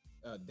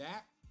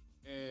Dak,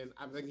 and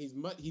I think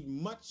he'd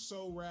much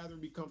so rather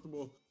be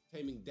comfortable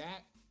taming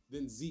Dak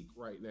than Zeke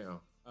right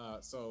now.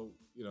 So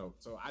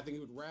I think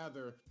he would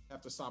rather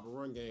have to stop a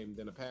run game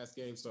than a pass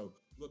game. So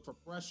look for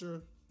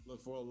pressure,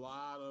 look for a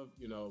lot of,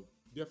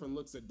 different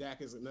looks that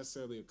Dak isn't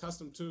necessarily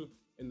accustomed to.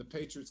 And the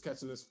Patriots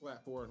catching this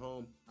flat 4 at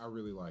home, I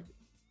really like it.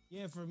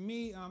 Yeah, for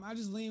me, I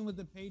just lean with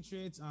the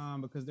Patriots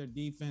because their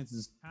defense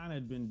has kind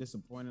of been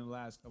disappointing the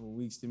last couple of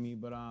weeks to me.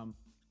 But,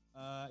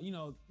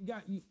 you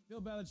got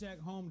Bill Belichick,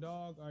 home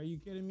dog. Are you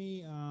kidding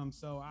me?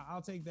 So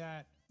I'll take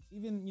that.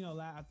 Even,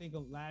 I think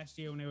last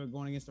year when they were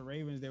going against the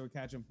Ravens, they were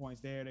catching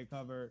points there. They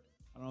covered.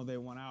 I don't know if they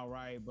won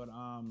outright, but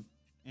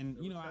and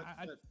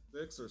I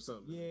 6 or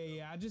something.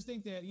 Yeah. I just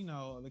think that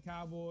the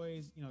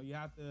Cowboys, you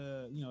have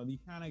to, you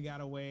kind of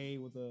got away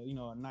with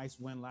a nice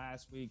win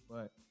last week,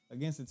 but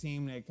against a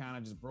team that kind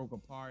of just broke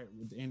apart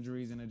with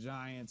injuries and the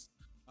Giants.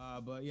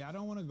 But yeah, I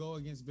don't want to go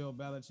against Bill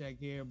Belichick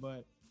here,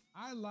 but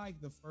I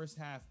like the first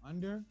half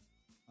under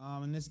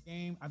in this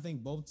game. I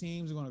think both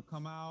teams are going to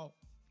come out,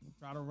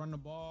 try to run the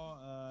ball.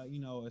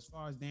 As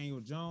far as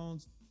Daniel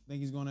Jones, I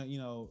think he's going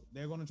to,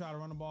 they're going to try to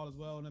run the ball as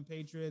well in the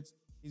Patriots.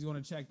 He's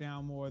going to check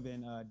down more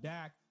than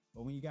Dak.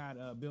 But when you got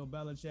Bill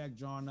Belichick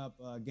drawing up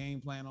a game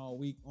plan all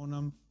week on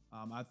them,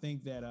 I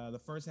think that the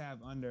first half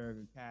under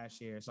cash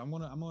here. So I'm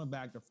gonna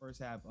back the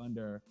first half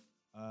under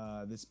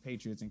this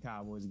Patriots and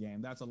Cowboys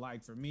game. That's a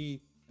like for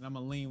me, and I'm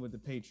gonna lean with the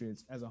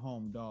Patriots as a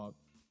home dog.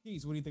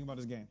 Keith, what do you think about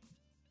this game?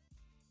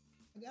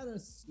 I got a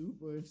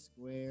super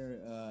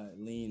square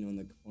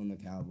lean on the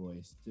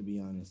Cowboys, to be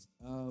honest.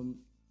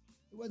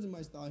 It wasn't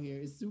much thought here.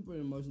 It's super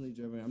emotionally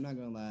driven. I'm not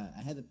gonna lie.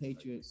 I had the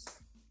Patriots.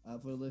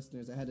 For the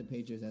listeners, I had the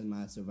Patriots as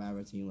my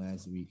survivor team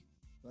last week,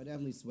 so I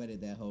definitely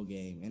sweated that whole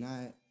game. And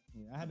I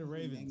had the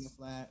Ravens.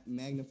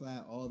 Magnify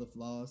all the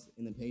flaws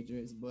in the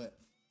Patriots, but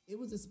it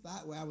was a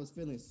spot where I was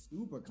feeling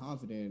super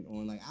confident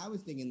on. Like, I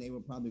was thinking they were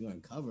probably going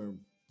to cover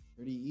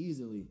pretty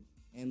easily,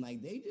 and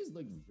like they just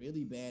looked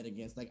really bad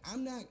against. Like,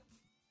 I'm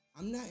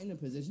not in a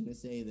position to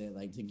say that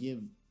like to give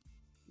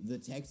the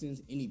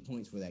Texans any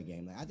points for that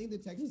game. Like, I think the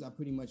Texans are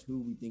pretty much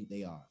who we think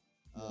they are.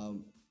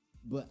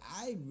 But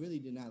I really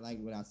did not like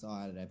what I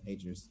saw out of that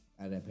Patriots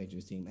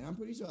team, and I'm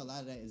pretty sure a lot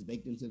of that is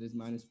baked into this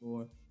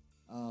 -4.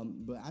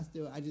 But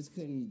I just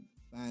couldn't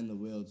find the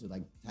will to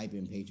like type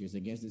in Patriots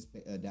against this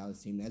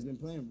Dallas team that's been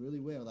playing really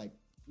well. Like,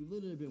 we've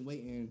literally been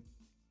waiting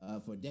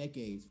for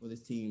decades for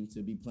this team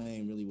to be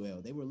playing really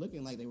well. They were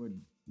looking like they were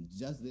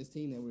just this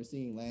team that we were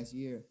seeing last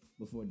year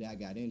before Dak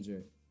got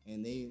injured,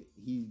 and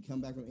he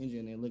come back from injury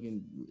and they're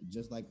looking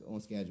just like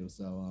on schedule.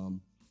 So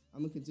I'm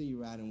gonna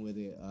continue riding with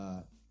it.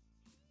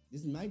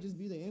 This might just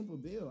be the end for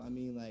Bill. I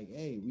mean, like,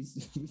 hey, we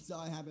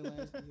saw it happen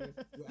last year.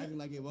 We're acting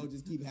like it won't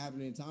just keep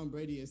happening. Tom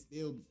Brady is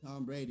still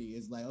Tom Brady.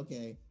 It's like,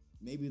 okay,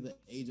 maybe the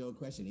age-old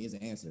question is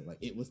answered. Like,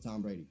 it was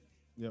Tom Brady.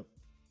 Yep.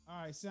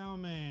 All right,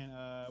 Sound Man,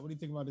 what do you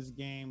think about this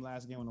game?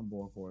 Last game on the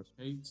board for us.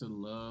 Hate to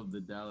love the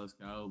Dallas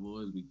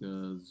Cowboys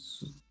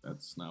because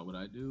that's not what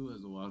I do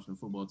as a Washington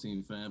football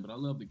team fan, but I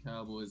love the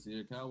Cowboys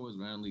here. Cowboys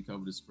randomly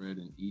covered the spread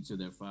in each of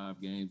their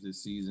 5 games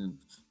this season.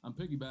 I'm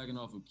piggybacking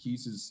off of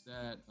Keith's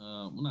stat,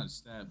 well, not a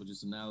stat, but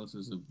just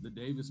analysis of the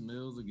Davis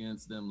Mills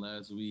against them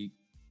last week.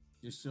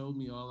 Just showed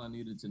me all I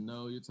needed to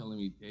know. You're telling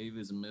me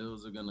Davis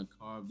Mills are going to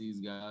carve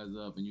these guys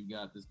up, and you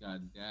got this guy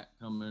Dak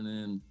coming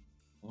in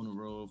on the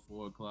road,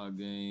 4:00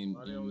 game.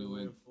 Why they only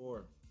win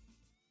 4?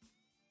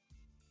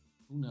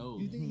 Who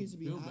knows? You think he should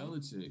be Bill high?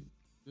 Belichick.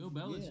 Bill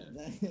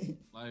Belichick. Yeah,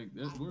 Like,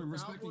 we're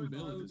respecting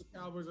Bill. Who the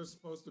Cowboys are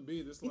supposed to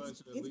be. This line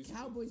should at least it's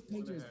Cowboys be 4.5.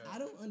 Patriots. I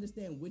don't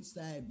understand which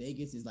side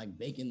Vegas is like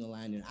baking the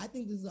line in. I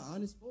think this is an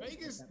honest 4.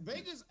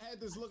 Vegas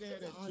had this look ahead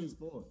It's at an 2. honest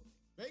 4.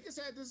 Vegas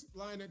had this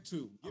line at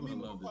 2. Give I me would've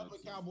more loved it at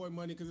public 2. Cowboy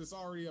money because it's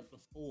already up to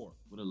 4.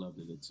 Would have loved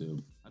it at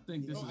 2. I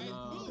think this No, is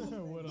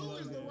and Would've blue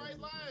is loved the it. right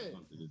line.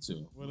 loved it at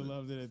 2. Would have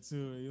loved it at 2.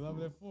 You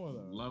love it at 4,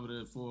 though. Love it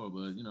at 4,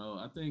 but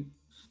I think,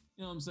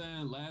 you know what I'm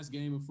saying, last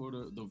game before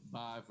the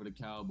bye for the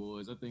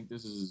Cowboys. I think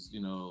this is,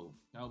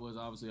 Cowboys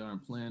obviously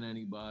aren't playing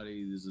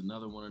anybody. This is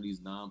another one of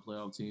these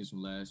non-playoff teams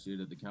from last year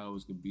that the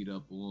Cowboys could beat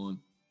up on,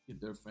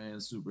 get their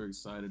fans super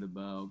excited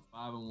about.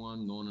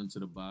 5-1 going into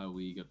the bye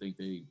week. I think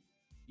they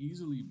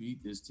easily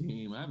beat this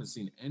team. I haven't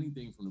seen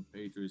anything from the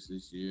Patriots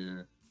this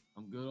year.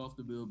 I'm good off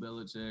the Bill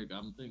Belichick.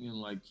 I'm thinking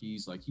like he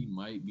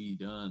might be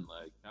done.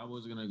 Like,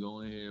 Cowboys are gonna go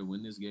in here,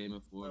 win this game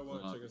at 4 I want a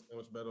o'clock. chicken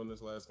sandwich bet on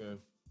this last game.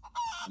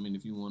 I mean,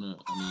 if you wanna,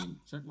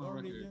 check my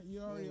record.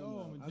 You already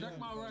owe him. I'm Check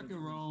not- my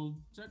record,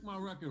 Rome. Check my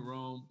record,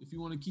 Rome. If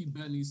you want to keep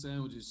betting these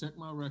sandwiches, check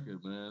my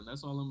record, man.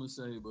 That's all I'm gonna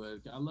say.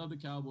 But I love the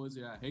Cowboys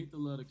here. I hate to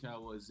love the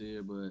Cowboys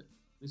here, but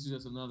this is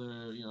just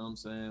another. You know what I'm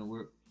saying?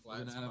 We're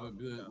gonna have a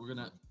good. We're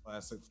gonna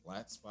Classic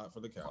flat spot for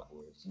the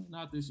Cowboys.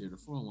 not this year. The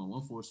 4-1,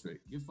 1-4 straight.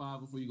 Get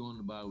 5 before you go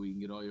into the bye week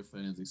and get all your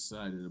fans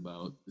excited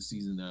about the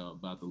season they're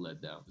about to let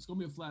down. It's gonna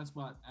be a flat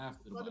spot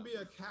after It's the going bye. to be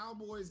a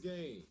Cowboys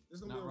game. It's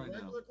going to Not be a right now.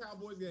 regular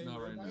Cowboys game.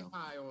 Not right Everybody now.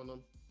 high on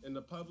them, and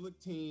the public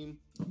team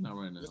Not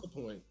right now.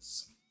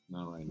 disappoints.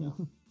 Not right now.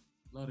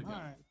 Love the All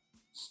Cowboys. right.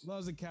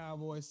 Loves the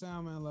Cowboys.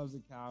 Soundman loves the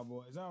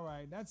Cowboys. All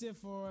right, that's it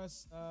for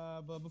us.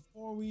 But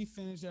before we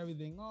finish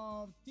everything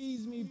off,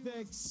 tease me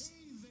picks.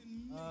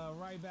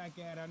 Right back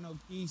at it. I know,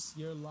 Keith,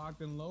 you're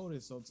locked and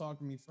loaded, so talk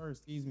to me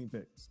first. Tease me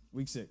picks.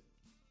 Week 6.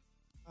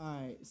 All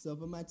right, so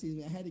for my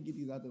tease, I had to get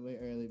these out the way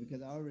early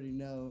because I already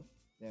know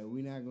that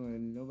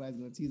nobody's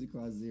going to tease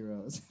across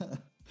zeros.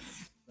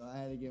 So I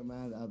had to get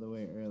mine out of the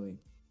way early.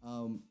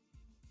 I'm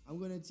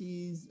going to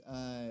tease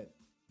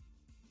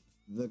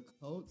the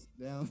Colts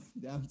down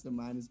to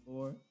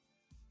 -4.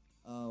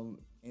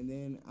 And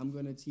then I'm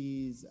going to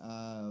tease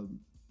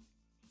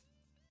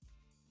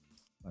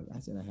I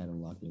said I had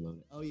them locked and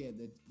loaded. Oh yeah,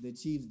 the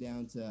Chiefs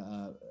down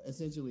to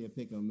essentially a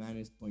pick of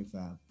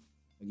 -0.5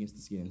 against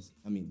the Skins.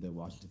 I mean the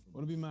Washington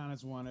football. It'll be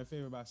 -1. They're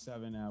favored by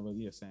 7 now, but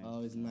yeah, same.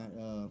 Oh, it's not.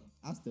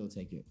 I'll still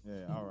take it.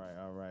 Yeah, all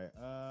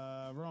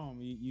right.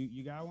 Rome,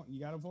 you got one? You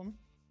got it for me?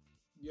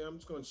 Yeah, I'm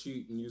just going to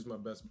cheat and use my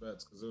best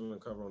bets because they're going to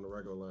cover on the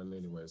regular line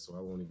anyway, so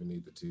I won't even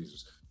need the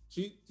teasers.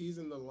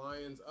 Teasing the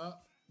Lions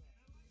up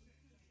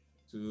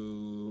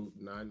to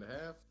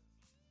 9.5.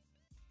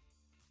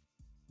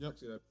 Yep.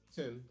 Actually, that'd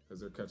be 10 because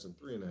they're catching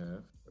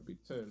 3.5. That'd be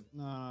 10.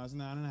 No, it's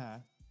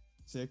 9.5.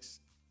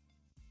 6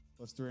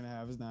 plus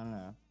 3.5 is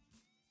 9.5.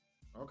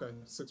 Okay,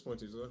 6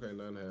 teasers. Okay,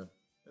 9.5.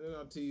 And then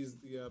I'll tease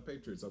the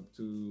Patriots up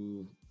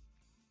to,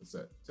 what's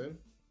that, 10?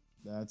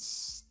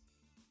 That's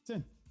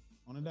 10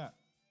 on the dot.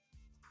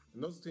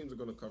 And those teams are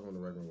going to cover on the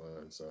regular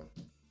line, so.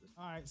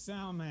 All right,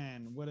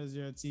 Soundman, what is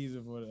your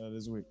teaser for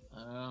this week?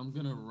 I'm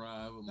gonna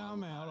ride with my.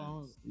 Soundman, hold on.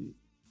 Lions.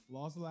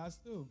 Lost the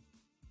last 2.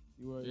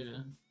 You were.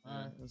 Yeah.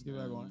 All right, let's get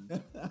back on.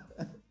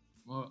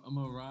 I'm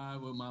gonna ride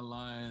with my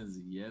Lions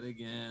yet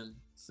again.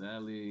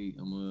 Sadly,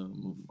 I'm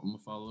gonna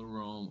follow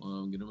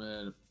Rome. Get them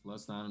at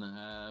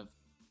 +9.5,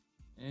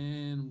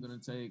 and I'm gonna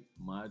take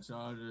my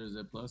Chargers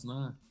at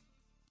 +9.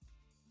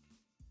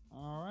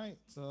 All right,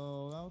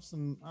 so that was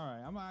some. All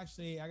right,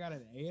 I got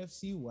an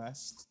AFC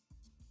West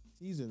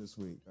teaser this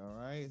week. All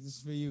right, this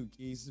is for you,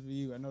 Keith. This is for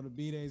you. I know the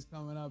B-Day's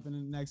coming up in the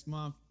next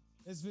month.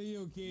 This is for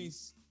you,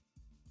 Keith.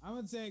 I'm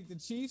gonna take the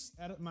Chiefs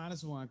at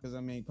 -1 because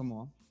come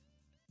on.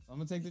 I'm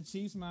gonna take the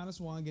Chiefs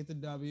 -1, get the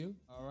W.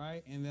 All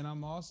right, and then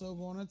I'm also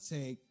gonna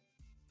take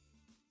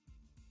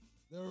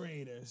the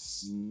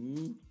Raiders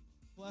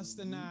plus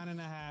the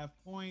 9.5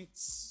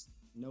 points.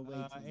 No way.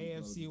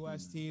 AFC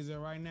West teaser.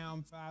 Right now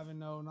I'm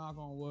 5-0. Knock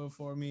on wood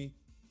for me.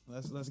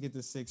 Let's get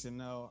to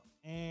 6-0.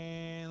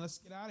 And let's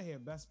get out of here.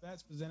 Best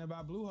bets presented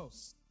by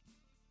Bluehost.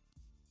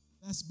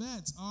 Best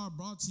bets are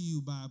brought to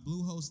you by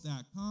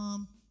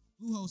Bluehost.com.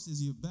 Bluehost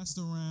is your best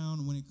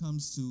around when it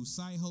comes to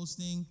site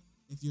hosting.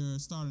 If you're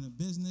starting a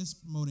business,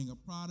 promoting a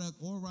product,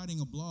 or writing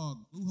a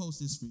blog,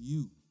 Bluehost is for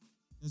you.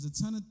 There's a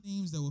ton of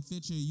themes that will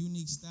fit your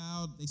unique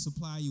style. They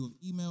supply you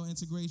with email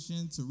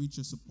integration to reach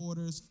your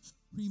supporters,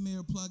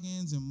 premier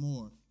plugins, and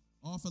more.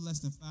 All for less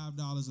than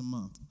 $5 a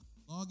month.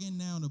 Log in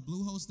now to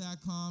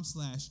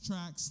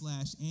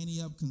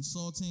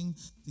bluehost.com/track/AnteUpConsulting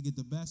to get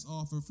the best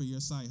offer for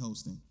your site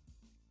hosting.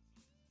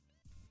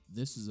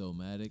 This is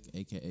Omatic,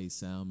 aka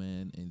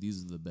Soundman, and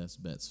these are the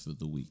best bets for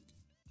the week.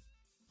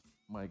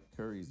 Mike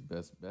Curry's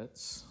best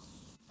bets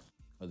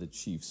are the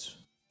Chiefs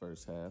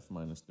first half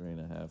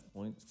 -3.5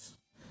 points.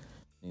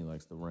 And he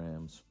likes the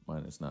Rams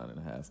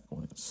 -9.5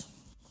 points.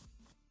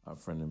 Our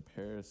friend in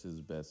Paris's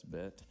best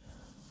bet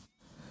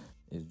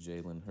is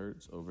Jalen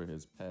Hurts over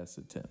his pass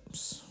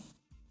attempts.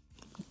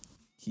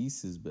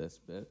 Keith's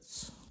best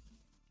bets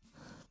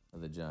are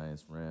the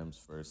Giants-Rams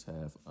first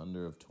half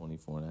under of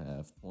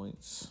 24.5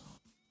 points.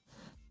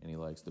 And he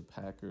likes the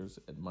Packers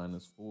at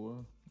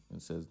 -4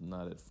 and says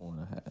not at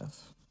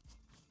 4.5.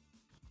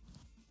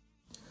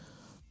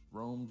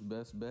 Rome's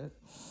best bet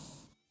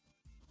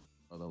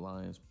are the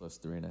Lions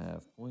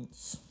 +3.5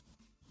 points.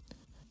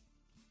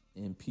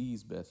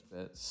 MP's best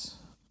bets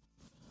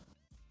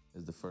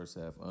is the first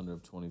half under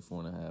of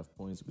 24.5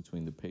 points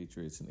between the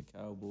Patriots and the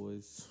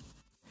Cowboys.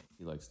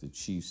 He likes the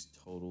Chiefs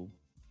total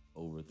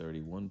over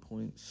 31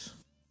 points.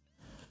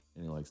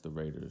 And he likes the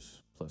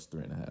Raiders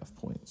 +3.5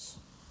 points.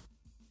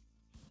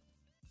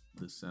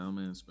 The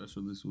Soundman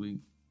special this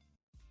week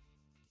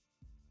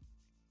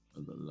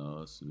are the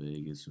Las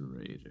Vegas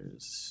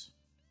Raiders.